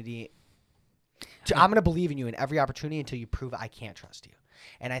opportunity. I'm going to believe in you in every opportunity until you prove I can't trust you.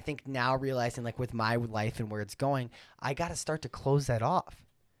 And I think now realizing, like, with my life and where it's going, I got to start to close that off.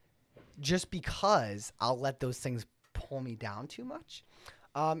 Just because I'll let those things pull me down too much.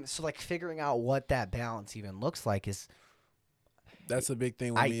 So, like, figuring out what that balance even looks like is... That's a big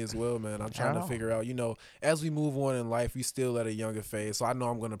thing with me as well, man. I'm trying to figure out, as we move on in life, we still at a younger phase. So I know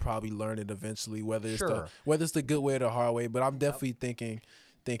I'm going to probably learn it eventually, whether it's the good way or the hard way. But I'm definitely thinking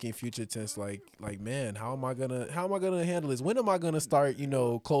future tense, like man, how am I gonna handle this? When am I gonna start,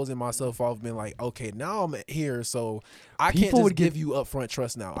 closing myself off, being like, okay, now I'm here, so I can't just give you upfront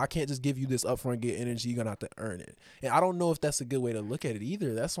trust now. I can't just give you this upfront get energy. You're gonna have to earn it. And I don't know if that's a good way to look at it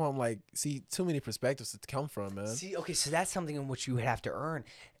either. That's why I'm like, see, too many perspectives to come from, man. See, okay, so that's something in which you would have to earn.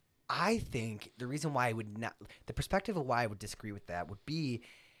 I think the reason why I would not, the perspective of why I would disagree with that would be,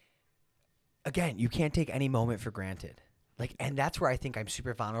 again, you can't take any moment for granted. Like, and that's where I think I'm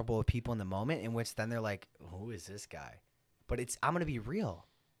super vulnerable with people in the moment, in which then they're like, who is this guy? But I'm going to be real.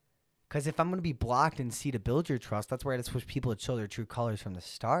 Because if I'm going to be blocked and see to build your trust, that's where I just wish people would show their true colors from the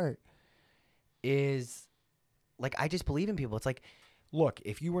start. Is, like, I just believe in people. It's like, look,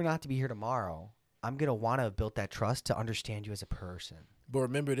 if you were not to be here tomorrow, I'm going to want to have built that trust to understand you as a person. But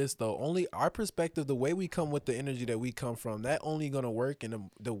remember this, though. Only our perspective, the way we come with the energy that we come from, that only going to work. And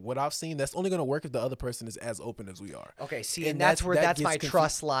what I've seen, that's only going to work if the other person is as open as we are. Okay, see, and that's where my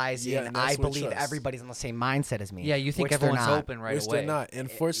trust lies in. I believe everybody's on the same mindset as me. Yeah, you think everyone's open right away. They're not.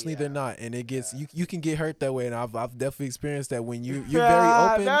 Unfortunately, they're not. And it gets you can get hurt that way. And I've definitely experienced that when you're very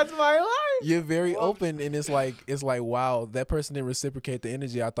open. That's my life. You're very open, and it's like, wow, that person didn't reciprocate the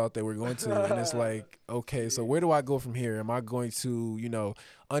energy I thought they were going to. And it's like, okay, so where do I go from here? Am I going to,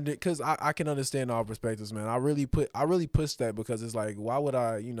 because I can understand all perspectives, man. I really push that because it's like, why would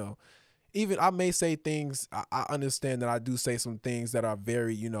I, even I may say things, I understand that I do say some things that are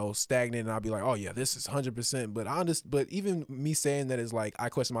very, stagnant, and I'll be like, oh yeah, this is 100%. But even me saying that is like, I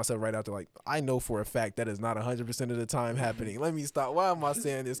question myself right after, like, I know for a fact that is not 100% of the time happening. Let me stop. Why am I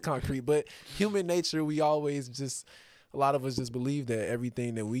saying this concrete? But human nature, we always just, a lot of us just believe that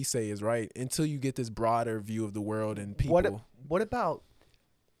everything that we say is right until you get this broader view of the world and people. What about,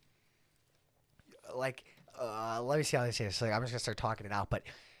 like, let me see how they say this. Like, I'm just gonna start talking it out, but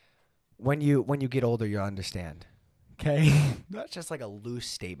when you get older, you'll understand. Okay, that's just like a loose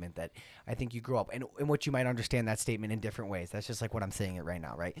statement that I think you grow up, and in which you might understand that statement in different ways. That's just like what I'm saying it right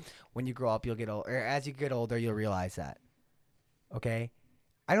now, right? When you grow up, you'll get old, or as you get older, you'll realize that. Okay,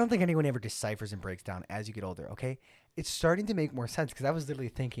 I don't think anyone ever deciphers and breaks down as you get older. Okay, it's starting to make more sense because I was literally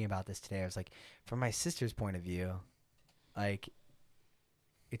thinking about this today. I was like, from my sister's point of view, like,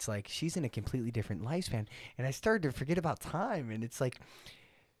 it's like she's in a completely different lifespan, and I started to forget about time, and it's like,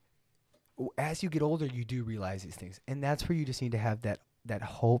 as you get older, you do realize these things, and that's where you just need to have that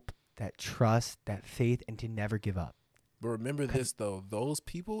hope, that trust, that faith, and to never give up. But remember this, though.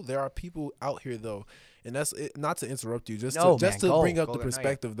 There are people out here, though, and that's it, not to interrupt you, just to bring up the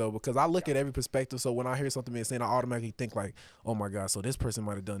perspective, though, because I look at every perspective. So when I hear something being said, I automatically think like, oh my God, so this person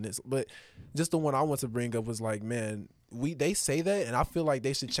might have done this. But just the one I want to bring up was like, man, they say that, and I feel like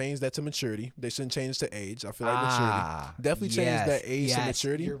they should change that to maturity. They shouldn't change to age. I feel like maturity. Definitely change that age to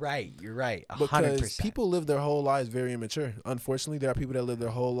maturity. You're right. 100%. Because people live their whole lives very immature. Unfortunately, there are people that live their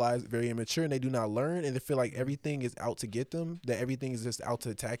whole lives very immature, and they do not learn, and they feel like everything is out to get them, that everything is just out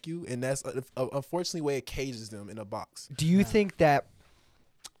to attack you, and that's unfortunately way it cages them in a box. Do you think that,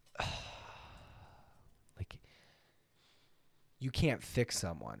 like, you can't fix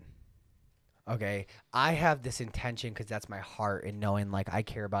someone? Okay, I have this intention because that's my heart, and knowing like I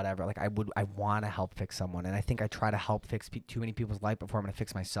care about everyone. Like I want to help fix someone, and I think I try to help fix too many people's life before I'm gonna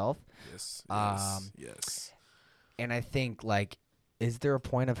fix myself. Yes. And I think, like, is there a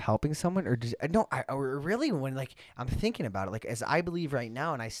point of helping someone, or or really, when like I'm thinking about it, like, as I believe right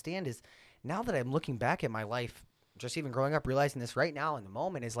now, and I stand, is now that I'm looking back at my life, just even growing up, realizing this right now in the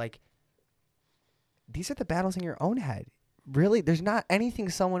moment, is like, these are the battles in your own head. Really, there's not anything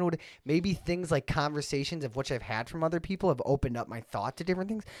someone would, maybe things like conversations of which I've had from other people have opened up my thought to different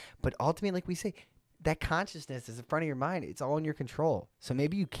things. But ultimately, like we say, that consciousness is in front of your mind. It's all in your control. So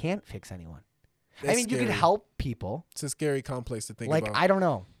maybe you can't fix anyone. That's you scary. can help people. It's a scary complex to think like, about. I don't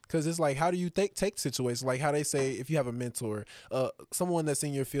know. Because it's like, how do you take situations? Like how they say, if you have a mentor, someone that's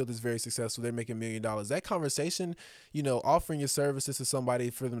in your field is very successful, they're making $1 million. That conversation, offering your services to somebody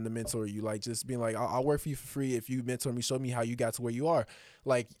for them to mentor you, like just being like, I'll work for you for free if you mentor me, show me how you got to where you are.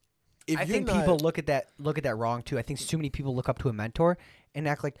 Like, I think people look at that wrong too. I think too many people look up to a mentor and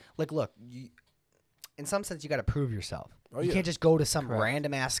act like look, in some sense, you got to prove yourself. Oh, You yeah. can't just go to some Correct.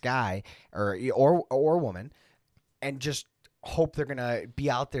 random ass guy or woman and just hope they're gonna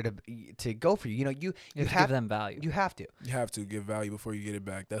be out there to go for you. You know, you You have to give them value. You have to. You have to give value before you get it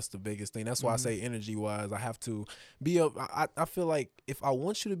back. That's the biggest thing. That's why I Mm-hmm. say energy-wise, I have to be up. I feel like if I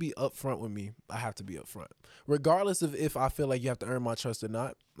want you to be upfront with me, I have to be upfront. Regardless of if I feel like you have to earn my trust or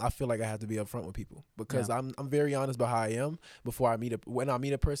not, I feel like I have to be upfront with people because I'm very honest about how I am before when I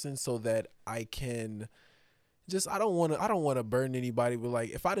meet a person, so that I can just I don't want to burden anybody. But like,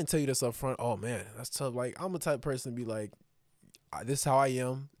 if I didn't tell you this up front, oh man, that's tough. Like, I'm the type of person to be like, this is how I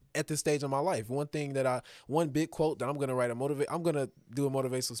am at this stage of my life. One big quote that I'm gonna I'm gonna do a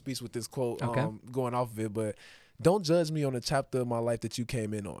motivational speech with this quote, Okay. going off of it. But don't judge me on the chapter of my life that you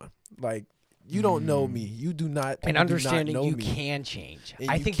came in on. Like, you don't know me. You do not. And you understanding do not know you me. can change. And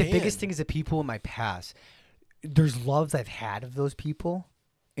I you think the biggest can. thing is the people in my past. There's loves I've had of those people,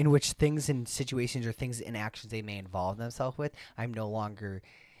 in which things and situations or things and actions they may involve themselves with, I'm no longer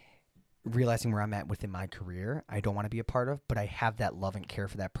realizing where I'm at within my career. I don't want to be a part of, but I have that love and care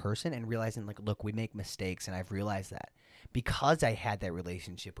for that person, and realizing like, look, we make mistakes, and I've realized that because I had that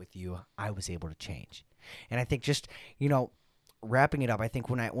relationship with you, I was able to change. And I think just, you know, wrapping it up, I think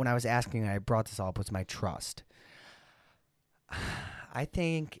when I was asking, and I brought this all up, was my trust. I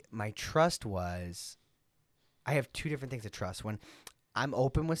think my trust was, I have two different things to trust. When I'm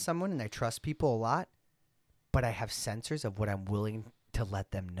open with someone and I trust people a lot, but I have sensors of what I'm willing to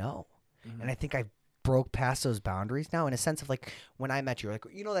let them know. Mm-hmm. And I think I broke past those boundaries now, in a sense of like, when I met you, like,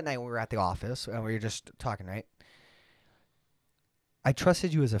 you know, that night when we were at the office and we were just talking, right? I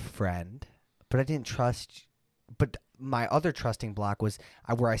trusted you as a friend, but I didn't trust. But my other trusting block was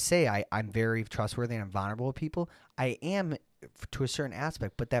where I say I'm very trustworthy and I'm vulnerable with people. I am to a certain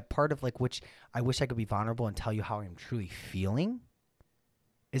aspect, but that part of like which I wish I could be vulnerable and tell you how I'm truly feeling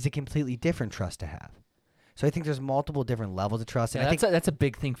is a completely different trust to have. So I think there's multiple different levels of trust. And Yeah, I think that's a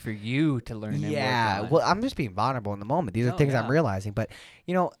big thing for you to learn. yeah, and work on. well, I'm just being vulnerable in the moment. These are things I'm yeah. realizing. But,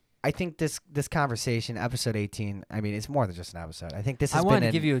 you know, I think this conversation, episode 18, I mean, it's more than just an episode. I think this has I been wanted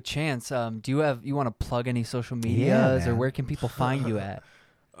to give you a chance. Do you want to plug any social medias, or man. where can people find you at?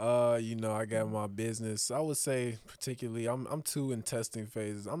 You know, I got my business. I would say particularly, I'm too in testing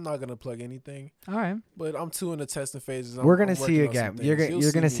phases. I'm not gonna plug anything, All right. but I'm too in the testing phases. We're gonna I'm see you working on some again. You're things. gonna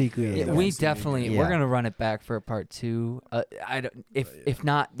You'll gonna me. see Kuye Yeah, again. We see me definitely again. we're Yeah. gonna run it back for a part 2. I don't if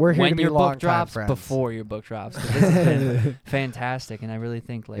not We're here when to be your book longtime drops, friends. before your book drops. 'Cause this has been fantastic, and I really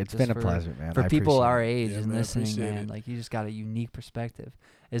think like It's just been a for- pleasure, man. For I people appreciate our it. age Yeah, and man, listening, appreciate man, it. like you just got a unique perspective.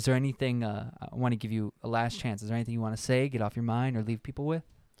 Is there anything I want to give you a last chance? Is there anything you want to say, get off your mind, or leave people with?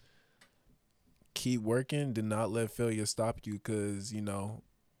 Keep working. Do not let failure stop you, because, you know,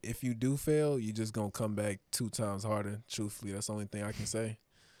 if you do fail, you just gonna come back 2 times harder. Truthfully, that's the only thing I can say.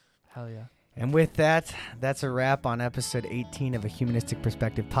 Hell yeah. And with that, that's a wrap on episode 18 of a Humanistic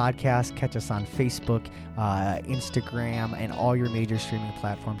Perspective podcast. Catch us on Facebook, Instagram, and all your major streaming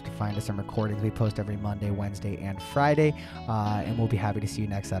platforms to find us on recordings. We post every Monday, Wednesday, and Friday. And we'll be happy to see you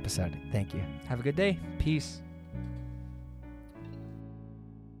next episode. Thank you. Have a good day. Peace.